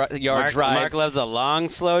 73-yard drive. Mark loves a long,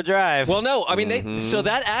 slow drive. Well, no, I mean, so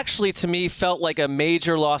that actually to me felt like a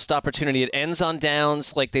major lost opportunity. It ends on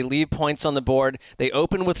downs, like they leave points on the board. They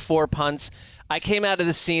open with 4 punts. I came out of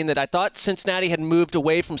the scene that I thought Cincinnati had moved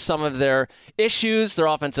away from some of their issues, their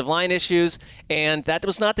offensive line issues, and that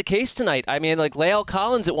was not the case tonight. I mean, like La'el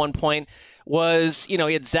Collins at one point was, he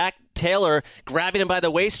had Zach Taylor grabbing him by the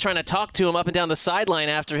waist, trying to talk to him up and down the sideline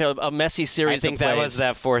after a messy series of plays. I think that was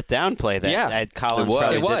that 4th down play that Collins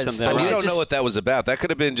probably did something wrong. We don't know what that was about. That could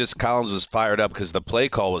have been just Collins was fired up because the play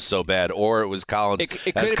call was so bad, or it was Collins.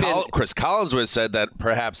 Chris Collins would have said that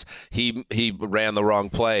perhaps he ran the wrong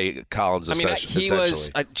play, Collins essentially.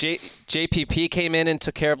 JPP came in and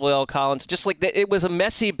took care of La'el Collins. Just like it was a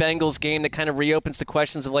messy Bengals game that kind of reopens the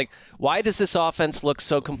questions of, like, why does this offense look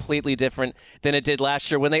so completely different than it did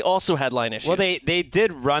last year when they also had line issues? Well, they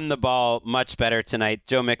did run the ball much better tonight.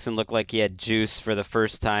 Joe Mixon looked like he had juice for the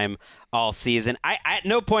first time all season. At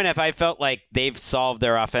no point have I felt like they've solved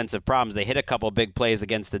their offensive problems. They hit a couple big plays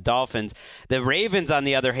against the Dolphins. The Ravens, on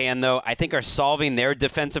the other hand, though, I think are solving their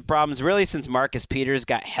defensive problems really since Marcus Peters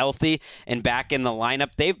got healthy and back in the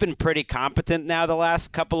lineup. They've been pretty competent now the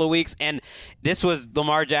last couple of weeks, and this was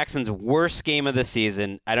Lamar Jackson's worst game of the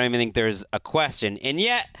season. I don't even think there's a question. And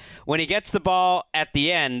yet, when he gets the ball at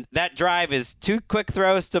the end, that drive is 2 quick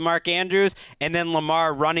throws to Mark Andrews, and then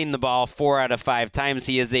Lamar running the ball 4 out of 5 times.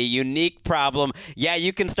 He is a unique problem. Yeah,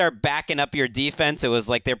 you can start backing up your defense. It was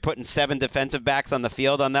like they're putting 7 defensive backs on the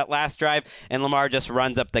field on that last drive, and Lamar just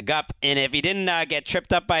runs up the gut. And if he didn't get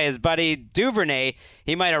tripped up by his buddy Duvernay,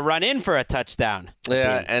 he might have run in for a touchdown.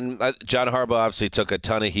 Yeah, and John Harbaugh obviously took a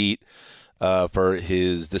ton of heat for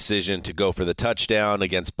his decision to go for the touchdown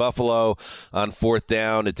against Buffalo on 4th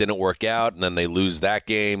down. It didn't work out, and then they lose that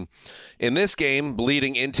game. In this game,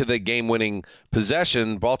 leading into the game-winning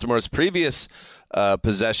possession, Baltimore's previous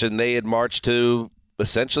possession, they had marched to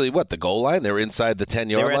essentially, the goal line? They were inside the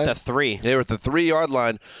 10-yard line? They were at the 3. They were at the 3-yard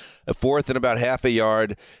line, a 4th and about half a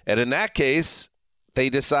yard. And in that case, they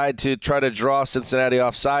decide to try to draw Cincinnati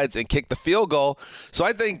off sides and kick the field goal. So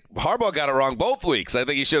I think Harbaugh got it wrong both weeks. I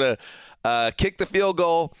think he should have kicked the field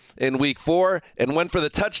goal in week 4 and went for the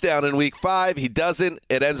touchdown in week 5. He doesn't.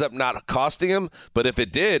 It ends up not costing him. But if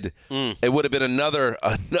it did, it would have been another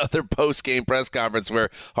post-game press conference where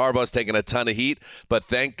Harbaugh's taking a ton of heat. But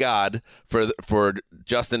thank God for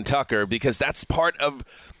Justin Tucker, because that's part of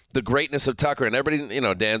the greatness of Tucker. And everybody,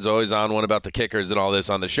 Dan's always on one about the kickers and all this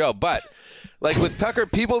on the show. But like with Tucker,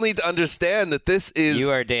 people need to understand that this is...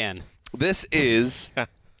 You are Dan. This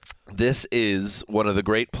is one of the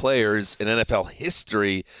great players in NFL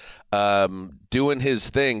history doing his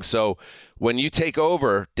thing. So when you take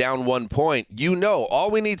over down 1 point,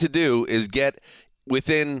 all we need to do is get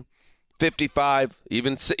within 55,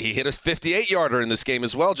 even he hit a 58-yarder in this game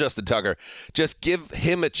as well, Justin Tucker. Just give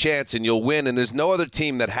him a chance and you'll win, and there's no other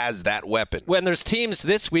team that has that weapon. When there's teams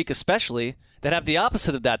this week especially that have the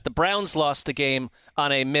opposite of that. The Browns lost a game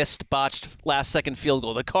on a missed, botched last-second field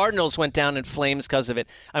goal. The Cardinals went down in flames because of it.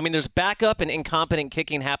 I mean, there's backup and incompetent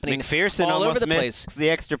kicking happening McPherson all almost over the missed place.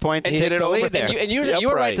 The extra point. He hit it over there. And you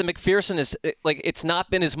were right that McPherson is it's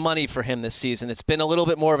not been his money for him this season. It's been a little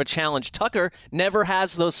bit more of a challenge. Tucker never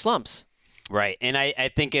has those slumps. Right, and I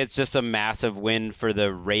think it's just a massive win for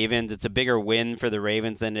the Ravens. It's a bigger win for the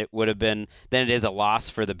Ravens than it would have been, than it is a loss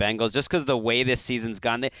for the Bengals, just because the way this season's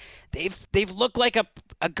gone. They've looked like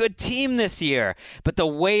a good team this year, but the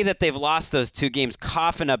way that they've lost those 2 games,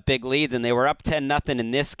 coughing up big leads, and they were up 10-0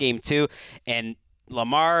 in this game too, and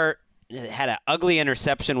Lamar had an ugly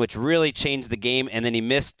interception, which really changed the game, and then he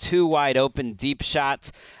missed 2 wide open deep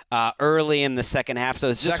shots early in the second half. So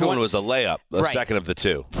it's the second one was a layup, the right. second of the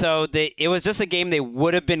 2. So it was just a game they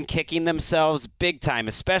would have been kicking themselves big time,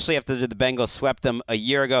 especially after the Bengals swept them a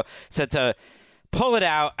year ago. So to pull it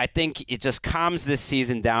out, I think it just calms this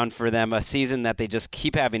season down for them, a season that they just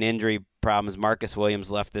keep having injury problems. Marcus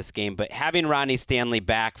Williams left this game, but having Ronnie Stanley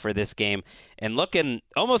back for this game and looking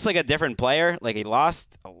almost like a different player, like he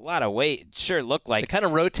lost a lot of weight, sure looked like. They kind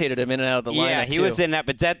of rotated him in and out of the lineup. Yeah, he was in that,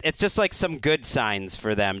 but it's just like some good signs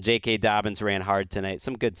for them. J.K. Dobbins ran hard tonight.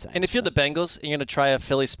 Some good signs. And if you're the Bengals and you're going to try a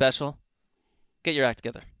Philly special, get your act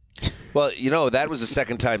together. Well, that was the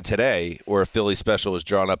second time today where a Philly special was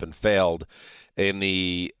drawn up and failed. In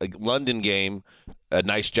the London game, a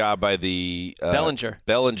nice job by the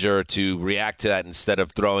Bellinger to react to that instead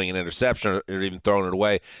of throwing an interception or even throwing it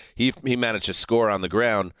away. He managed to score on the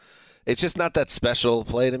ground. It's just not that special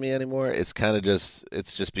play to me anymore. It's kind of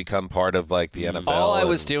it's just become part of like the NFL. All I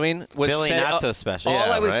was doing was Philly not so special.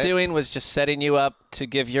 All I was doing was just setting you up to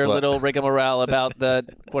give your little rigmarole about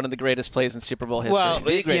one of the greatest plays in Super Bowl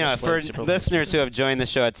history. Well, for listeners who have joined the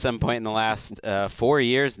show at some point in the last 4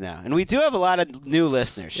 years now, and we do have a lot of new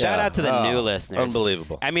listeners. Shout out to the new listeners.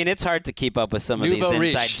 Unbelievable. I mean, it's hard to keep up with some of these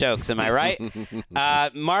inside jokes. Am I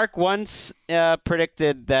right? Mark once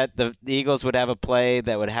predicted that the Eagles would have a play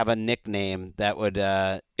that would have a nickname that would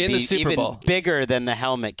in be the Super Bowl even bigger than the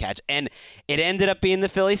helmet catch, and it ended up being the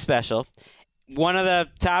Philly special, one of the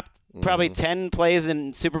top probably 10 plays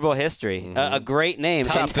in Super Bowl history. A great name.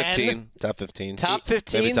 Top 15. Top 15. Top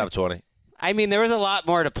 15. Maybe top 20. I mean, there was a lot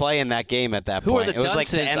more to play in that game at that point. Who are the it was like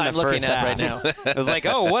to end I'm the first half. Right now. It was like,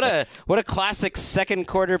 oh, what a classic second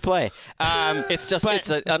quarter play. It's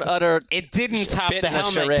an utter. It didn't top the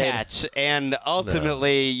helmet catch, and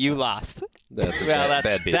ultimately you lost. That's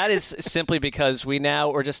bad beat. That is simply because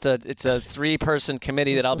we're just it's a 3-person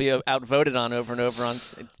committee that I'll be outvoted on over and over on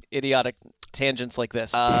idiotic tangents like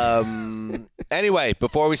this. Anyway,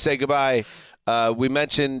 before we say goodbye, we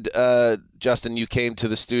mentioned, Justin, you came to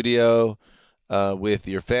the studio with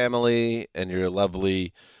your family and your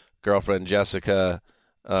lovely girlfriend, Jessica.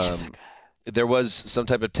 There was some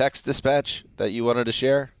type of text dispatch that you wanted to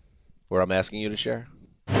share, or I'm asking you to share?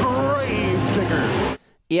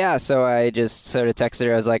 Yeah, so I just sort of texted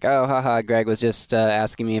her. I was like, oh, haha, Greg was just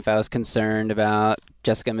asking me if I was concerned about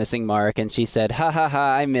Jessica missing Mark, and she said, ha, ha,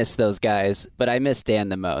 ha, I miss those guys, but I miss Dan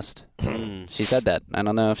the most. She said that. I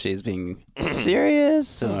don't know if she's being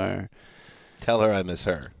serious or... Tell her I miss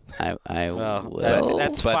her. I will.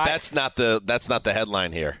 That's not the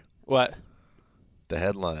headline here. What? The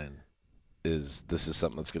headline is this is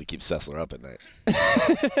something that's going to keep Sessler up at night.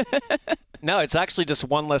 No, it's actually just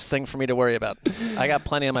one less thing for me to worry about. I got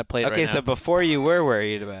plenty on my plate right now. Okay, so before you were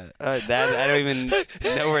worried about it, I don't even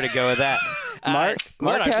know where to go with that. Mark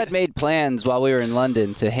had made plans while we were in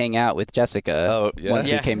London to hang out with Jessica once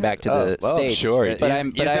he came back to the States. Sure. But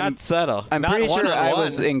I'm not subtle. I'm pretty sure I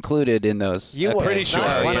was included in those. You were pretty sure.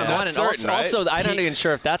 One-on-one, and also I'm not even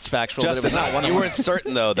sure if that's factual. Justin, but it was not one-on-one. you weren't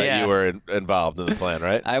certain though that you were involved in the plan,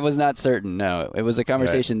 right? I was not certain. No, it was a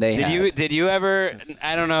conversation they had. Did you ever?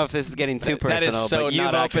 I don't know if this is getting too personal, but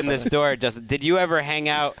you've opened this door. Justin, did you ever hang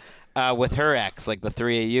out with her ex, like the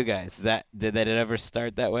three of you guys? Did it ever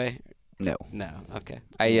start that way? No. Okay.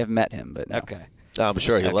 I have met him, but no. Okay. I'm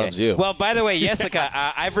sure he loves you. Well, by the way, Jessica,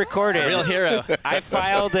 I've recorded. Real hero. I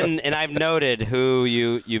filed and I've noted who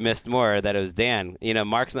you missed more. That it was Dan. You know,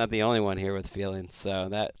 Mark's not the only one here with feelings, so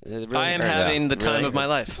that really I am having the time of my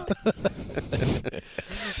life.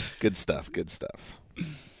 Good stuff.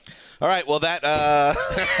 All right. Well, that's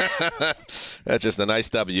just a nice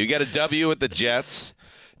W. You get a W with the Jets.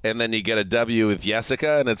 And then you get a W with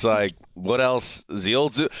Jessica, and it's like, what else?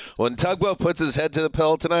 When Tugboat puts his head to the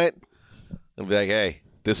pillow tonight, I'll be like, hey,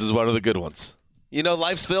 this is one of the good ones. You know,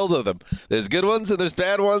 life's filled with them. There's good ones and there's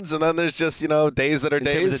bad ones, and then there's just, days that are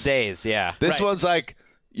days. In terms of days, yeah. This one's like,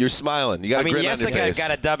 you're smiling. You got a grin on your face. Jessica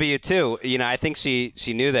got a W, too. I think she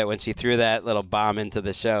knew that when she threw that little bomb into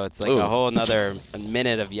the show. It's like a whole another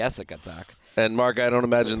minute of Jessica talk. And, Mark, I don't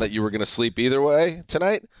imagine that you were going to sleep either way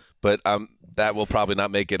tonight, but that will probably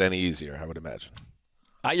not make it any easier, I would imagine.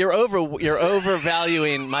 You're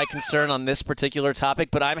overvaluing my concern on this particular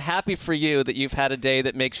topic, but I'm happy for you that you've had a day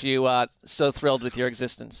that makes you so thrilled with your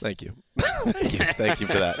existence. Thank you. Thank you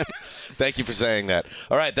for that. Thank you for saying that.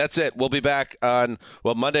 All right, that's it. We'll be back on,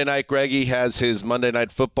 Monday night. Greggy has his Monday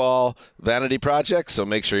Night Football vanity project, so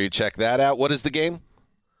make sure you check that out. What is the game?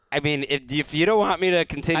 I mean, if you don't want me to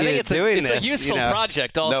continue doing this, it's a useful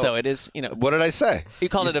project. Also, No. it is. What did I say? You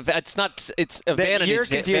called it It's a vanity. You're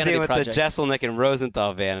confusing vanity with project. the Jesselnick and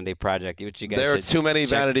Rosenthal vanity project, which you guys. There are too many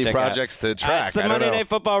vanity projects to track. It's the Monday Night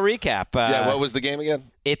Football recap. What was the game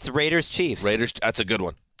again? It's Raiders Chiefs. That's a good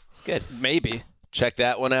one. It's good. Maybe. Check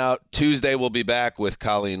that one out. Tuesday we'll be back with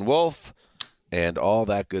Colleen Wolfe and all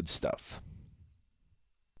that good stuff.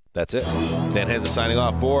 That's it. Dan Hansa signing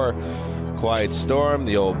off for Quiet Storm,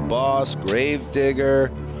 the old boss,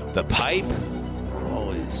 Gravedigger, the pipe.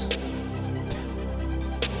 Always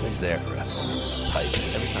there for us. Pipe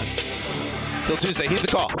every time. Till Tuesday, heed the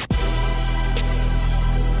call.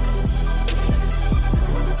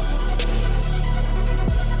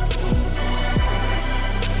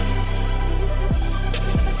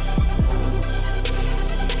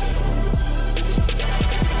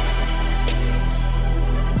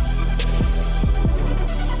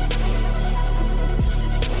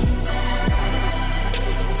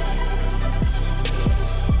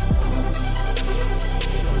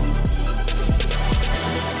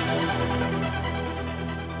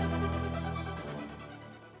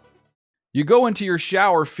 You go into your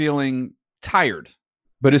shower feeling tired,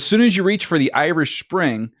 but as soon as you reach for the Irish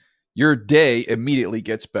Spring, your day immediately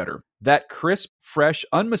gets better. That crisp, fresh,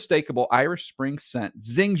 unmistakable Irish Spring scent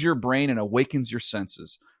zings your brain and awakens your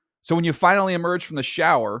senses. So when you finally emerge from the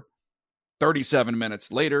shower 37 minutes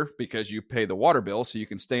later, because you pay the water bill so you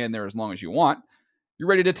can stay in there as long as you want, you're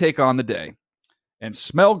ready to take on the day and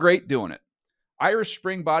smell great doing it. Irish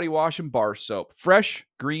Spring Body Wash and Bar Soap. Fresh,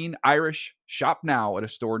 green, Irish. Shop now at a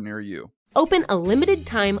store near you. Open a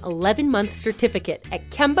limited-time 11-month certificate at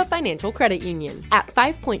Kemba Financial Credit Union. At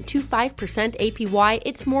 5.25% APY,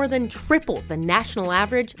 it's more than triple the national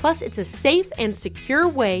average, plus it's a safe and secure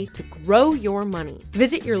way to grow your money.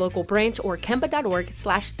 Visit your local branch or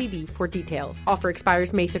kemba.org/cb for details. Offer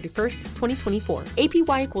expires May 31st, 2024.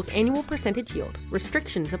 APY equals annual percentage yield.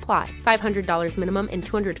 Restrictions apply. $500 minimum and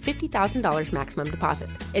 $250,000 maximum deposit.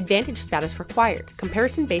 Advantage status required.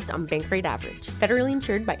 Comparison based on bank rate average. Federally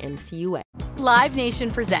insured by NCUA. Live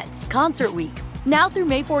Nation presents Concert Week. Now through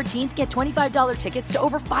May 14th, get $25 tickets to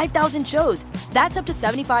over 5,000 shows. That's up to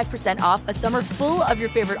 75% off a summer full of your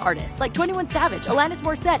favorite artists like 21 Savage, Alanis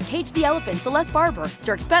Morissette, Cage the Elephant, Celeste Barber,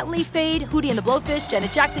 Dierks Bentley, Fade, Hootie and the Blowfish,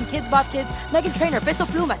 Janet Jackson, Kidz Bop Kids, Meghan Trainor, Bissell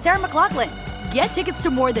Pluma, Sarah McLachlan. Get tickets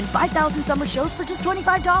to more than 5,000 summer shows for just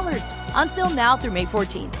 $25. Until now through May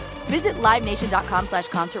 14th. Visit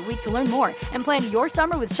LiveNation.com/Concert Week to learn more and plan your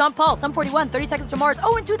summer with Sean Paul, Sum 41, 30 Seconds to Mars,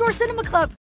 and Two Door Cinema Club.